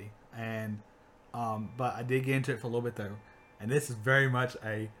much lately, and but I did get into it for a little bit though, and this is very much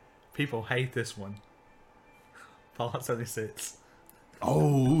a people hate this one. Fallout 76.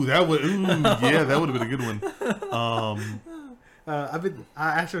 Oh, that would yeah, that would have been a good one. I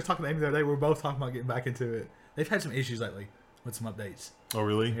actually was talking to Amy the other day. We were both talking about getting back into it. They've had some issues lately with some updates. Oh,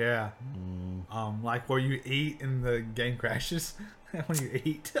 really? Yeah. Like where you eat and the game crashes when you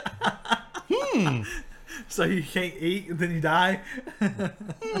eat. So you can't eat and then you die.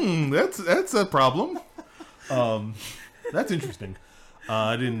 That's a problem. That's interesting.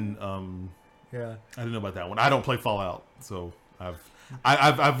 I didn't know about that one. I don't play Fallout, so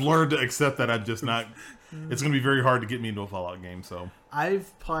I've learned to accept that I'm just not. It's going to be very hard to get me into a Fallout game. So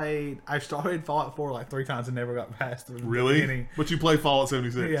I've started Fallout 4 like 3 times and never got past the really. beginning. But you play Fallout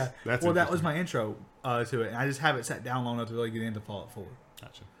 76. Yeah. That's well, that was my intro to it, and I just haven't sat down long enough to really get into Fallout 4.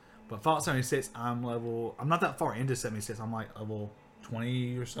 Gotcha. But Fallout 76, I'm not that far into 76. I'm like level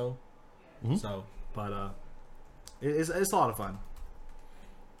 20 or so. Mm-hmm. So, but it's a lot of fun.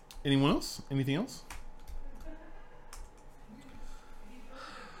 Anyone else? Anything else?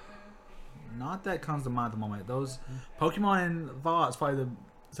 Not that comes to mind at the moment. Those Pokemon and Fallout's probably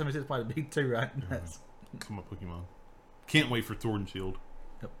 76 is probably the big two, right? That's, Come on, Pokemon. Can't wait for Sword and Shield.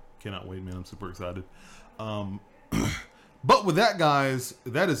 Yep. Cannot wait, man. I'm super excited. But with that, guys,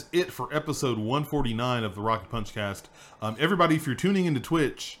 that is it for episode 149 of the Rocket Punch Cast. Everybody, if you're tuning into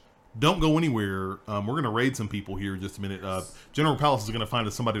Twitch, don't go anywhere. We're going to raid some people here in just a minute. General Palace is going to find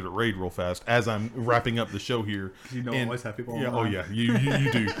us somebody to raid real fast as I'm wrapping up the show here. you know, always have people. Yeah, online. oh yeah,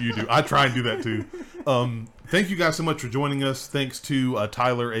 you do. I try and do that too. Thank you guys so much for joining us. Thanks to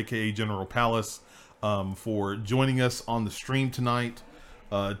Tyler, aka General Palace, for joining us on the stream tonight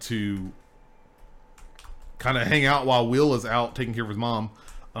to kind of hang out while Will is out taking care of his mom.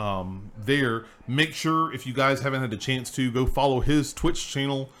 Make sure, if you guys haven't had a chance to, go follow his Twitch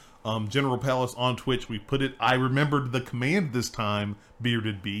channel, General Palace on Twitch. We put it. I remembered the command this time,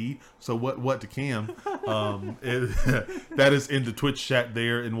 Bearded Bee. So what to Cam? That is in the Twitch chat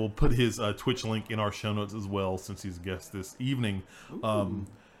there, and we'll put his Twitch link in our show notes as well, since he's a guest this evening.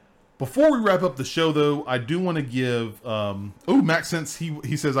 Before we wrap up the show, though, I do want to give Max Sense.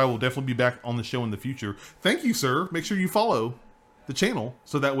 He says I will definitely be back on the show in the future. Thank you, sir. Make sure you follow the channel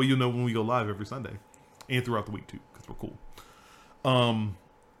so that way you'll know when we go live every Sunday and throughout the week too, because we're cool.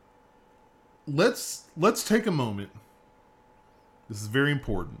 Let's take a moment. This is very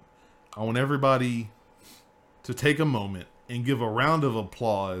important. I want everybody to take a moment and give a round of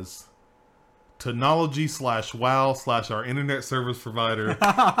applause to Technology/WoW/ our internet service provider,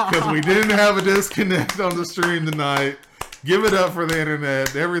 because we didn't have a disconnect on the stream tonight. Give it up for the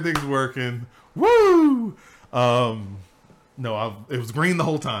internet. Everything's working. Woo! No, it was green the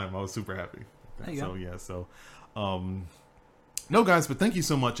whole time. I was super happy. There you go. Yeah, no, guys, but thank you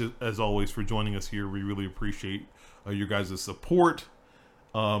so much as always for joining us here. We really appreciate your guys' support.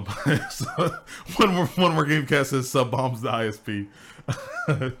 So, one more Gamecast says sub bombs the ISP.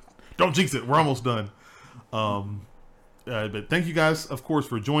 Don't jinx it. We're almost done. But thank you guys, of course,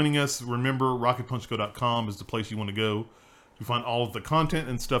 for joining us. Remember, RocketPunchGo.com is the place you want to go to find all of the content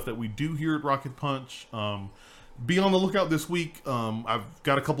and stuff that we do here at Rocket Punch. Be on the lookout this week. I've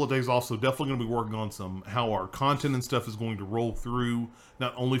got a couple of days off, so definitely going to be working on how our content and stuff is going to roll through,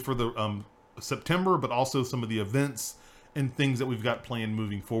 not only for the September, but also some of the events and things that we've got planned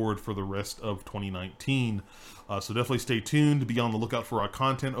moving forward for the rest of 2019. So definitely stay tuned. Be on the lookout for our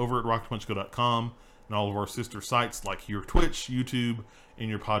content over at RocketPunchGo.com and all of our sister sites like here, Twitch, YouTube, and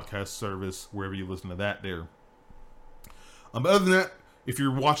your podcast service, wherever you listen to that there. But other than that, if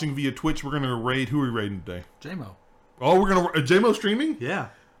you're watching via Twitch, we're going to raid. Who are we raiding today? JMO. Oh, we're going to... JMO streaming? Yeah.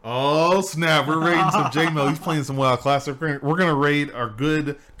 Oh, snap. We're raiding some JMO. He's playing some WoW Classic. We're going to raid our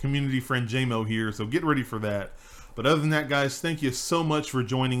good community friend JMO here, so get ready for that. But other than that, guys, thank you so much for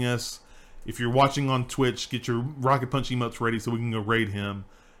joining us. If you're watching on Twitch, get your Rocket Punch emotes ready so we can go raid him.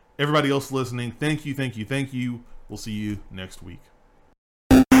 Everybody else listening, thank you. We'll see you next week.